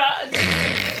Hebrew gods.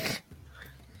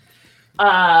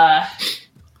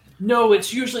 No,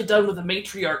 it's usually done with a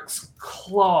matriarch's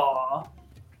claw.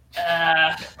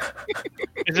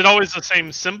 Is it always the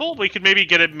same symbol? We could maybe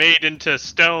get it made into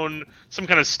stone, some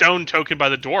kind of stone token by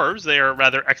the dwarves. They are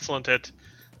rather excellent at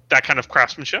that kind of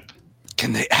craftsmanship.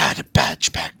 Can they add a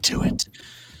badge back to it?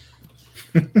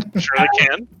 Sure they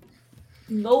can.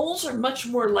 Gnolls are much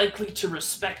more likely to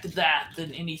respect that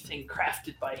than anything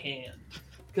crafted by hand.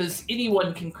 Because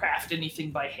anyone can craft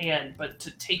anything by hand, but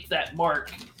to take that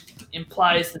mark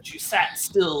implies that you sat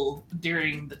still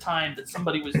during the time that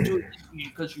somebody was doing it to you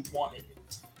because you wanted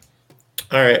it.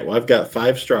 All right. Well, I've got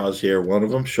 5 straws here. One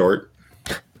of them short.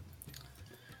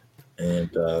 And,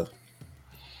 There's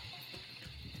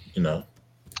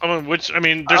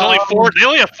only 4. They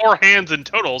only have 4 hands in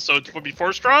total, so it would be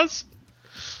 4 straws.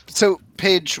 So,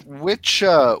 Paige, which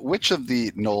of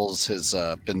the gnolls has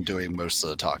been doing most of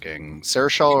the talking?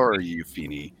 Sarashal or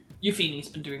Euphini? Euphini's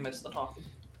been doing most of the talking.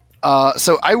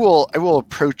 So I will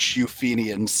approach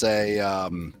Euphini and say,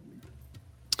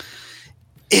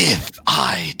 If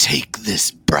I take this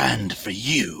brand for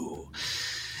you,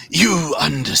 you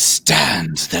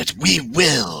understand that we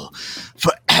will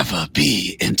forever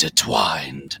be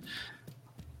intertwined.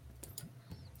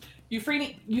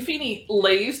 Euphini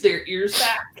lays their ears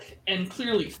back and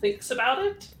clearly thinks about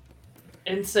it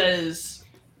and says,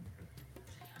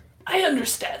 I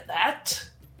understand that.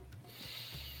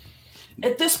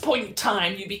 At this point in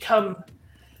time, you become...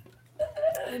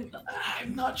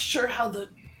 I'm not sure how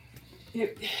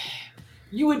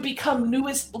you would become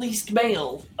newest least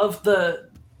male of the...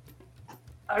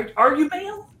 Are you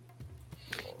male?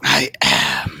 I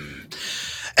am.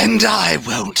 And I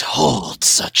won't hold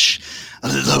such a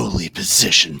lowly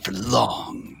position for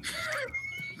long.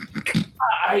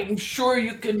 I'm sure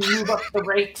you can move up the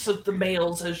ranks of the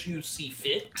males as you see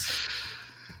fit.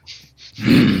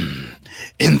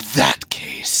 In that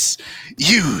case,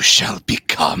 you shall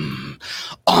become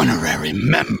honorary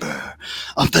member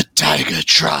of the tiger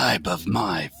tribe of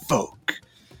my folk.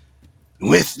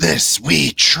 With this,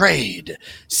 we trade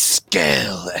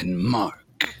scale and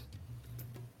mark.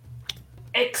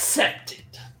 Accepted.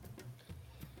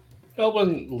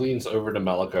 Elwyn leans over to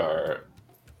Malachar.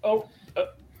 Oh,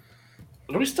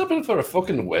 are we stopping for a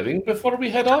fucking wedding before we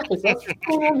head off? Is that what's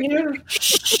going on here?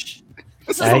 Shh.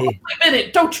 This is a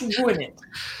minute. Don't you ruin it.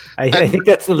 I think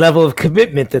that's the level of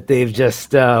commitment that they've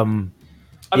just. I mean,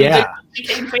 they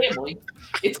became family.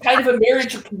 It's kind of a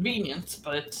marriage of convenience,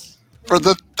 but... for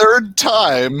the third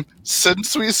time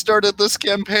since we started this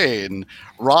campaign,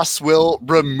 Ross will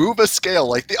remove a scale.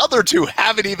 Like, the other two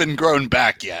haven't even grown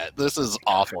back yet. This is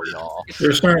awful, y'all.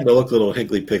 They're starting to look a little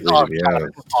higgly-piggly, Oh, to be God,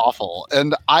 honest. it's awful.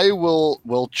 And I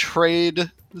will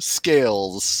trade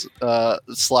scales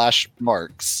 /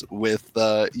 marks with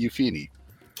Euphini.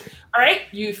 All right,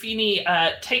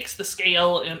 Euphini takes the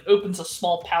scale and opens a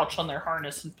small pouch on their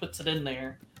harness and puts it in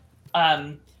there,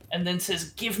 and then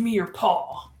says, "Give me your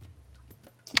paw."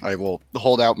 I will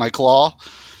hold out my claw.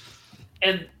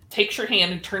 And takes your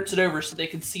hand and turns it over so they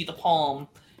can see the palm,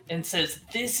 and says,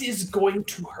 "This is going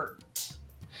to hurt."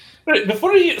 Right,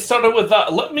 before we get started with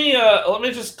that, let me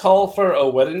just call for a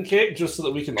wedding cake just so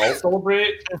that we can all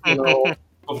celebrate. You know,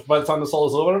 by the time this all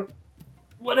is over.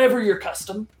 Whatever your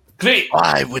custom. Great.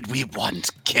 Why would we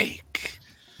want cake?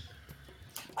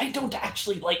 I don't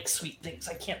actually like sweet things.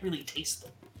 I can't really taste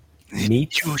them.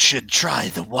 Meat? You should try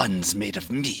the ones made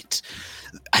of meat.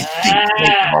 I think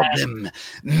they call them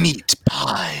meat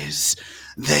pies.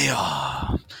 They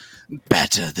are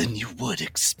better than you would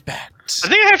expect. I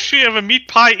think I actually have a meat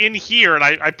pie in here, and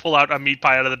I pull out a meat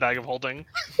pie out of the bag of holding.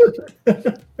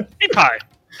 Meat pie.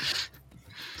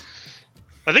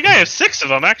 I think I have 6 of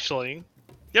them, actually.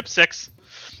 Yep, 6.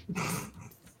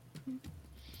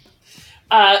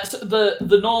 So the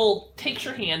gnoll takes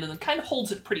your hand and then kind of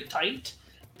holds it pretty tight,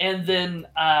 and then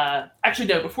actually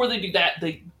no, before they do that,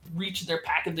 they reach in their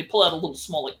pack and they pull out a little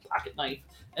small like pocket knife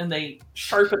and they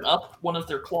sharpen up one of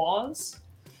their claws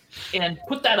and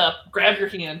put that up, grab your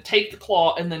hand, take the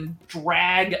claw, and then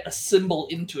drag a symbol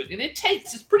into it. And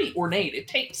it's pretty ornate. It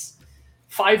takes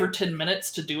 5 or 10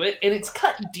 minutes to do it, and it's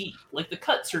cut deep. Like, the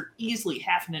cuts are easily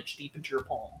half an inch deep into your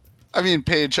palm. I mean,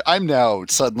 Paige, I'm now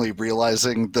suddenly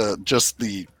realizing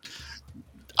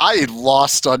I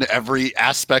lost on every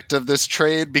aspect of this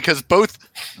trade because both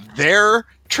their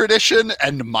tradition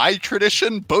and my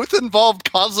tradition both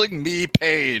involved causing me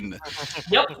pain.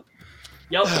 Yep.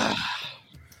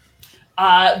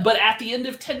 But at the end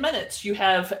of 10 minutes, you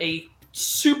have a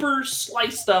super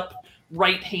sliced up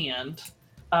right hand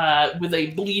with a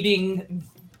bleeding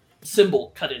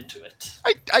symbol cut into it.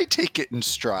 I take it in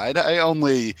stride. I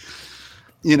only,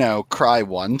 cry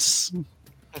once.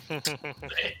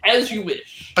 As you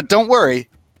wish. But don't worry,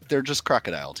 they're just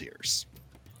crocodile tears.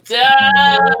 All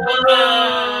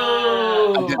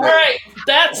right,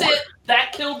 that's it.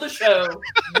 That killed the show.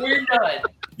 We're done.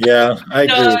 Yeah, I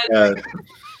agree with that.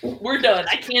 We're done.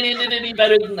 I can't end it any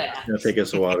better than that. It'll take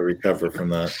us a while to recover from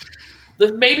that.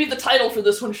 Maybe the title for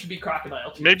this one should be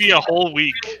Crocodile. Maybe a whole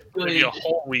week. Maybe a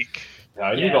whole week. Yeah,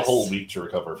 I need a whole week to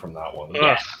recover from that one.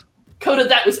 Yeah. Coda,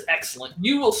 that was excellent.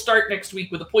 You will start next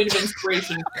week with a point of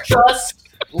inspiration, just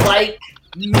like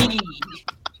me.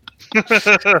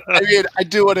 I mean, I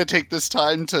do want to take this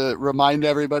time to remind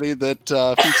everybody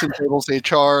that Feats and Fables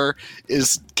HR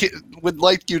would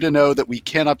like you to know that we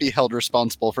cannot be held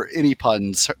responsible for any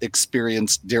puns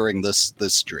experienced during this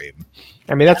stream.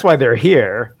 I mean, that's why they're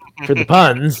here, for the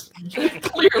puns.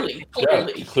 Clearly.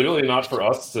 Clearly. Clearly not for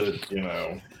us to,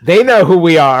 They know who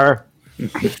we are.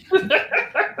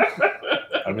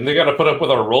 I mean, they got to put up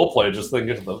with our roleplay. Just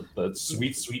thinking of the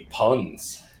sweet, sweet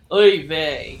puns. Oy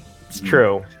vey. It's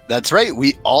true. That's right.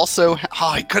 We also.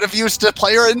 I could have used a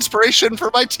player inspiration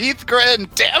for my teeth grin.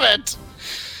 Damn it!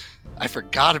 I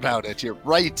forgot about it. You're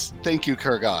right. Thank you,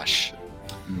 Kurgosh.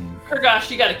 Kurgosh,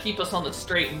 you got to keep us on the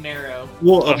straight and narrow.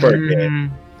 We'll up our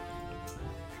game.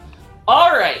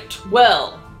 All right.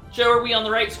 Well, Joe, are we on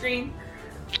the right screen?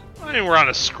 I mean, we're on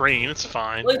a screen. It's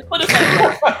fine. Let's put us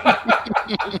on.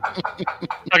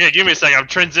 Okay, give me a second. I'm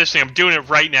transitioning. I'm doing it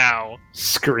right now.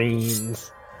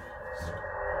 Screens.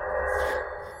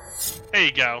 There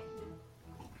you go.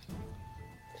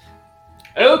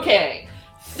 Okay.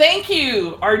 Thank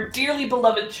you, our dearly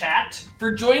beloved chat,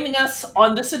 for joining us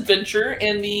on this adventure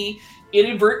in the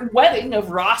inadvertent wedding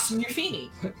of Ross and Yufini.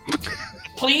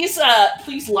 Please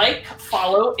like,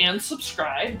 follow, and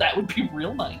subscribe. That would be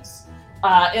real nice.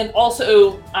 And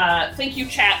also, thank you,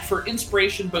 chat, for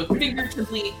inspiration both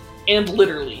figuratively and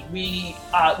literally. We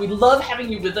love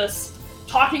having you with us.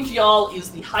 Talking to y'all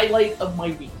is the highlight of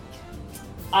my week.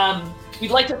 We'd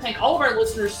like to thank all of our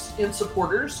listeners and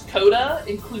supporters, Coda,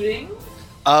 including...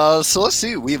 So let's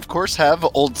see. We, of course, have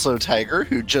Old Slow Tiger,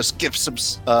 who just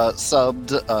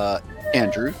subbed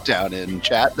Andrew down in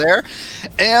chat there.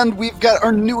 And we've got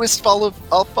our newest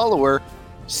follower,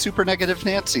 Super Negative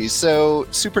Nancy. So,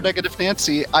 Super Negative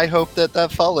Nancy, I hope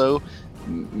that follow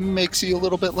makes you a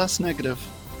little bit less negative.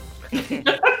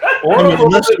 Or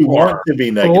Unless you want to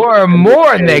be negative. Or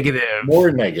more negative.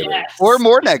 More negative. Yes. Or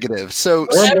more negative. So,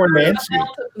 Or Whatever more Nancy. amount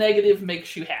of negative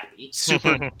makes you happy.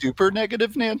 super duper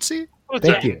negative Nancy?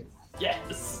 Thank you.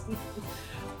 Yes.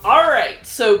 All right,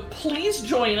 so please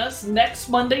join us next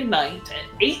Monday night at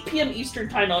 8 p.m. Eastern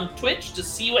Time on Twitch to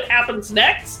see what happens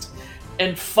next.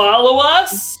 And follow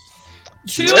us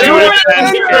to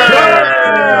adventure!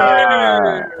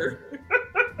 adventure!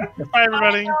 Bye,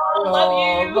 everybody.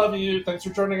 Love you. Love you. Thanks for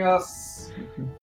joining us.